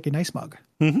that sounds like a nice mug.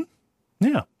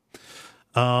 Yeah.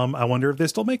 I wonder if they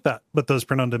still make that, but those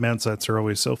print on demand sites are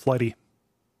always so flighty.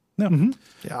 No.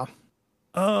 Yeah.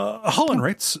 Holland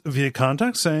writes via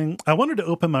contact saying, I wanted to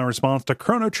open my response to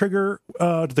Chrono Trigger,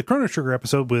 to the Chrono Trigger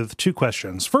episode with 2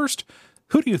 questions. First,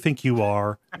 who do you think you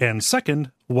are? And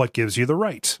second, what gives you the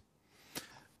right?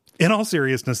 In all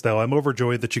seriousness, though, I'm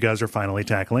overjoyed that you guys are finally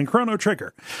tackling Chrono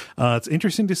Trigger. It's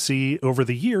interesting to see over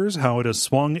the years how it has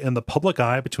swung in the public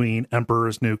eye between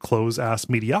Emperor's New Clothes-ass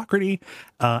mediocrity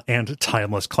and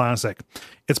timeless classic.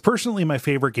 It's personally my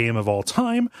favorite game of all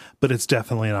time, but it's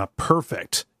definitely not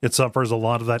perfect. It suffers a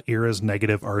lot of that era's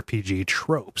negative RPG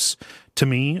tropes. To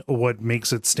me, what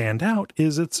makes it stand out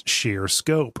is its sheer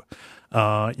scope.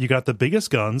 You got the biggest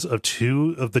guns of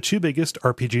the two biggest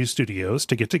RPG studios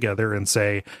to get together and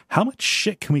say, how much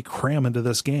shit can we cram into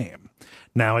this game?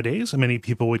 Nowadays, many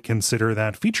people would consider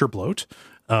that feature bloat.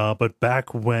 But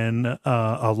back when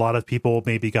a lot of people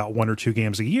maybe got 1 or 2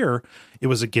 games a year, it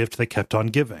was a gift they kept on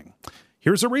giving.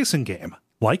 Here's a racing game.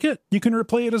 Like it? You can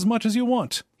replay it as much as you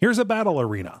want. Here's a battle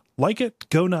arena. Like it?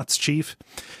 Go nuts, Chief.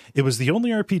 It was the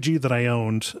only RPG that I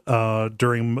owned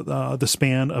during the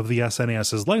span of the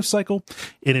SNES's life cycle,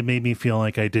 and it made me feel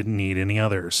like I didn't need any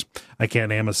others. I can't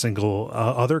name a single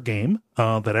other game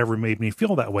that ever made me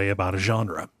feel that way about a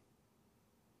genre.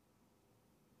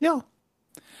 Yeah.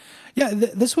 Yeah,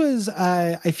 this was,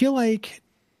 I feel like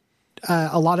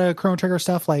a lot of Chrono Trigger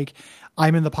stuff, like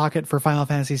I'm in the pocket for Final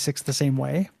Fantasy VI the same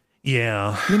way.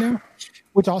 Yeah. You know?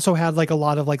 Which also had like a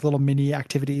lot of like little mini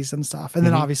activities and stuff. And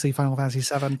then obviously Final Fantasy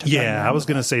VII. Yeah, I was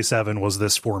going to say 7 was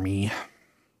this for me.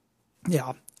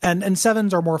 Yeah. And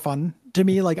 7s are more fun to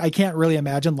me. Like I can't really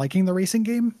imagine liking the racing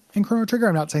game in Chrono Trigger.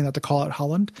 I'm not saying that to call out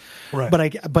Holland. Right.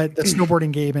 But the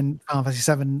snowboarding game in Final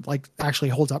Fantasy VII like actually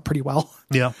holds up pretty well.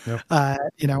 Yeah.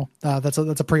 That's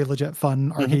a pretty legit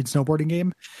fun arcade snowboarding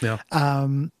game. Yeah.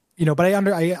 But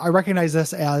I recognize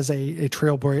this as a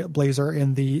trailblazer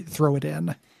in the throw it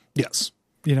in. Yes.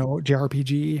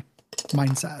 JRPG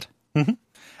mindset.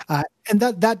 And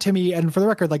that to me, and for the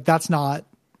record, like that's not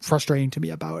frustrating to me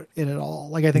about it at all.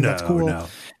 Like I think that's cool. No.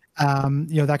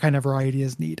 That kind of variety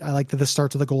is neat. I like that this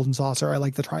starts with a golden saucer. I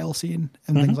like the trial scene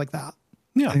and things like that.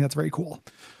 Yeah. I think that's very cool.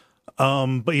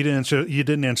 But you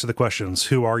didn't answer the questions.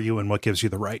 Who are you and what gives you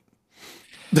the right?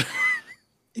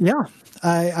 Yeah.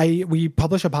 We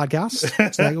publish a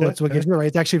podcast. So that's what gives you the right.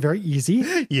 It's actually very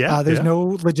easy. Yeah. There's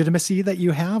no legitimacy that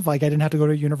you have. Like I didn't have to go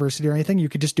to university or anything. You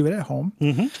could just do it at home.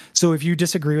 Mm-hmm. So if you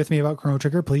disagree with me about Chrono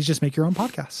Trigger, please just make your own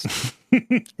podcast.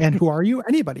 And who are you?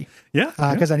 Anybody. Yeah.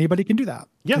 Because anybody can do that.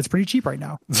 Yeah. It's pretty cheap right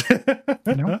now.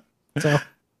 So.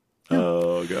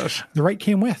 Oh gosh. The right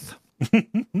came with.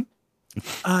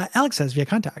 Alex says via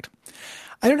contact.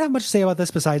 I don't have much to say about this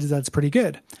besides that it's pretty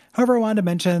good. However, I wanted to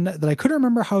mention that I couldn't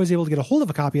remember how I was able to get a hold of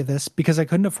a copy of this because I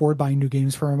couldn't afford buying new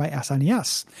games for my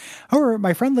SNES. However,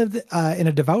 my friend lived in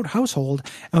a devout household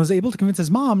and was able to convince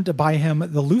his mom to buy him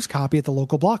the loose copy at the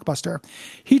local Blockbuster.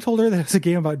 He told her that it was a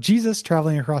game about Jesus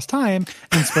traveling across time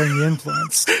and spreading the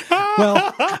influence.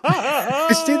 Well,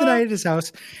 I stayed the night at his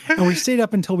house, and we stayed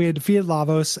up until we had defeated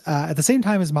Lavos. At the same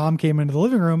time, his mom came into the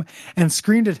living room and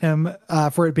screamed at him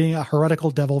for it being a heretical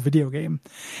devil video game.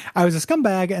 I was a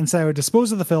scumbag and said I would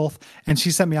dispose of the filth, and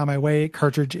she sent me on my way,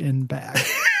 cartridge in bag.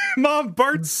 Mom,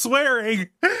 Bart's swearing.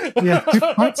 Yeah,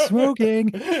 Bart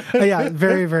smoking. Yeah,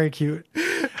 very, very cute.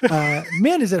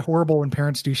 Man, is it horrible when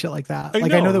parents do shit like that. I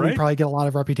know that right? We probably get a lot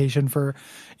of reputation for,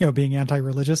 being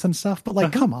anti-religious and stuff,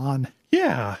 but come on.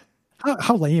 Yeah.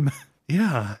 How lame.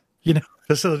 Yeah.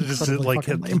 This is just like,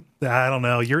 I don't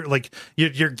know. You're like,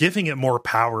 you're giving it more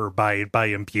power by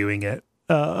imbuing it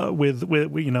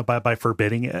by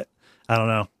forbidding it. I don't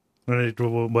know.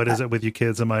 What is it with you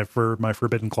kids and my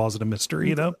forbidden closet of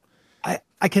mystery,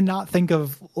 I cannot think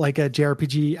of like a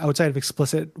JRPG outside of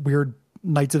explicit weird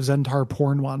Knights of Zendar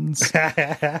porn ones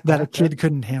that a kid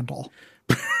couldn't handle.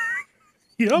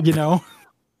 Yep.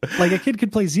 Like a kid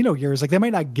could play Xenogears. Like they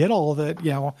might not get all the,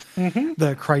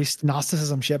 the Christ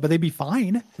Gnosticism shit, but they'd be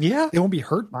fine. Yeah. They won't be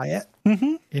hurt by it.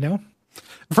 Mm-hmm.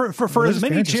 For as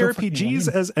many JRPGs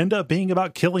as end up being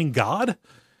about killing God.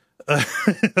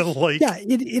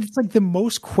 It's like the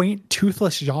most quaint,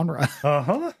 toothless genre.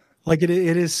 Like it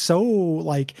is so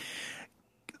like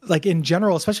in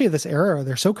general, especially this era,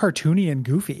 they're so cartoony and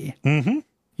goofy. Mm-hmm.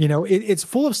 It's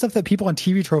full of stuff that people on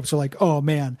TV tropes are like, oh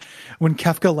man, when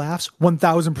Kefka laughs,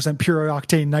 1000% pure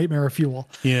octane nightmare fuel.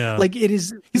 Yeah. Like it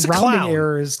is he's rounding a clown.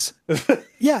 Errors.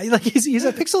 Yeah. Like he's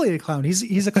a pixelated clown.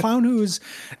 He's a clown who's,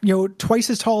 twice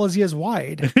as tall as he is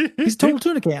wide. He's a total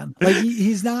tuna can. Like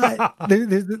he's not,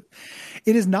 it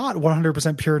is not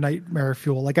 100% pure nightmare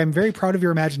fuel. Like I'm very proud of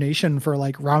your imagination for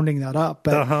like rounding that up,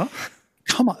 but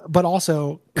come on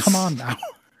now.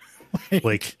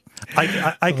 like,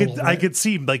 I could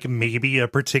see like maybe a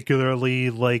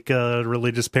particularly like a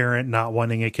religious parent not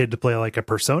wanting a kid to play like a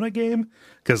Persona game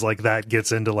because like that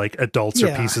gets into like adults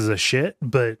are pieces of shit,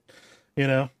 but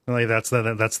like that's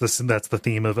the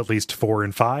theme of at least 4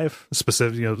 and 5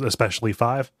 specific, especially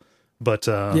 5, but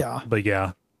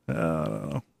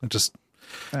just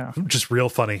real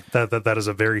funny. That is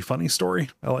a very funny story.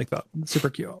 I like that. Super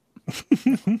cute.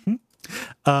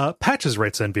 Patches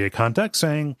writes in via contact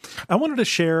saying, I wanted to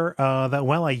share that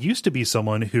while I used to be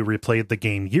someone who replayed the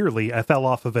game yearly, I fell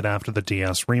off of it after the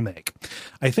DS remake.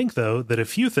 I think, though, that a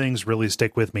few things really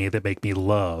stick with me that make me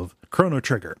love Chrono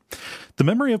Trigger. The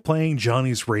memory of playing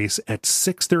Johnny's Race at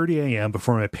 6:30 a.m.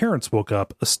 before my parents woke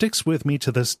up sticks with me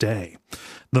to this day.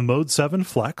 The Mode 7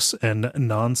 flex and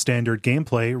non-standard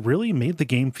gameplay really made the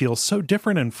game feel so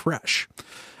different and fresh.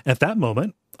 At that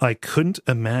moment, I couldn't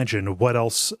imagine what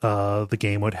else the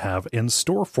game would have in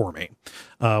store for me.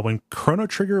 When Chrono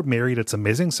Trigger married its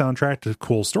amazing soundtrack to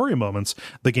cool story moments,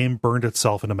 the game burned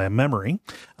itself into my memory,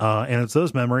 and it's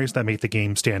those memories that make the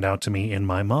game stand out to me in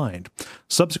my mind.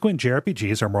 Subsequent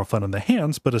JRPGs are more fun in the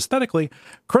hands, but aesthetically,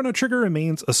 Chrono Trigger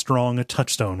remains a strong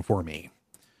touchstone for me.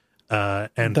 And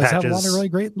it does have a lot of really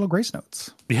great little grace notes.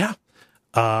 Yeah.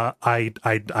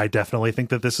 I definitely think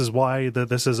that this is why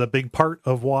this is a big part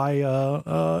of why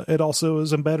it also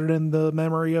is embedded in the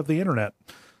memory of the internet.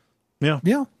 Yeah.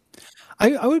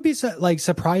 I would be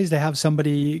surprised to have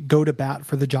somebody go to bat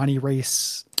for the Johnny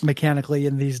Race mechanically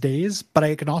in these days, but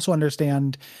I can also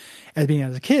understand as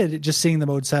a kid, just seeing the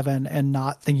Mode 7 and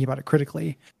not thinking about it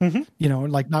critically,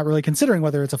 like not really considering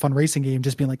whether it's a fun racing game,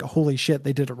 just being like, holy shit,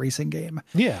 they did a racing game.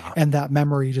 Yeah. And that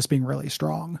memory just being really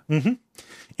strong. Mm-hmm.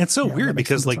 It's so weird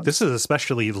because like this is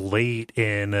especially late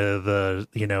in the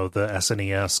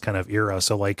SNES kind of era.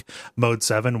 So like Mode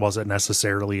 7 wasn't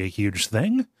necessarily a huge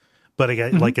thing, but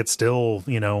like it's still,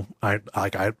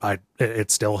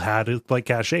 it still had like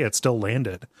cachet. It still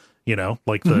landed, You know,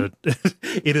 like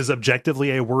it is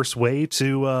objectively a worse way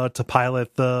to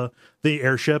pilot the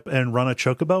airship and run a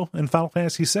chocobo in Final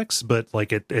Fantasy VI, but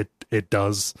like it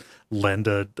does lend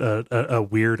a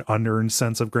weird unearned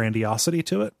sense of grandiosity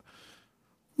to it.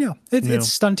 Yeah,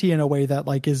 it's stunty in a way that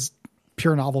like is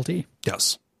pure novelty.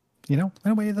 Yes, you know,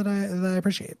 in a way that I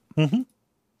appreciate.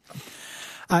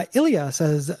 Ilya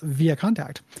says via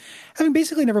contact, having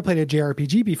basically never played a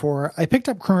JRPG before, I picked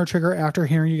up Chrono Trigger after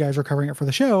hearing you guys were covering it for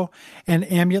the show and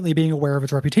ambiently being aware of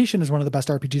its reputation as one of the best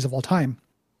RPGs of all time.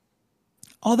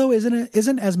 Although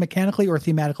isn't as mechanically or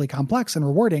thematically complex and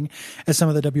rewarding as some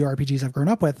of the WRPGs I've grown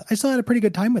up with, I still had a pretty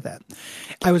good time with it.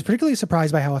 I was particularly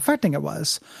surprised by how affecting it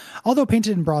was. Although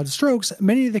painted in broad strokes,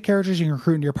 many of the characters you can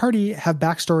recruit into your party have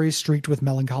backstories streaked with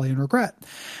melancholy and regret.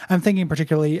 I'm thinking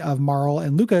particularly of Marl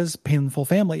and Luca's painful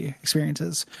family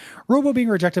experiences, Robo being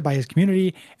rejected by his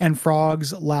community, and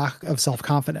Frog's lack of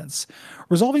self-confidence.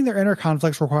 Resolving their inner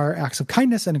conflicts require acts of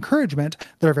kindness and encouragement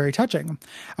that are very touching.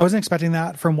 I wasn't expecting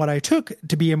that from what I took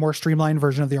to be a more streamlined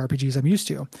version of the RPGs I'm used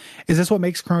to. Is this what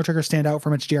makes Chrono Trigger stand out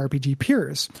from its JRPG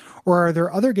peers? Or are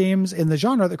there other games in the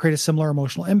genre that create a similar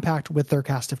emotional impact with their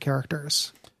cast of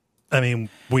characters? I mean,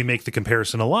 we make the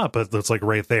comparison a lot, but it's like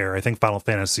right there. I think Final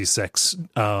Fantasy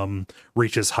VI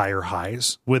reaches higher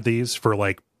highs with these for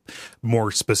like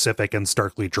more specific and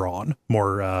starkly drawn,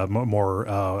 more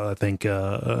I think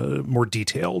more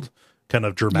detailed kind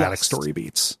of dramatic story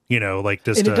beats, you know, like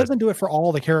just, and it doesn't do it for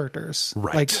all the characters,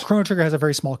 right? Like Chrono Trigger has a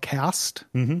very small cast,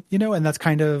 you know, and that's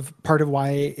kind of part of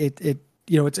why it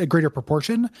you know, it's a greater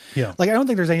proportion. Yeah. Like I don't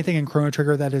think there's anything in Chrono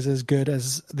Trigger that is as good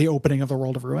as the opening of the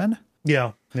World of Ruin.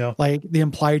 Yeah. Like the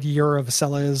implied year of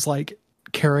Cella's like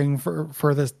caring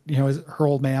for this, you know, her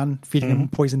old man, feeding him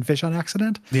poisoned fish on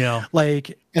accident. Yeah.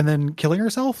 Like, and then killing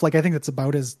herself. Like, I think that's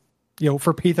about as, you know,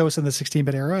 for pathos in the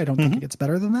 16-bit era, I don't think it gets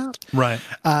better than that. Right.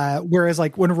 Whereas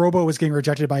like when Robo was getting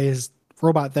rejected by his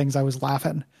robot things, I was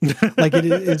laughing. Like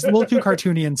it's a little too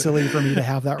cartoony and silly for me to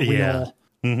have that real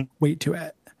weight to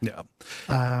it. Yeah.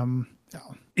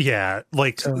 Yeah,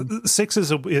 like 6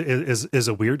 is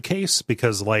a weird case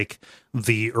because like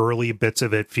the early bits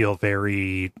of it feel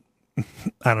very,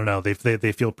 I don't know,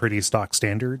 they feel pretty stock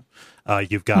standard.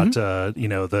 You've got you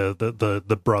know,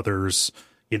 the brothers,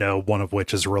 you know, one of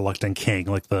which is a reluctant king,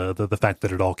 like the fact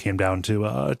that it all came down to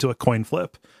a coin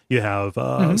flip. You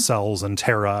have Cells and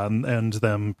Terra and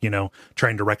them, you know,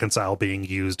 trying to reconcile being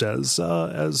used as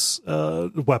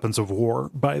weapons of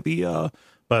war by the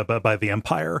by the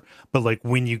Empire. But like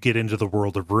when you get into the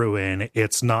World of Ruin,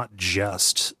 it's not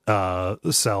just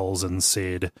Cells and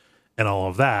Cid and all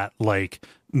of that. Like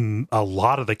a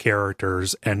lot of the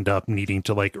characters end up needing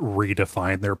to like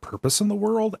redefine their purpose in the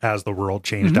world as the world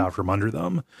changed out from under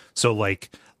them. So like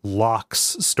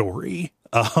Locke's story,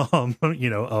 you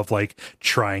know, of like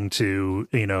trying to,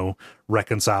 you know,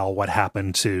 reconcile what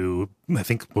happened to, I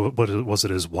think, what was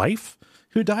it, his wife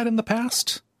who died in the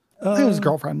past? It was his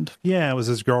girlfriend. Yeah, it was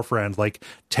his girlfriend. Like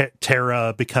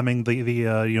Terra becoming the you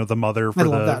know, the mother for I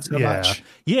love that so much.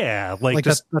 Yeah, like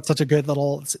just that's such a good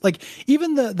little, like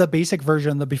even the basic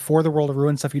version, the before the World of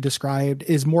Ruin stuff you described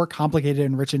is more complicated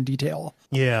and rich in detail.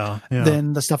 Yeah.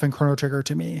 Than the stuff in Chrono Trigger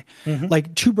to me.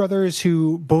 Like two brothers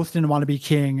who both didn't want to be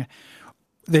king.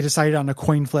 They decided on a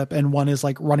coin flip, and one is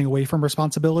like running away from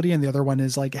responsibility, and the other one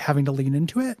is like having to lean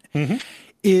into it.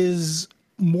 Is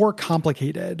more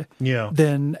complicated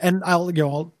than, and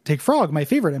I'll take Frog, my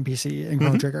favorite NPC in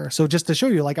Chrono Trigger. So just to show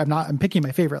you, like, I'm picking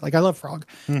my favorite. Like I love Frog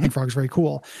and Frog's very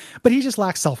cool, but he just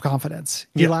lacks self-confidence.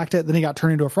 He lacked it. Then he got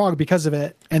turned into a frog because of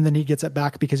it. And then he gets it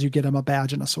back because you get him a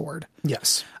badge and a sword.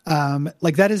 Yes.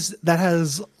 Like that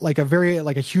has like a very,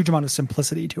 like a huge amount of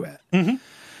simplicity to it.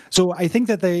 So I think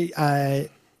that they,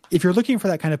 if you're looking for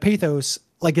that kind of pathos,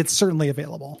 like it's certainly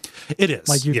available. It is.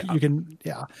 Like you can,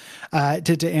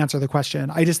 to answer the question,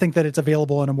 I just think that it's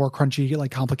available in a more crunchy, like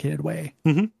complicated way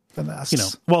than this. You know,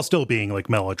 while still being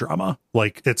like melodrama,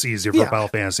 like it's easier for Final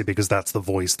Fantasy because that's the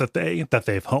voice that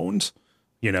they've honed,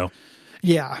 you know?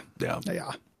 Yeah. It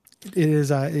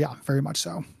is. Very much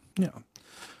so. Yeah.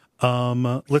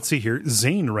 Let's see here.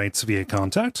 Zane writes via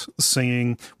contact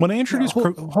saying, when I introduced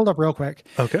hold up real quick.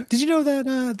 Okay. Did you know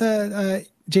that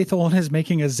Jay Tholen is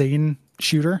making a Zane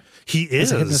shooter? He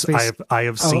is. I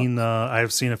have seen a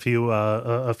few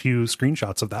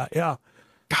screenshots of that. Yeah.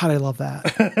 God, I love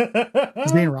that.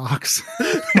 Zane rocks.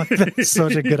 Like, that's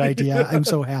such a good idea. I'm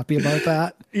so happy about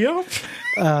that. Yep.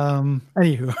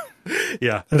 Anywho.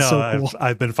 Yeah. That's no, so cool.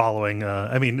 I've been following,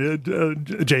 I mean,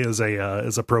 Jay is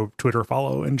a pro Twitter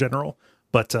follow in general,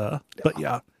 but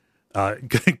yeah,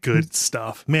 good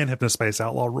stuff, man. Hypnospace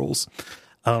Outlaw rules.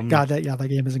 God, that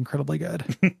game is incredibly good.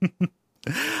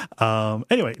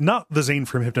 Anyway, not the Zane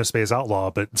from Hypnospace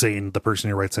Outlaw, but Zane, the person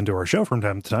who writes into our show from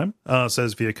time to time,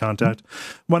 says via contact,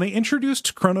 when I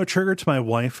introduced Chrono Trigger to my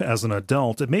wife as an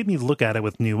adult, it made me look at it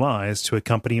with new eyes to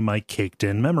accompany my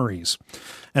caked-in memories.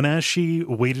 And as she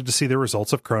waited to see the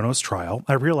results of Chrono's trial,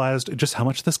 I realized just how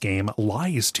much this game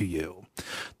lies to you.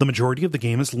 The majority of the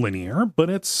game is linear, but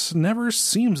it's never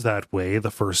seems that way the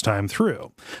first time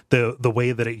through. The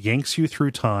way that it yanks you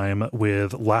through time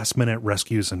with last-minute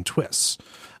rescues and twists.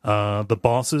 The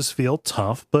bosses feel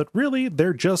tough, but really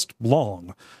they're just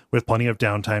long, with plenty of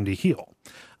downtime to heal.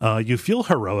 You feel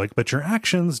heroic, but your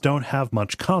actions don't have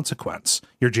much consequence.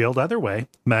 You're jailed either way.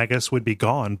 Magus would be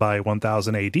gone by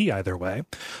 1000 AD either way.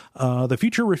 The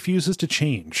future refuses to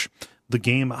change. The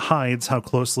game hides how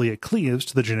closely it cleaves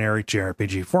to the generic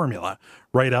JRPG formula,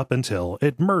 right up until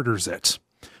it murders it.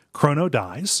 Chrono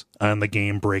dies, and the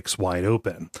game breaks wide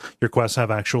open. Your quests have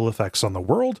actual effects on the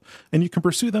world, and you can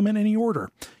pursue them in any order.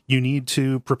 You need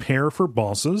to prepare for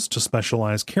bosses to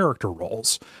specialize character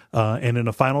roles, and in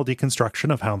a final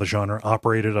deconstruction of how the genre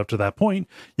operated up to that point,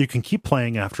 you can keep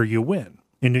playing after you win.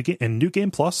 In New Game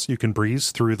Plus, you can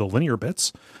breeze through the linear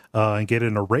bits and get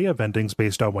an array of endings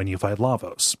based on when you fight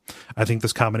Lavos. I think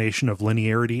this combination of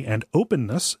linearity and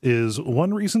openness is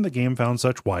one reason the game found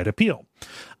such wide appeal.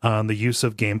 The use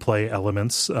of gameplay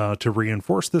elements to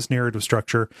reinforce this narrative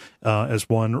structure is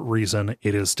one reason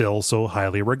it is still so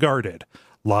highly regarded.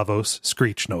 Lavos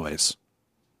screech noise.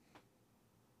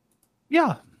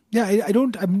 Yeah.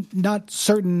 I'm not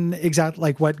certain exactly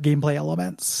like what gameplay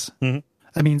elements.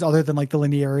 That means other than like the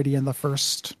linearity in the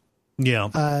first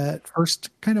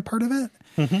kind of part of it.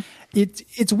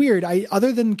 It's weird.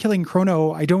 Other than killing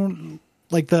Chrono, I don't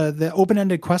like the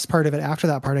open-ended quest part of it after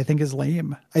that part. I think is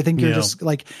lame. I think you're just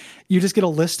like, you just get a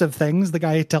list of things the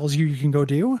guy tells you can go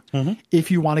do if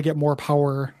you want to get more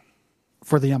power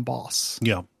for the end boss.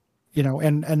 Yeah. You know,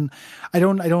 and I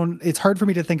don't, it's hard for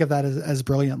me to think of that as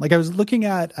brilliant. Like I was looking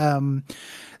at,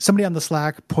 somebody on the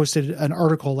Slack posted an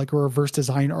article, like a reverse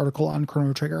design article on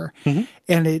Chrono Trigger. And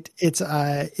it's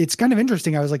kind of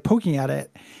interesting. I was like poking at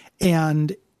it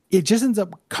and it just ends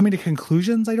up coming to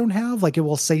conclusions I don't have. Like it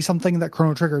will say something that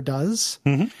Chrono Trigger does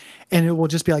and it will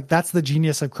just be like, that's the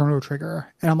genius of Chrono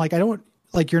Trigger. And I'm like,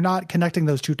 you're not connecting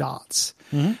those two dots.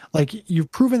 Like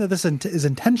you've proven that this is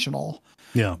intentional,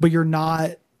 but you're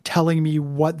not telling me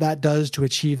what that does to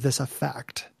achieve this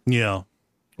effect.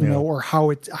 You know, or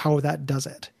how that does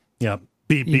it. Yeah.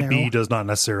 B does not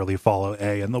necessarily follow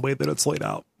A in the way that it's laid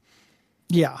out.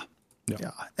 Yeah.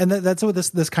 And that's what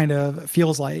this kind of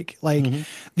feels like. Like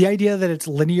the idea that it's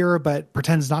linear, but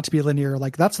pretends not to be linear.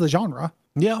 Like that's the genre.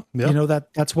 Yeah. You know,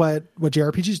 that's what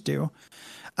JRPGs do.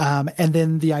 And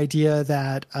then the idea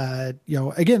that, you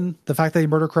know, again, the fact that they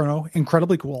murder Chrono,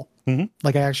 incredibly cool.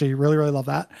 Like I actually really, really love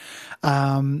that.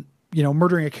 You know,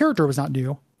 murdering a character was not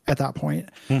new at that point,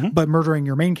 but murdering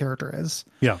your main character is.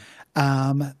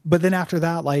 But then after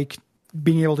that, like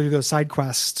being able to do those side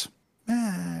quests,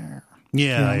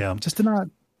 just did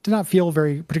not feel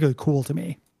very particularly cool to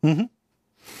me.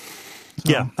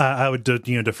 I would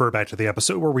defer back to the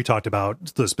episode where we talked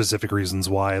about the specific reasons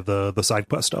why the side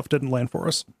quest stuff didn't land for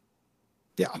us.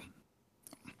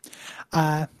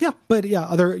 Thank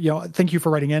you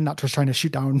for writing in, not just trying to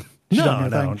shoot down.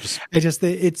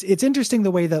 It's interesting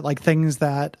the way that like things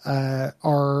that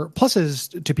are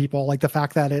pluses to people, like the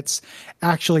fact that it's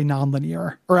actually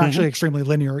nonlinear or actually extremely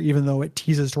linear, even though it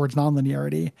teases towards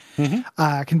nonlinearity,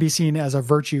 can be seen as a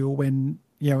virtue when,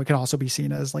 you know, it can also be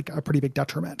seen as like a pretty big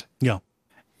detriment. You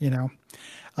know,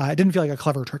 it didn't feel like a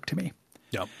clever trick to me.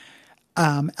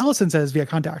 Allison says via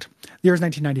contact, the year is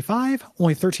 1995,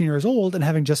 only 13 years old, and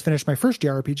having just finished my first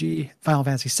JRPG, Final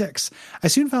Fantasy VI, I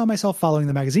soon found myself following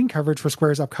the magazine coverage for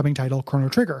Square's upcoming title, Chrono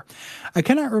Trigger. I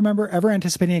cannot remember ever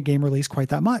anticipating a game release quite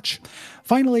that much.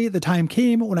 Finally, the time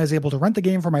came when I was able to rent the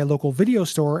game from my local video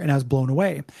store, and I was blown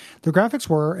away. The graphics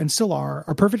were, and still are,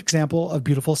 a perfect example of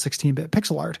beautiful 16-bit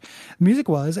pixel art. The music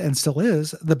was, and still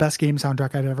is, the best game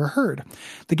soundtrack I'd ever heard.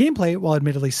 The gameplay, while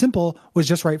admittedly simple, was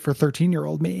just right for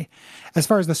 13-year-old me. As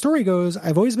far as the story goes,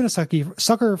 I've always been a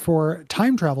sucker for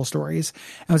time travel stories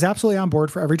and was absolutely on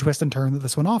board for every twist and turn that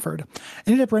this one offered. I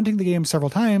ended up renting the game several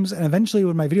times, and eventually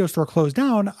when my video store closed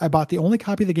down, I bought the only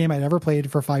copy of the game I'd ever played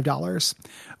for $5.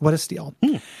 What a steal.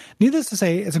 Needless to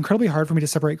say, it's incredibly hard for me to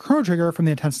separate Chrono Trigger from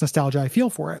the intense nostalgia I feel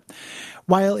for it.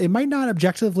 While it might not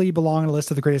objectively belong on a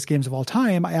list of the greatest games of all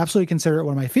time, I absolutely consider it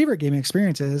one of my favorite gaming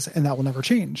experiences, and that will never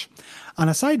change. On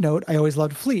a side note, I always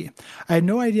loved Flea. I had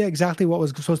no idea exactly what was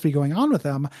supposed to be going on with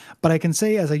them, but I can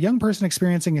say as a young person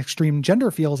experiencing extreme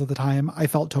gender feels at the time, I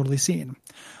felt totally seen.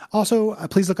 Also,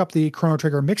 please look up the Chrono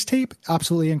Trigger mixtape.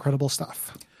 Absolutely incredible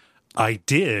stuff. I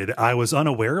did. I was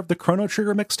unaware of the Chrono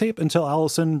Trigger mixtape until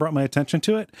Allison brought my attention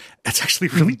to it. It's actually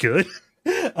really good.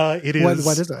 It is.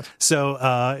 What is it? So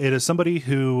it is somebody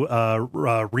who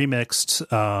remixed,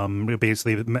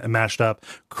 basically mashed up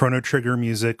Chrono Trigger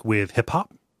music with hip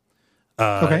hop.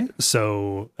 Okay.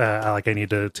 So I need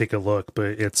to take a look,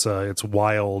 but it's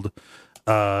wild.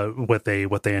 What they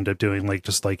end up doing, like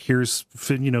just like here's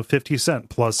 50 Cent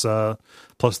plus the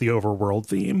overworld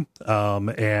theme,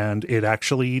 and it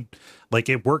actually like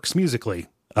it works musically.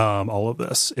 All of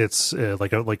this, it's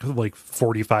like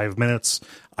 45 minutes.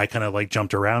 I kind of like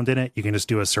jumped around in it. You can just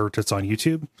do a search. It's on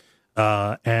YouTube,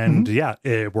 and yeah,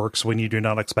 it works when you do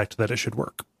not expect that it should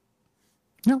work.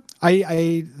 No,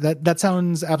 that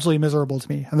sounds absolutely miserable to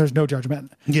me, and there's no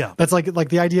judgment. Yeah, that's like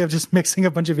the idea of just mixing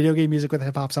a bunch of video game music with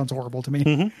hip hop sounds horrible to me.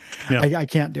 Mm-hmm. Yeah. I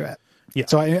can't do it. Yeah,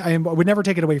 so I would never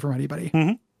take it away from anybody.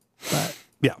 Mm-hmm. But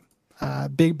yeah,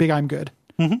 big I'm good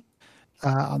mm-hmm.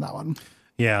 On that one.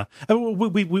 Yeah,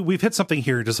 we've hit something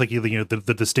here, just like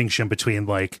the distinction between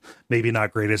like maybe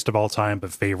not greatest of all time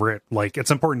but favorite. Like it's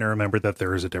important to remember that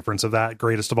there is a difference of that.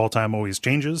 Greatest of all time always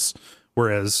changes,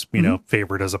 whereas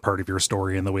favorite is a part of your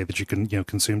story and the way that you can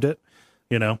consumed it.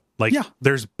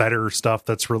 There's better stuff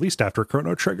that's released after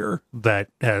Chrono Trigger that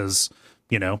has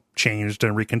changed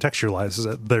and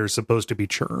recontextualizes it. There's supposed to be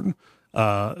churn,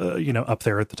 up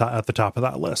there at the top of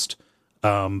that list.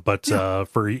 But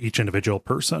for each individual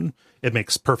person, it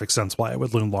makes perfect sense why it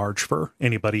would loom large for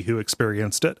anybody who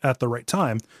experienced it at the right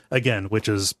time, again, which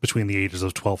is between the ages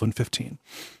of 12 and 15.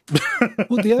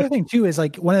 Well, the other thing too is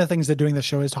like one of the things that doing the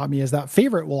show has taught me is that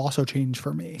favorite will also change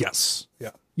for me. Yes. Yeah.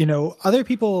 Other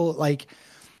people like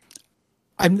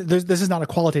this is not a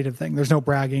qualitative thing. There's no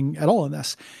bragging at all in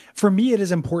this. For me, it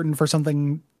is important for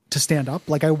something to stand up.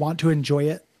 Like I want to enjoy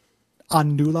it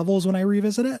on new levels when I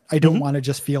revisit it. I don't want to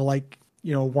just feel like,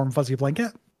 warm, fuzzy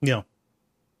blanket. Yeah.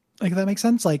 Like, if that makes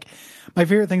sense. Like, my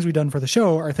favorite things we've done for the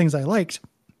show are things I liked.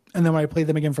 And then when I played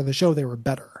them again for the show, they were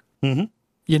better.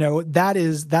 Mm-hmm.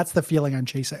 That's the feeling I'm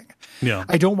chasing. Yeah.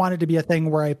 I don't want it to be a thing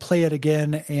where I play it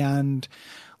again and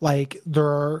like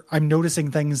I'm noticing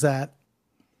things that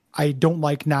I don't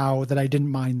like now that I didn't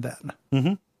mind then.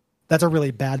 Mm-hmm. That's a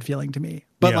really bad feeling to me.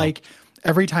 But like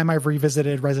every time I've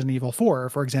revisited Resident Evil 4,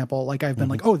 for example, like I've been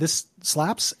like, oh, this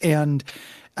slaps. And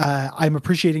I'm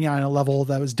appreciating it on a level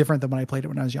that was different than when I played it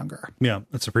when I was younger. Yeah,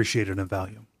 it's appreciated in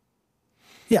value.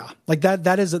 Yeah, like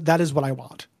that is what I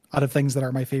want out of things that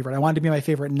are my favorite. I want it to be my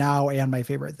favorite now and my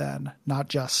favorite then, not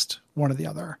just one or the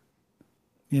other.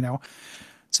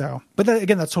 So, but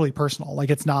again, that's totally personal. Like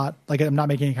it's not like I'm not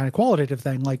making any kind of qualitative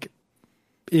thing. Like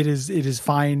it is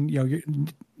fine.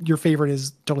 Your favorite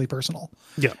is totally personal.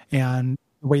 Yeah, and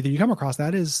the way that you come across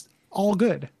that is all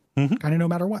good, kind of no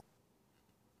matter what.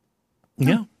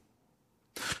 Yeah.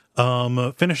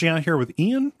 Finishing out here with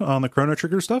Ian on the Chrono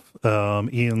Trigger stuff.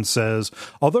 Ian says,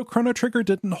 although Chrono Trigger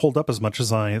didn't hold up as much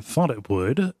as I thought it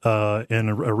would in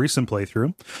a recent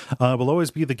playthrough, will always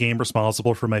be the game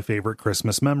responsible for my favorite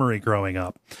Christmas memory growing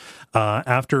up.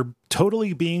 After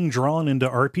totally being drawn into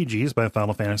RPGs by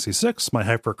Final Fantasy VI, my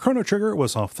hype for Chrono Trigger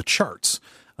was off the charts.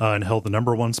 And held the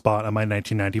 #1 spot on my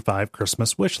 1995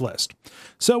 Christmas wish list.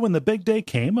 So when the big day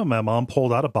came and my mom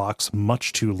pulled out a box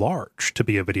much too large to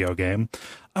be a video game,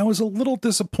 I was a little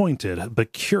disappointed,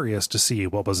 but curious to see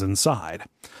what was inside.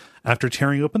 After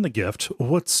tearing open the gift,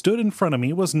 what stood in front of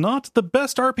me was not the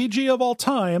best RPG of all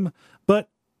time, but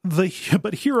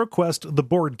Hero Quest, the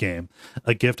board game,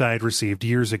 a gift I had received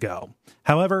years ago.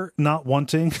 However, not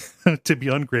wanting to be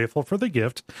ungrateful for the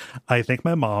gift, I thanked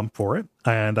my mom for it,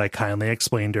 and I kindly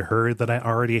explained to her that I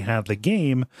already had the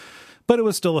game, but it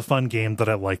was still a fun game that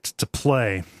I liked to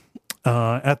play.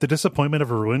 As the disappointment of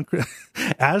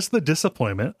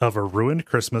a ruined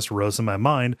Christmas rose in my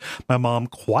mind, my mom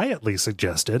quietly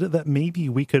suggested that maybe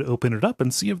we could open it up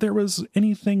and see if there was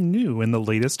anything new in the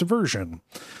latest version.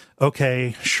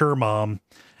 Okay, sure, Mom.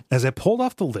 As I pulled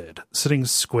off the lid, sitting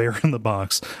square in the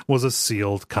box was a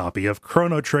sealed copy of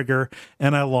Chrono Trigger,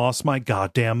 and I lost my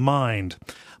goddamn mind.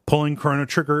 Pulling Chrono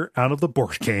Trigger out of the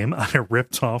board game, I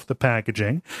ripped off the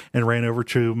packaging and ran over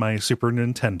to my Super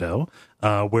Nintendo,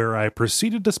 where I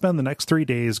proceeded to spend the next 3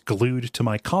 days glued to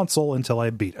my console until I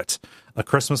beat it. A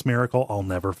Christmas miracle I'll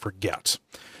never forget.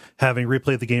 Having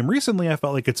replayed the game recently, I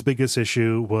felt like its biggest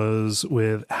issue was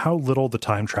with how little the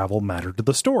time travel mattered to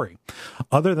the story.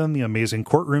 Other than the amazing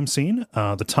courtroom scene,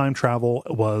 the time travel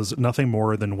was nothing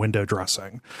more than window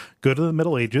dressing. Go to the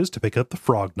Middle Ages to pick up the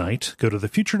Frog Knight, go to the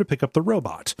future to pick up the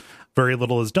robot. Very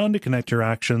little is done to connect your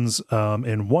actions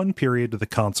in one period to the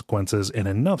consequences in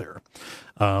another.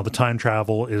 The time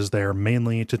travel is there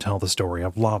mainly to tell the story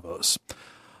of Lavos.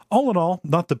 All in all,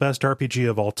 not the best RPG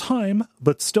of all time,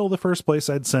 but still the first place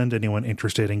I'd send anyone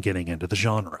interested in getting into the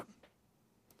genre.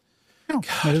 Oh,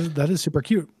 that is super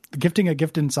cute. Gifting a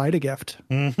gift inside a gift.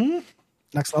 Mm-hmm.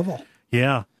 Next level.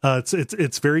 Yeah,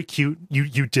 it's very cute.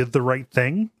 You did the right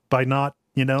thing by not,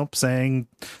 saying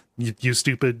you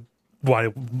stupid. Why?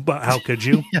 How could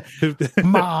you,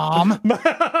 Mom?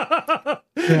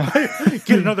 Get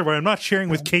another one. I'm not sharing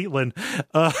with Caitlin.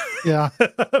 Yeah,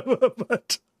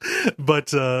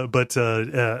 but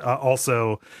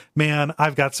also, man,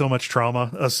 I've got so much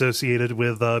trauma associated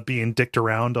with being dicked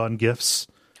around on gifts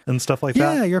and stuff like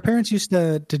that. Yeah, your parents used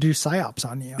to do psyops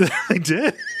on you. I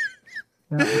did.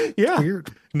 Yeah. Weird.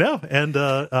 No, and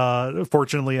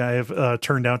fortunately, I have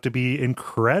turned out to be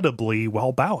incredibly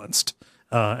well balanced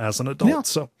as an adult.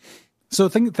 Yeah. So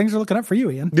things are looking up for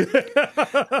you, Ian. Yeah,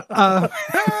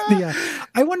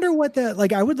 I wonder what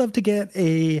I would love to get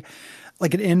an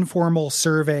informal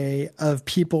survey of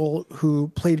people who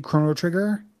played Chrono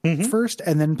Trigger first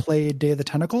and then played Day of the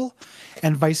Tentacle,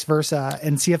 and vice versa,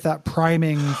 and see if that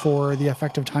priming for the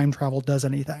effect of time travel does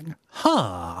anything.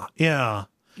 Huh? Yeah.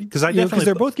 Because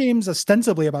they're both games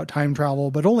ostensibly about time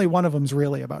travel, but only one of them's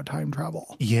really about time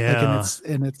travel. Yeah,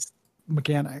 in its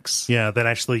mechanics. Yeah, that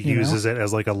actually uses it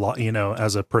as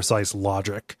as a precise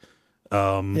logic.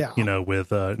 With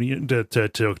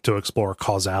to explore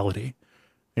causality.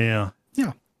 Yeah.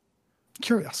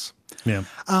 Curious. Yeah.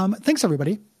 Thanks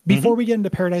everybody. Before we get into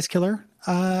Paradise Killer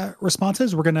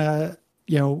responses, we're gonna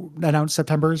announce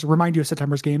remind you of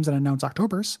September's games and announce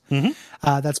October's.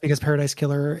 That's because Paradise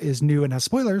Killer is new and has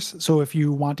spoilers. So if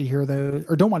you want to hear those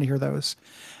or don't want to hear those,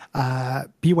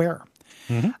 beware.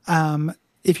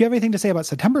 If you have anything to say about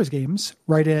September's games,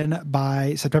 write in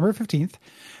by September 15th.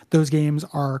 Those games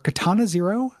are Katana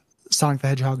Zero, Sonic the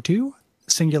Hedgehog 2,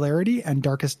 Singularity, and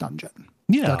Darkest Dungeon.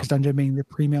 Yeah. Darkest Dungeon being the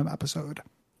premium episode.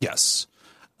 Yes.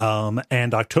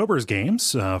 And October's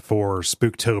games for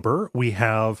Spooktober, we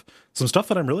have some stuff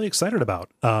that I'm really excited about.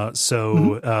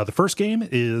 The first game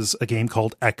is a game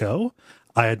called Echo.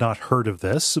 I had not heard of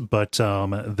this, but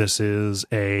this is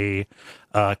a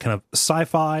kind of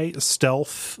sci-fi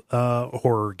stealth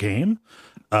horror game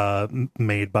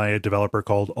made by a developer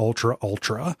called Ultra.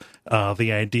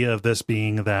 The idea of this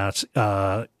being that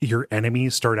your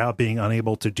enemies start out being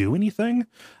unable to do anything,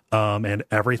 and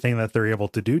everything that they're able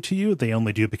to do to you, they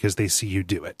only do because they see you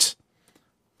do it.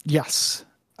 Yes.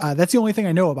 That's the only thing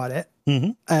I know about it,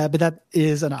 but that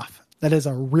is enough. That is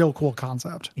a real cool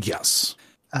concept. Yes.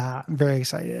 I'm very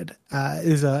excited. It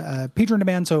is a patron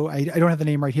demand, so I don't have the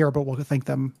name right here, but we'll thank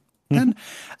them then.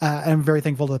 I'm very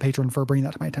thankful to the patron for bringing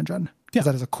that to my attention, because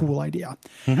that is a cool idea.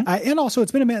 And also,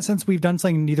 it's been a minute since we've done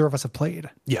something neither of us have played.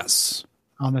 Yes.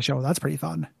 On the show. That's pretty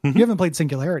fun. You haven't played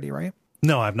Singularity, right?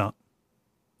 No, I've not.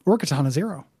 Or Katana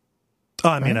Zero. Oh,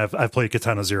 I mean, I've played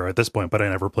Katana Zero at this point, but I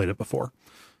never played it before.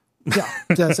 Yeah,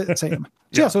 same.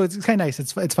 So it's kind of nice.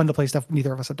 It's fun to play stuff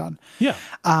neither of us have done. Yeah.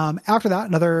 After that,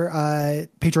 another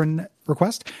patron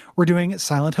request. We're doing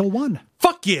Silent Hill 1.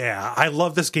 Fuck yeah! I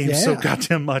love this game so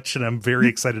goddamn much, and I'm very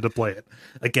excited to play it.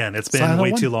 Again, it's been Silent way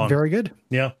Hill 1, too long. Very good.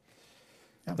 Yeah.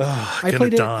 I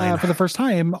played it for the first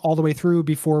time all the way through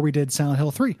before we did Silent Hill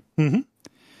 3. And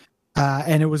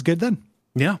it was good then.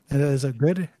 Yeah. It is a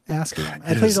good ass game.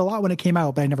 I played it a lot when it came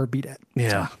out, but I never beat it.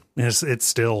 Yeah. So. It's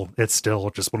still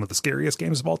just one of the scariest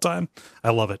games of all time. I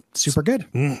love it. Super good.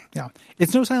 Yeah.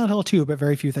 It's no Silent Hill 2, but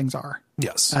very few things are.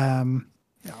 Yes. But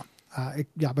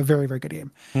very, very good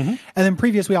game. And then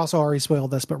previous, we also already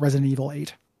spoiled this, but Resident Evil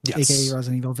 8, aka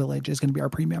Resident Evil Village, is going to be our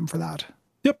premium for that.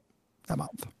 Yep. That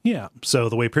month. Yeah. So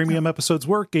the way premium episodes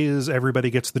work is everybody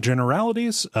gets the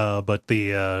generalities, but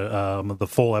the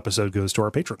full episode goes to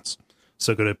our patrons.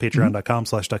 So go to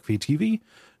patreon.com/duckfeedtv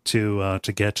to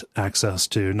get access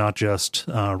to not just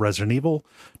Resident Evil,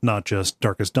 not just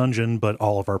Darkest Dungeon, but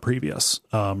all of our previous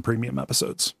premium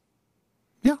episodes.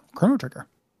 Yeah. Chrono Trigger.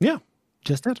 Yeah.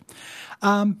 Just it.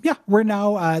 We're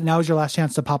now is your last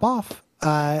chance to pop off.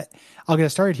 I'll get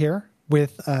us started here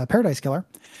with Paradise Killer.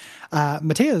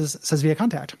 Mateus says via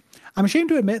contact, I'm ashamed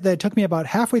to admit that it took me about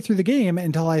halfway through the game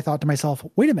until I thought to myself,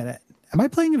 wait a minute, am I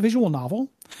playing a visual novel?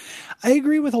 I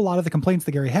agree with a lot of the complaints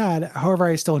that Gary had. However,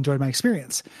 I still enjoyed my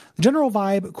experience. The general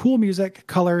vibe, cool music,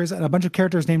 colors, and a bunch of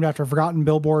characters named after forgotten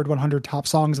Billboard 100 top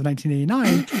songs of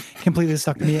 1989 completely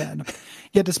sucked me in.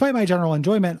 Yet despite my general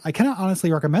enjoyment, I cannot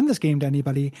honestly recommend this game to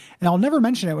anybody, and I'll never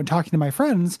mention it when talking to my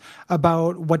friends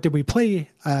about what did we play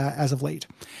as of late.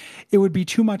 It would be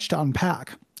too much to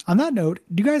unpack. On that note,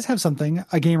 do you guys have something,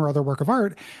 a game or other work of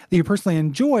art, that you personally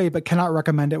enjoy but cannot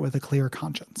recommend it with a clear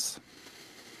conscience?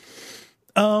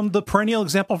 The perennial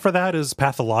example for that is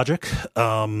Pathologic.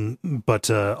 But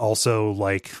also,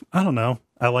 like, I don't know.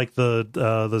 I like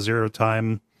the Zero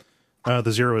Time,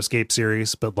 the Zero Escape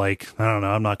series, but like, I don't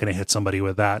know, I'm not going to hit somebody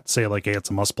with that. Say like, hey, it's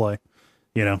a must play.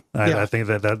 You know, I think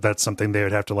that's something they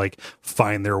would have to like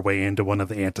find their way into one of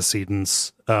the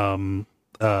antecedents, kind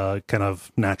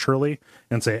of naturally,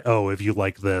 and say, oh, if you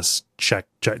like this, check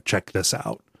this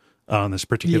out on this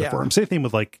particular forum. Same thing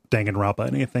with like Danganronpa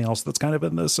and anything else that's kind of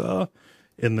in this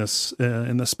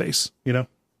space. You know,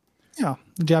 yeah,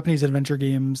 the Japanese adventure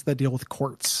games that deal with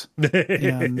courts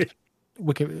and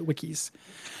wikis.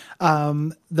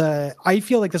 I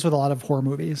feel like this with a lot of horror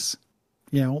movies.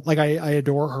 You know, like I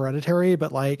adore Hereditary,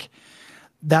 but like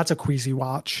that's a queasy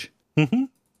watch. Mm-hmm.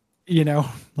 You know,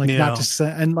 like not just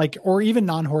and like, or even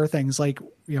non-horror things. Like,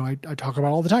 you know, I talk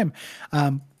about all the time.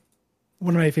 One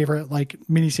of my favorite like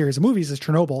miniseries of movies is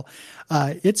Chernobyl.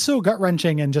 It's so gut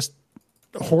wrenching and just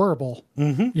horrible.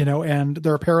 Mm-hmm. You know, and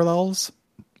there are parallels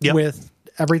with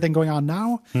everything going on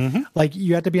now. Mm-hmm. Like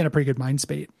you have to be in a pretty good mind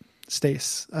state.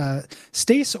 Stace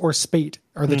or spate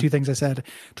are the two things I said.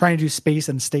 Trying to do space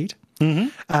and state.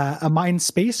 Mm-hmm. A mind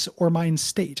space or mind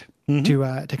state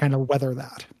to kind of weather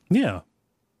that. Yeah.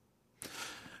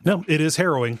 No, it is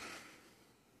harrowing.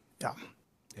 Yeah.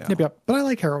 Yep. But I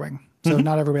like harrowing. So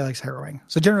not everybody likes harrowing.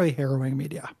 So generally harrowing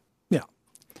media. Yeah.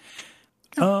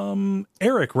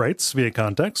 Eric writes via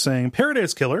context saying,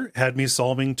 Paradise Killer had me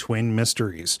solving twin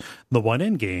mysteries, the one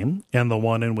in game and the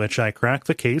one in which I crack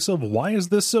the case of why is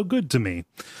this so good to me?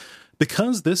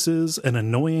 Because this is an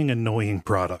annoying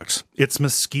product. It's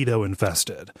mosquito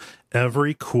infested.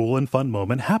 Every cool and fun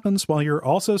moment happens while you're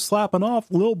also slapping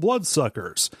off little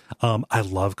bloodsuckers. I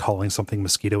love calling something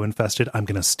mosquito infested. I'm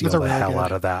going to steal the hell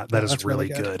out of that. That is really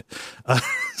good.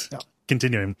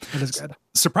 Continuing. It is good.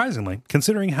 Surprisingly,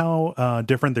 considering how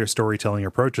different their storytelling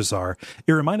approaches are,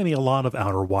 it reminded me a lot of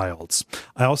Outer Wilds.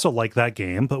 I also like that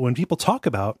game, but when people talk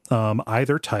about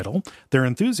either title, their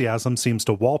enthusiasm seems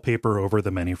to wallpaper over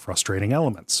the many frustrating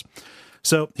elements.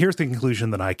 So here's the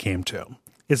conclusion that I came to.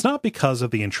 It's not because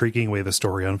of the intriguing way the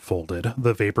story unfolded,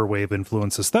 the vaporwave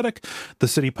influence aesthetic, the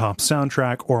city pop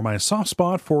soundtrack, or my soft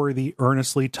spot for the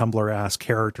earnestly Tumblr-ass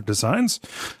character designs,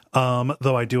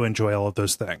 though I do enjoy all of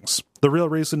those things. The real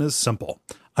reason is simple.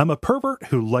 I'm a pervert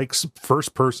who likes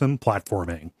first-person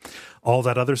platforming. All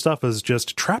that other stuff is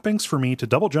just trappings for me to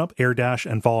double jump, air dash,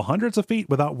 and fall hundreds of feet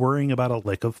without worrying about a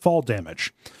lick of fall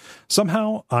damage.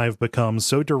 Somehow, I've become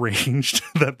so deranged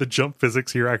that the jump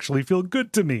physics here actually feel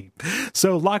good to me.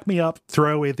 So lock me up,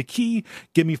 throw away the key,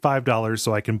 give me $5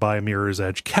 so I can buy Mirror's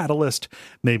Edge Catalyst.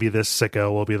 Maybe this sicko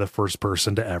will be the first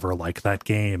person to ever like that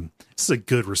game. This is a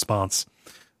good response.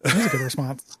 That is a good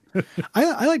response.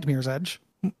 I liked Mirror's Edge.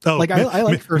 Oh, like I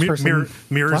like first person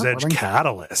Mirror's Edge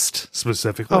Catalyst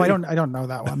specifically. Oh, I don't know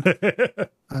that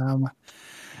one.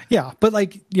 Yeah, but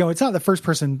like, you know, it's not the first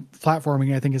person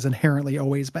platforming I think is inherently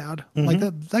always bad. Like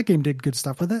that game did good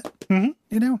stuff with it. You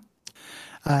know.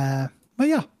 But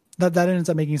yeah, that ends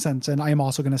up making sense, and I am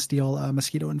also going to steal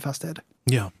Mosquito Infested.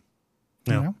 Yeah.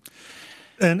 You know?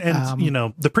 And you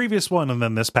know, the previous one and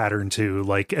then this pattern too,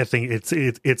 like I think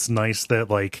it's nice that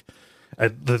like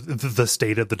the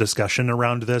state of the discussion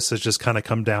around this has just kind of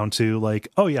come down to like,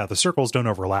 oh yeah, the circles don't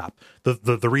overlap.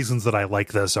 The reasons that I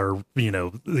like this are, you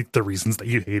know, the reasons that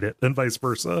you hate it, and vice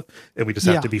versa, and we just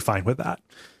have to be fine with that.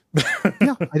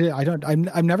 Yeah,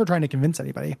 I'm never trying to convince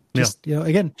anybody. Just, you know,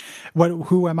 again,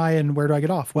 who am I and where do I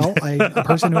get off? Well, a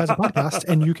person who has a podcast,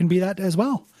 and you can be that as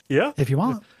well. Yeah. If you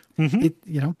want. You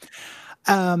know.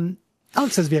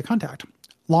 Alex says via contact.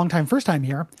 Long time, first time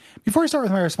here. Before I start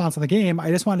with my response on the game, I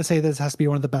just wanted to say this has to be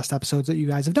one of the best episodes that you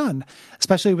guys have done,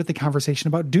 especially with the conversation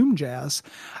about Doom Jazz.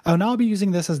 I'll now be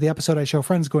using this as the episode I show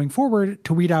friends going forward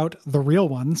to weed out the real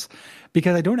ones,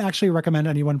 because I don't actually recommend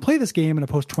anyone play this game in a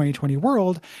post-2020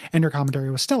 world, and your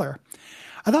commentary was stellar.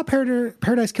 I thought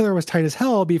Paradise Killer was tight as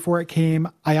hell before it came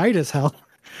I-eyed as hell.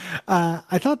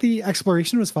 I thought the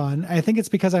exploration was fun. I think it's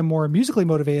because I'm more musically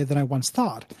motivated than I once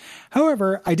thought.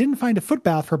 However, I didn't find a foot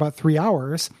bath for about 3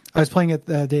 hours. I was playing it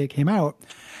the day it came out.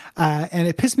 And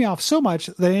it pissed me off so much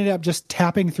that I ended up just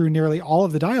tapping through nearly all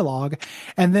of the dialogue,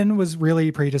 and then was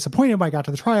really pretty disappointed when I got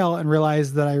to the trial and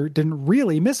realized that I didn't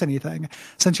really miss anything,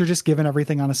 since you're just given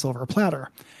everything on a silver platter.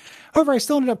 However, I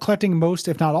still ended up collecting most,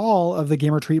 if not all, of the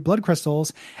Gamer Treat blood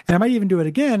crystals, and I might even do it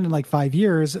again in like 5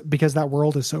 years because that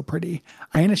world is so pretty.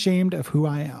 I ain't ashamed of who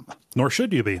I am. Nor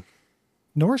should you be.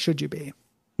 Nor should you be.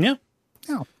 Yeah.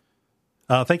 No.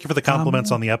 Thank you for the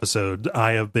compliments on the episode.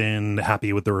 I have been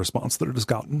happy with the response that it has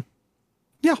gotten.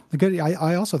 Yeah, good.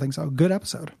 I also think so. Good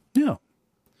episode. Yeah.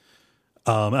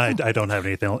 I don't have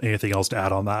anything else to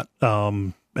add on that.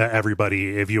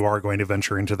 everybody, if you are going to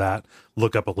venture into that,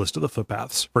 look up a list of the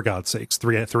footpaths. For God's sakes,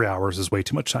 3 hours is way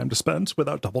too much time to spend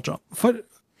without double jump.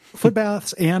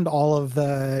 Footpaths and all of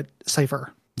the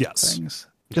cipher things.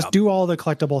 Just do all the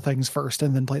collectible things first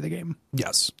and then play the game.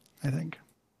 Yes. I think.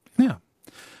 Yeah.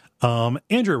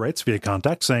 Andrew writes via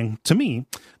contact saying, to me,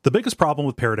 the biggest problem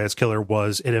with Paradise Killer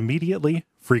was it immediately,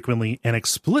 frequently, and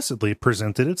explicitly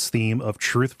presented its theme of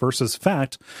truth versus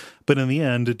fact, but in the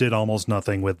end, it did almost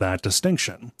nothing with that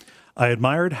distinction. I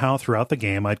admired how throughout the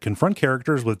game I'd confront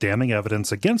characters with damning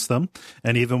evidence against them,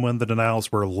 and even when the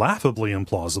denials were laughably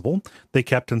implausible, they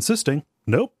kept insisting,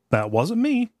 nope, that wasn't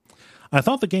me. I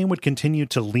thought the game would continue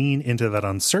to lean into that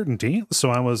uncertainty, so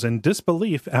I was in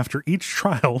disbelief after each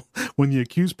trial when the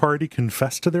accused party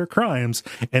confessed to their crimes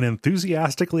and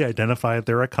enthusiastically identified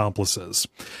their accomplices.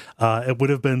 It would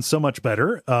have been so much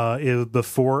better if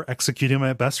before executing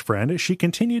my best friend, she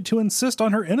continued to insist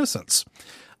on her innocence.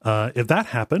 If that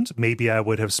happened, maybe I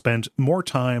would have spent more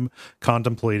time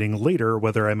contemplating later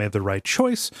whether I made the right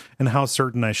choice and how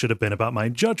certain I should have been about my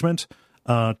judgment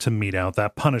to mete out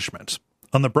that punishment.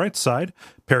 On the bright side,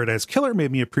 Paradise Killer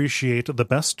made me appreciate the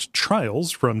best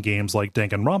trials from games like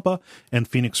Danganronpa and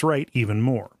Phoenix Wright even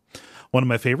more. One of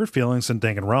my favorite feelings in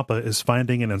Danganronpa is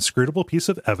finding an inscrutable piece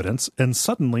of evidence and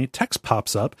suddenly text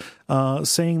pops up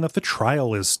saying that the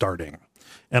trial is starting.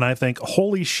 And I think,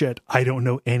 holy shit, I don't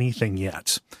know anything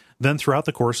yet. Then throughout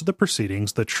the course of the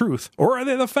proceedings, the truth, or are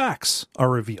they the facts,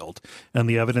 are revealed, and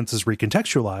the evidence is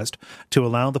recontextualized to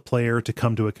allow the player to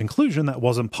come to a conclusion that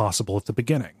wasn't possible at the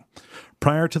beginning.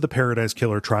 Prior to the Paradise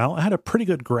Killer trial, I had a pretty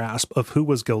good grasp of who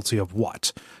was guilty of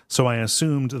what, so I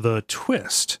assumed the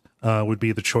twist would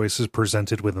be the choices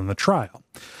presented within the trial.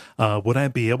 Would I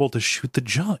be able to shoot the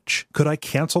judge? Could I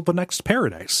cancel the next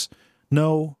Paradise?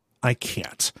 No, I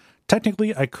can't.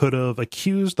 Technically, I could have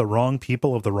accused the wrong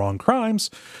people of the wrong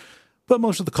crimes, but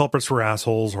most of the culprits were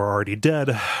assholes or already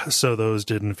dead, so those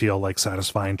didn't feel like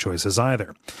satisfying choices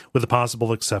either, with the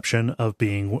possible exception of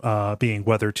being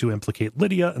whether to implicate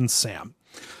Lydia and Sam.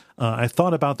 I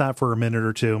thought about that for a minute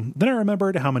or two. Then I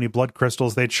remembered how many blood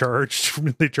crystals they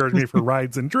charged. They charged me for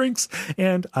rides and drinks,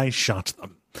 and I shot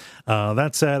them.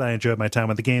 That said, I enjoyed my time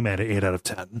with the game at an 8 out of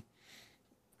 10.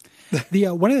 The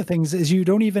one of the things is you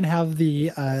don't even have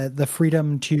the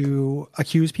freedom to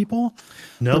accuse people.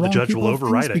 No, the judge will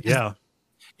override it. Yeah.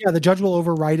 Yeah, the judge will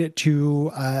override it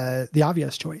to the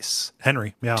obvious choice.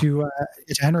 Henry, yeah. To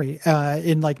Henry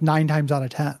in like 9 times out of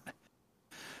 10.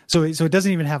 So it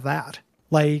doesn't even have that.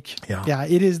 Like, yeah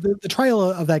it is the trial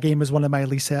of that game is one of my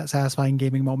least satisfying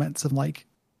gaming moments in like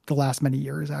the last many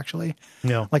years, actually.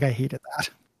 Yeah. Like I hated that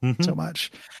so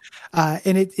much.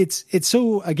 And it's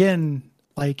so, again,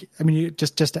 like, I mean,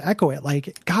 just to echo it,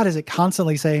 like, God, is it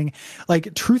constantly saying,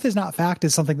 like, truth is not fact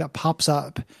is something that pops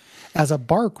up as a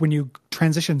bark when you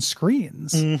transition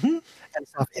screens and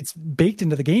stuff. It's baked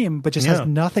into the game, but just has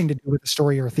nothing to do with the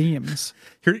story or themes.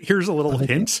 Here's a little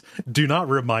hint. Do not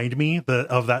remind me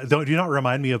of that. Do not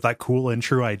remind me of that cool and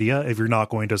true idea if you're not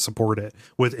going to support it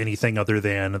with anything other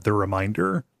than the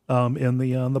reminder in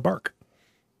the bark.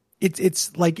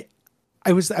 It's like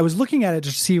I was looking at it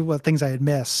to see what things I had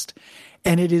missed.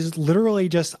 And it is literally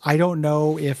just, I don't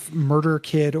know if Murder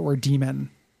Kid or Demon,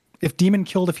 if Demon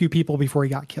killed a few people before he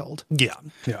got killed. Yeah.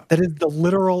 That is the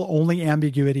literal only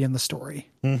ambiguity in the story.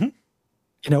 You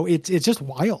know, it's just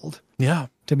wild. Yeah.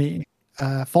 To me.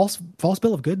 False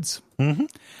bill of goods. Fen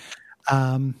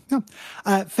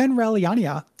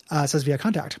Reliania says via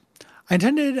contact,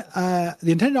 the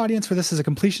intended audience for this is a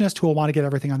completionist who will want to get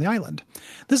everything on the island.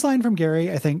 This line from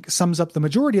Gary, I think, sums up the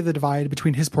majority of the divide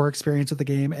between his poor experience with the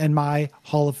game and my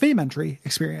Hall of Fame entry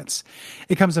experience.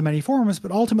 It comes in many forms,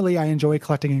 but ultimately I enjoy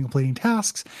collecting and completing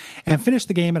tasks and finish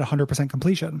the game at 100%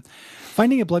 completion.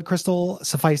 Finding a blood crystal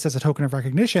sufficed as a token of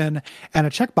recognition and a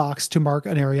checkbox to mark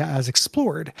an area as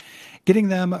explored. Getting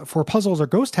them for puzzles or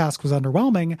ghost tasks was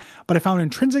underwhelming, but I found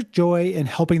intrinsic joy in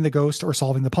helping the ghost or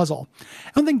solving the puzzle.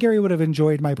 I don't think Gary would have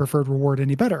enjoyed my preferred reward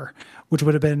any better, which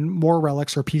would have been more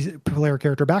relics or player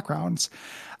character backgrounds,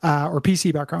 or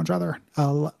PC backgrounds rather,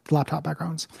 laptop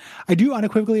backgrounds. I do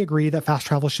unequivocally agree that fast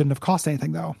travel shouldn't have cost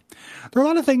anything though. There are a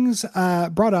lot of things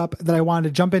brought up that I wanted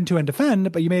to jump into and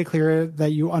defend, but you made it clear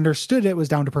that you understood it was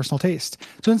down to personal taste.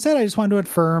 So instead, I just wanted to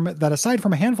affirm that aside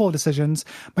from a handful of decisions,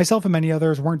 myself and many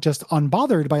others weren't just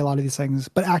unbothered by a lot of these things,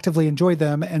 but actively enjoyed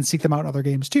them and seek them out in other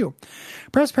games too.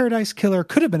 Perhaps Paradise Killer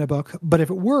could have been a book, but if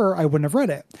it were, I wouldn't have read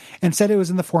it. Instead, it was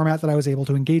in the format that I was able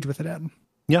to engage with it in.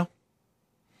 Yeah.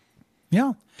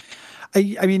 Yeah.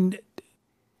 I mean,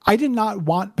 I did not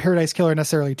want Paradise Killer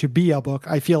necessarily to be a book.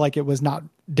 I feel like it was not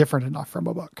different enough from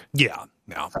a book. Yeah.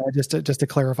 Yeah. Just to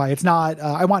clarify, it's not.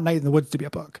 I want Night in the Woods to be a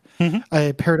book.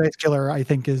 Paradise Killer, I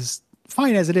think, is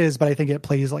fine as it is, but I think it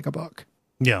plays like a book.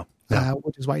 Yeah.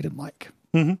 Which is why I didn't like.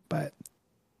 But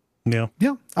yeah,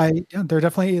 there are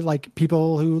definitely like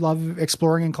people who love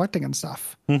exploring and collecting and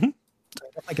stuff. So I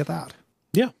definitely get that.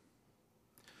 Yeah.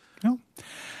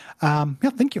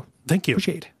 Thank you.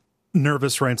 Appreciate it.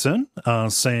 Nervous writes in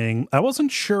saying, I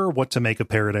wasn't sure what to make of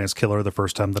Paradise Killer the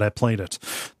first time that I played it.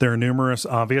 There are numerous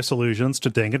obvious allusions to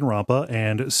Danganronpa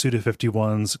and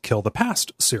Suda51's Kill the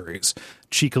Past series,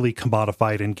 cheekily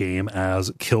commodified in game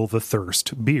as Kill the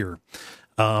Thirst beer.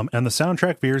 And the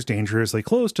soundtrack veers dangerously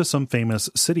close to some famous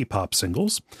city pop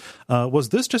singles. Was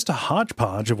this just a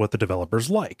hodgepodge of what the developers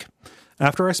like?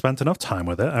 After I spent enough time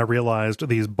with it, I realized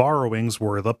these borrowings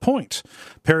were the point.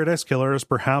 Paradise Killer is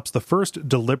perhaps the first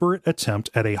deliberate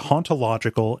attempt at a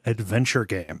hauntological adventure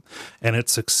game, and it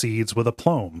succeeds with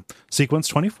aplomb. Sequence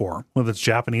 24, with its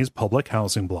Japanese public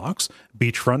housing blocks,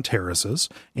 beachfront terraces,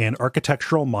 and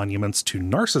architectural monuments to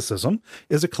narcissism,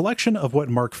 is a collection of what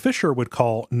Mark Fisher would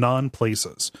call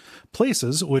non-places.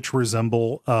 Places which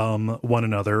resemble one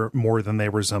another more than they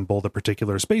resemble the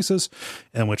particular spaces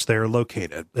in which they are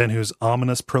located, and whose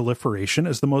ominous proliferation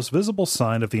is the most visible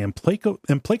sign of the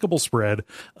implacable spread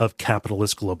of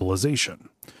capitalist globalization.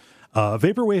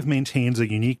 Vaporwave maintains a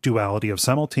unique duality of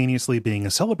simultaneously being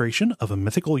a celebration of a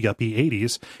mythical yuppie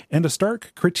 80s and a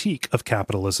stark critique of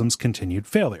capitalism's continued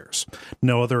failures.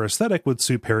 No other aesthetic would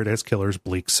suit Paradise Killer's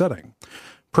bleak setting.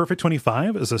 Perfect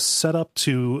 25 is a setup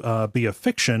to be a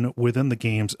fiction within the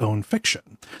game's own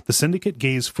fiction. The Syndicate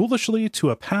gaze foolishly to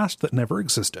a past that never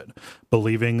existed,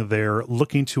 believing they're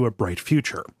looking to a bright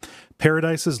future.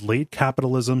 Paradise's late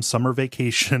capitalism summer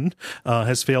vacation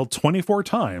has failed 24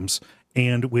 times,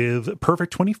 and with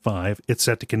Perfect 25, it's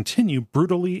set to continue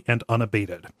brutally and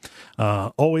unabated.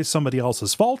 Always somebody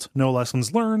else's fault, no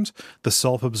lessons learned. The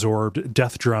self-absorbed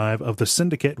death drive of the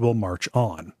Syndicate will march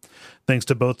on. Thanks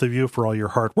to both of you for all your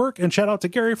hard work, and shout out to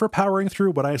Gary for powering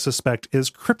through what I suspect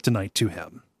is kryptonite to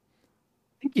him.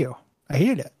 Thank you. I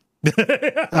hated it.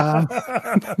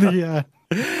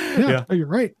 Yeah, you're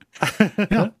right.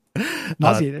 Yeah.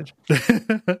 Nauseated.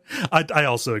 I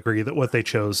also agree that what they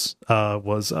chose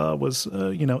was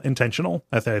intentional.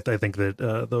 I think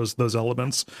that those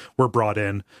elements were brought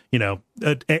in, to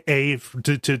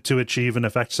achieve an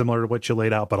effect similar to what you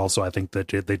laid out, but also I think that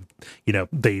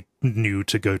they knew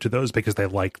to go to those because they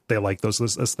like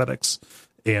those aesthetics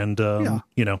and know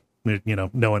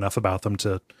enough about them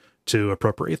to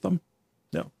appropriate them.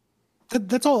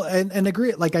 That's all, and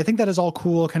agree. Like, I think that is all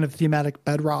cool, kind of thematic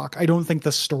bedrock. I don't think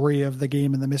the story of the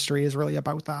game and the mystery is really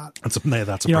about that. That's a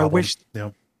problem. I wish,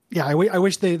 I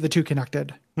wish the two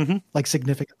connected like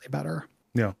significantly better.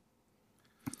 Yeah.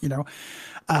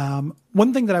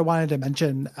 One thing that I wanted to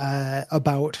mention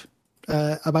about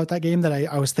that game that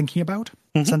I was thinking about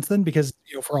since then, because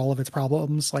for all of its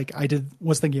problems, like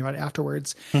was thinking about it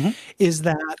afterwards, is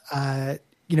that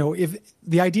if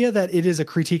the idea that it is a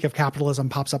critique of capitalism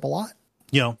pops up a lot.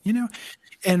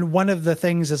 And one of the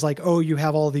things is like, oh, you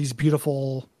have all these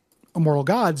beautiful immortal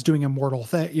gods doing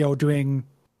doing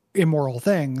immoral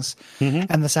things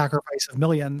and the sacrifice of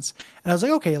millions. And I was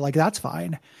like, okay, like that's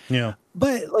fine. Yeah.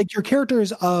 But like your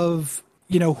characters of,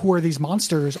 who are these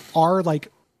monsters are like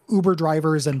Uber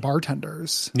drivers and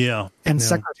bartenders. Yeah. And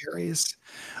secretaries.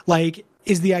 Like,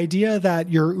 is the idea that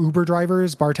your Uber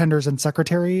drivers, bartenders, and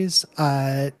secretaries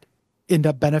end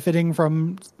up benefiting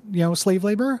from, slave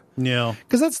labor? Yeah.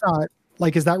 Because that's not,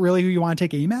 like, is that really who you want to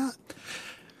take aim at?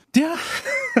 Yeah.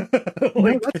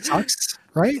 That sucks,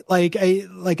 right? Like,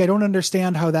 I don't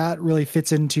understand how that really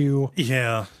fits into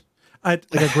a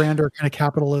grander kind of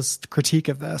capitalist critique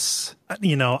of this. I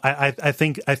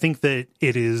think that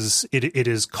it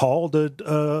is called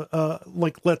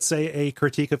let's say a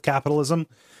critique of capitalism.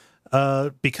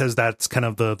 Because that's kind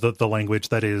of the language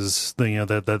that is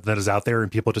that is out there,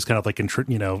 and people just kind of like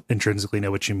intrinsically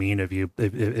know what you mean if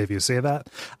you say that.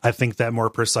 I think that more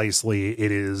precisely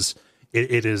it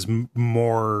is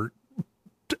more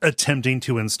attempting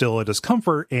to instill a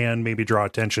discomfort and maybe draw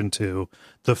attention to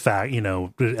the fact,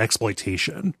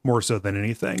 exploitation more so than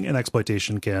anything. And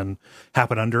exploitation can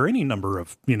happen under any number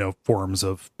of, forms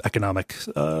of economic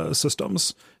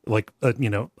systems, like,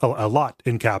 a lot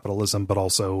in capitalism, but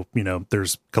also,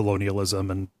 there's colonialism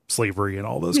and slavery and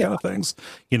all those kind of things,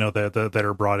 that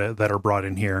are brought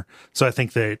in here. So I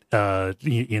think that,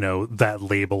 that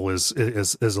label is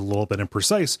a little bit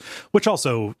imprecise, which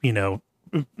also,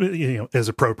 is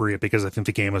appropriate because I think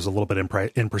the game is a little bit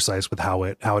imprecise with how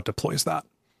it deploys that.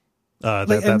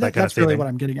 That's really what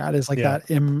I'm getting at is like that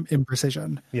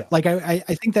imprecision. Yeah. Like I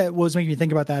think that what was making me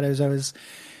think about that is I was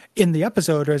in the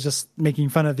episode is just making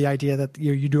fun of the idea that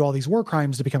you do all these war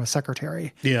crimes to become a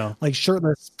secretary. Yeah. Like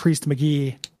shirtless priest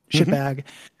McGee, shitbag,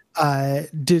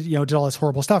 did all this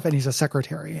horrible stuff, and he's a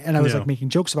secretary. And I was like making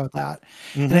jokes about that.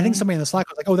 And I think somebody in the Slack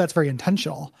was like, oh, that's very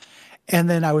intentional. And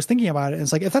then I was thinking about it, and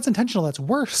it's like, if that's intentional, that's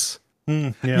worse.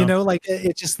 Like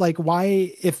it's just like,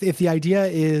 why, if the idea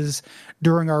is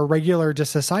during our regular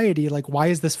just society, like why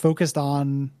is this focused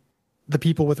on the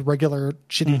people with regular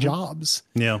shitty jobs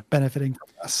benefiting from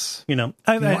this?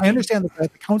 I understand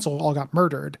that the council all got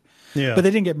murdered, but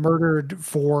they didn't get murdered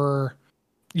for,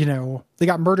 they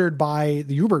got murdered by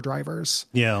the Uber drivers,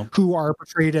 who are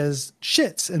portrayed as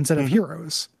shits instead of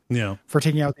heroes. For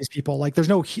taking out these people. Like there's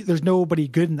nobody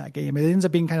good in that game. It ends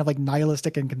up being kind of like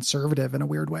nihilistic and conservative in a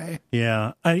weird way.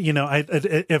 Yeah.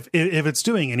 If it's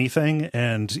doing anything,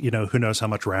 and who knows how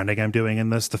much rounding I'm doing in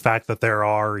this, the fact that there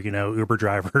are, Uber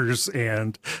drivers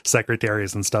and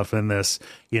secretaries and stuff in this,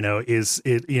 is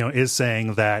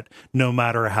saying that no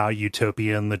matter how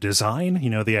utopian the design,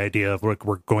 the idea of we're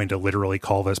going to literally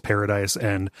call this paradise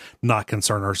and not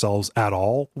concern ourselves at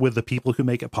all with the people who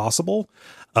make it possible.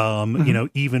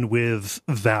 Even with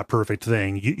that perfect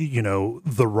thing,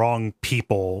 the wrong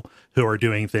people who are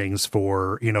doing things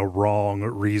for, wrong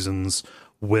reasons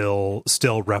will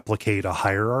still replicate a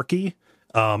hierarchy,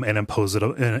 and impose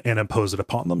it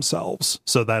upon themselves.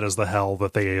 So that is the hell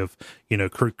that they have,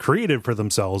 created for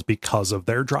themselves because of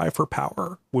their drive for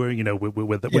power, where,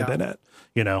 within it,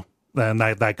 and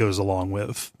that goes along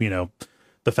with,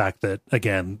 the fact that,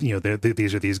 again,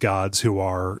 these are these gods who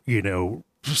are,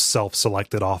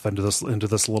 self-selected off into this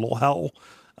little hell,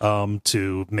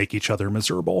 to make each other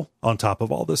miserable on top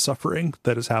of all this suffering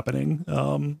that is happening,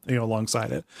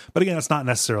 alongside it. But again, it's not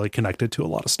necessarily connected to a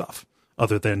lot of stuff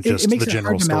other than just the general story. It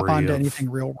makes it hard to map onto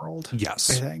anything real world. Yes,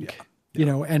 I think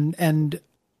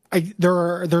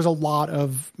there's a lot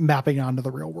of mapping onto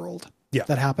the real world.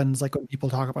 That happens like when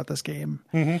people talk about this game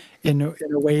in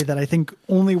a way that I think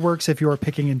only works if you are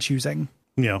picking and choosing.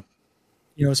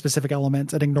 Specific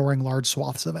elements and ignoring large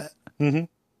swaths of it.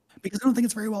 Because I don't think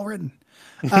it's very well written.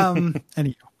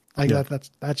 Anyhow,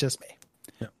 that's just me.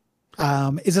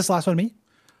 Is this last one me?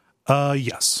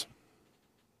 Yes.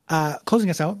 Closing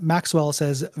us out, Maxwell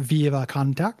says, Viva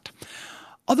Contact.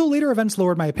 Although later events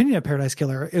lowered my opinion of Paradise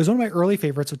Killer, it was one of my early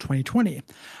favorites of 2020.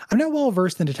 I'm not well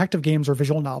versed in detective games or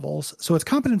visual novels, so its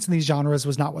competence in these genres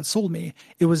was not what sold me.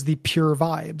 It was the pure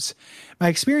vibes. My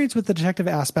experience with the detective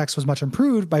aspects was much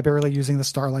improved by barely using the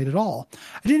Starlight at all.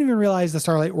 I didn't even realize the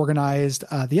Starlight organized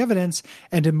the evidence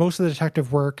and did most of the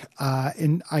detective work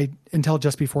until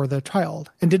just before the trial.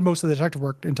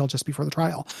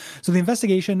 So the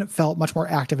investigation felt much more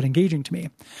active and engaging to me.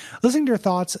 Listening to your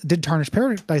thoughts did tarnish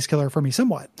Paradise Killer for me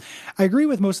somewhat. I agree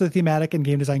with most of the thematic and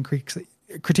game design critiques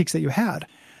that you had.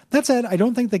 That said, I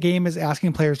don't think the game is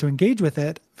asking players to engage with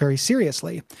it very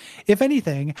seriously. If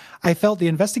anything, I felt the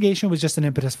investigation was just an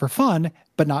impetus for fun,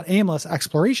 but not aimless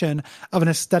exploration of an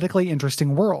aesthetically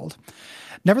interesting world.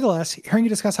 Nevertheless, hearing you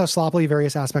discuss how sloppily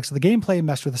various aspects of the gameplay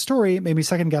meshed with the story made me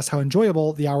second guess how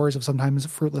enjoyable the hours of sometimes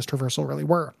fruitless traversal really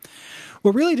were.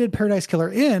 What really did Paradise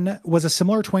Killer in was a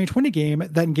similar 2020 game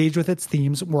that engaged with its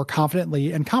themes more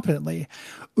confidently and competently,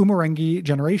 Umurangi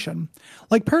Generation.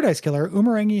 Like Paradise Killer,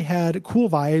 Umurangi had cool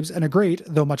vibes and a great,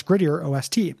 though much grittier,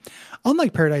 OST.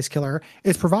 Unlike Paradise Killer,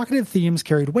 its provocative themes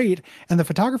carried weight, and the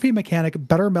photography mechanic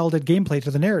better melded gameplay to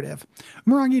the narrative.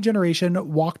 Umurangi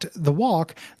Generation walked the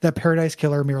walk that Paradise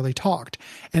Killer merely talked,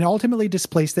 and ultimately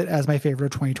displaced it as my favorite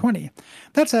of 2020.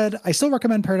 That said, I still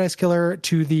recommend Paradise Killer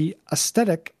to the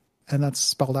aesthetic, and that's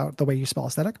spelled out the way you spell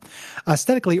aesthetic,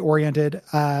 aesthetically oriented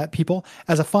people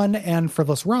as a fun and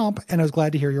frivolous romp, and I was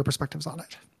glad to hear your perspectives on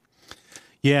it.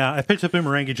 Yeah, I picked up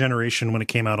Umurangi Generation when it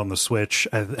came out on the Switch.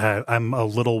 I'm a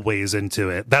little ways into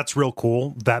it. That's real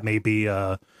cool. That may be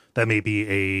a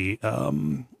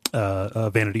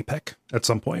vanity pick at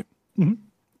some point.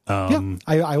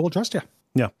 I will trust you.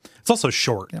 Yeah, it's also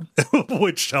short,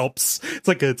 which helps. It's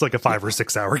like a 5 or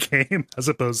 6 hour game as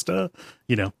opposed to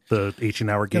the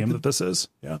 18-hour game that this is.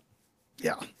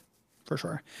 Yeah, for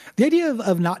sure. The idea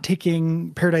of not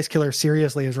taking Paradise Killer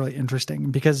seriously is really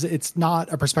interesting because it's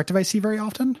not a perspective I see very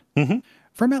often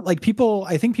from it. Like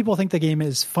I think people think the game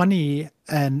is funny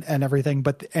and everything,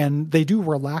 and they do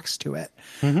relax to it.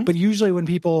 But usually when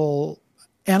people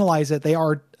analyze it, they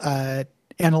are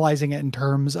analyzing it in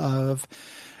terms of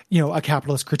a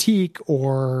capitalist critique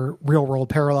or real world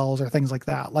parallels or things like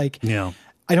that. Like, I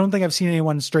don't think I've seen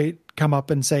anyone straight come up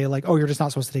and say like, oh, you're just not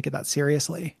supposed to take it that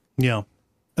seriously. Yeah.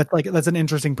 That's an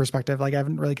interesting perspective. Like I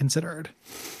haven't really considered.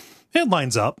 it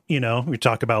lines up. You know, we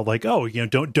talk about like, oh, you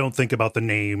know, don't think about the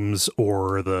names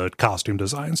or the costume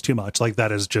designs too much. Like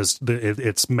that is just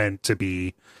it's meant to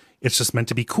be. It's just meant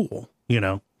to be cool. You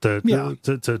know, to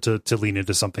lean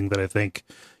into something that I think,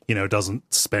 you know,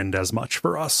 doesn't spend as much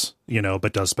for us. You know,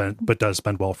 but does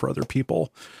spend well for other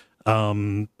people.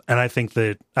 And I think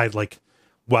that I like.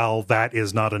 While that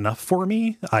is not enough for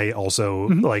me, I also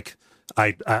like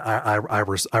I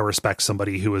respect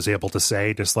somebody who is able to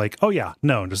say just like, oh yeah,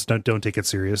 no, just don't take it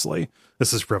seriously.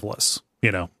 This is frivolous.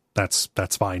 You know, that's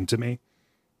fine to me.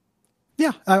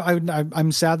 Yeah,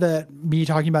 I'm sad that me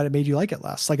talking about it made you like it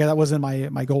less. Like that wasn't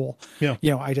my goal. Yeah,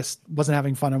 you know, I just wasn't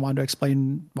having fun and wanted to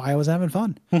explain why I wasn't having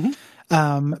fun.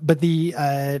 But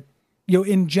the you know,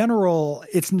 in general,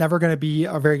 it's never going to be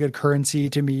a very good currency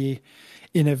to me.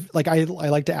 Like I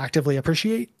like to actively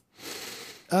appreciate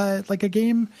like a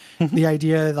game. The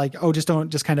idea like, oh, just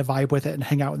kind of vibe with it and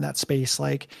hang out in that space.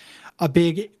 Like a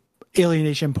big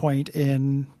alienation point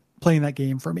in playing that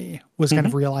game for me was kind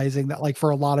of realizing that like for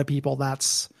a lot of people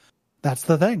that's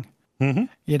the thing.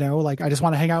 You know, like I just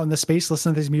want to hang out in this space,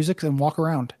 listen to this music and walk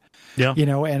around. Yeah. You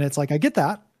know, and it's like I get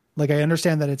that. Like I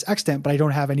understand that it's extant, but I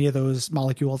don't have any of those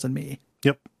molecules in me.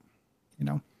 Yep. You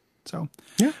know. So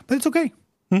yeah, but it's okay.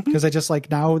 Because I just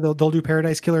like now they'll do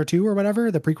Paradise Killer 2 or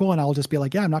whatever, the prequel, and I'll just be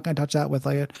like, yeah, I'm not going to touch that with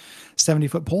like a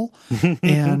 70-foot pole.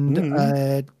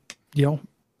 And, you know,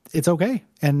 it's okay.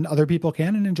 And other people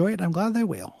can and enjoy it. I'm glad they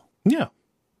will. Yeah.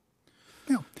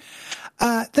 Yeah.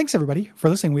 Thanks everybody for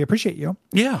listening. We appreciate you.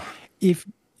 Yeah. If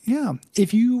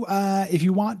you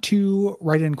want to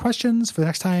write in questions for the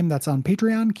next time, that's on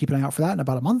Patreon. Keep an eye out for that in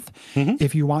about a month.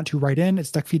 If you want to write in,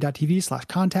 it's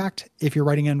duckfeed.tv/contact. If you're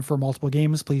writing in for multiple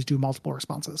games, please do multiple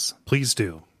responses. Please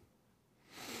do.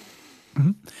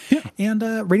 Yeah. And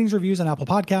ratings, reviews on Apple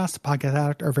Podcasts, Podcast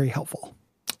Addict are very helpful.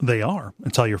 They are.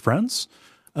 And tell your friends.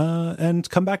 And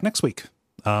come back next week.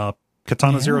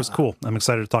 Katana Zero is cool. I'm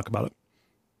excited to talk about it.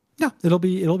 Yeah, it'll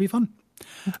be fun.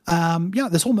 Yeah,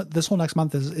 this whole next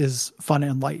month is fun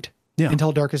and light. Yeah.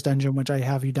 Until Darkest Dungeon, which I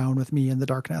have you down with me in the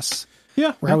darkness.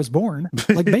 Yeah. Where I was born,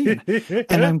 like Bane.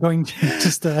 And I'm going to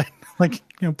just like, you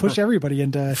know, push everybody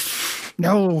into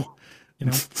no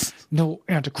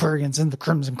antiquarians in the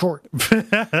Crimson Court.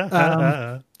 Good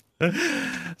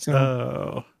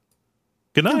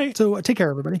night. Yeah, so take care,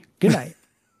 everybody. Good night.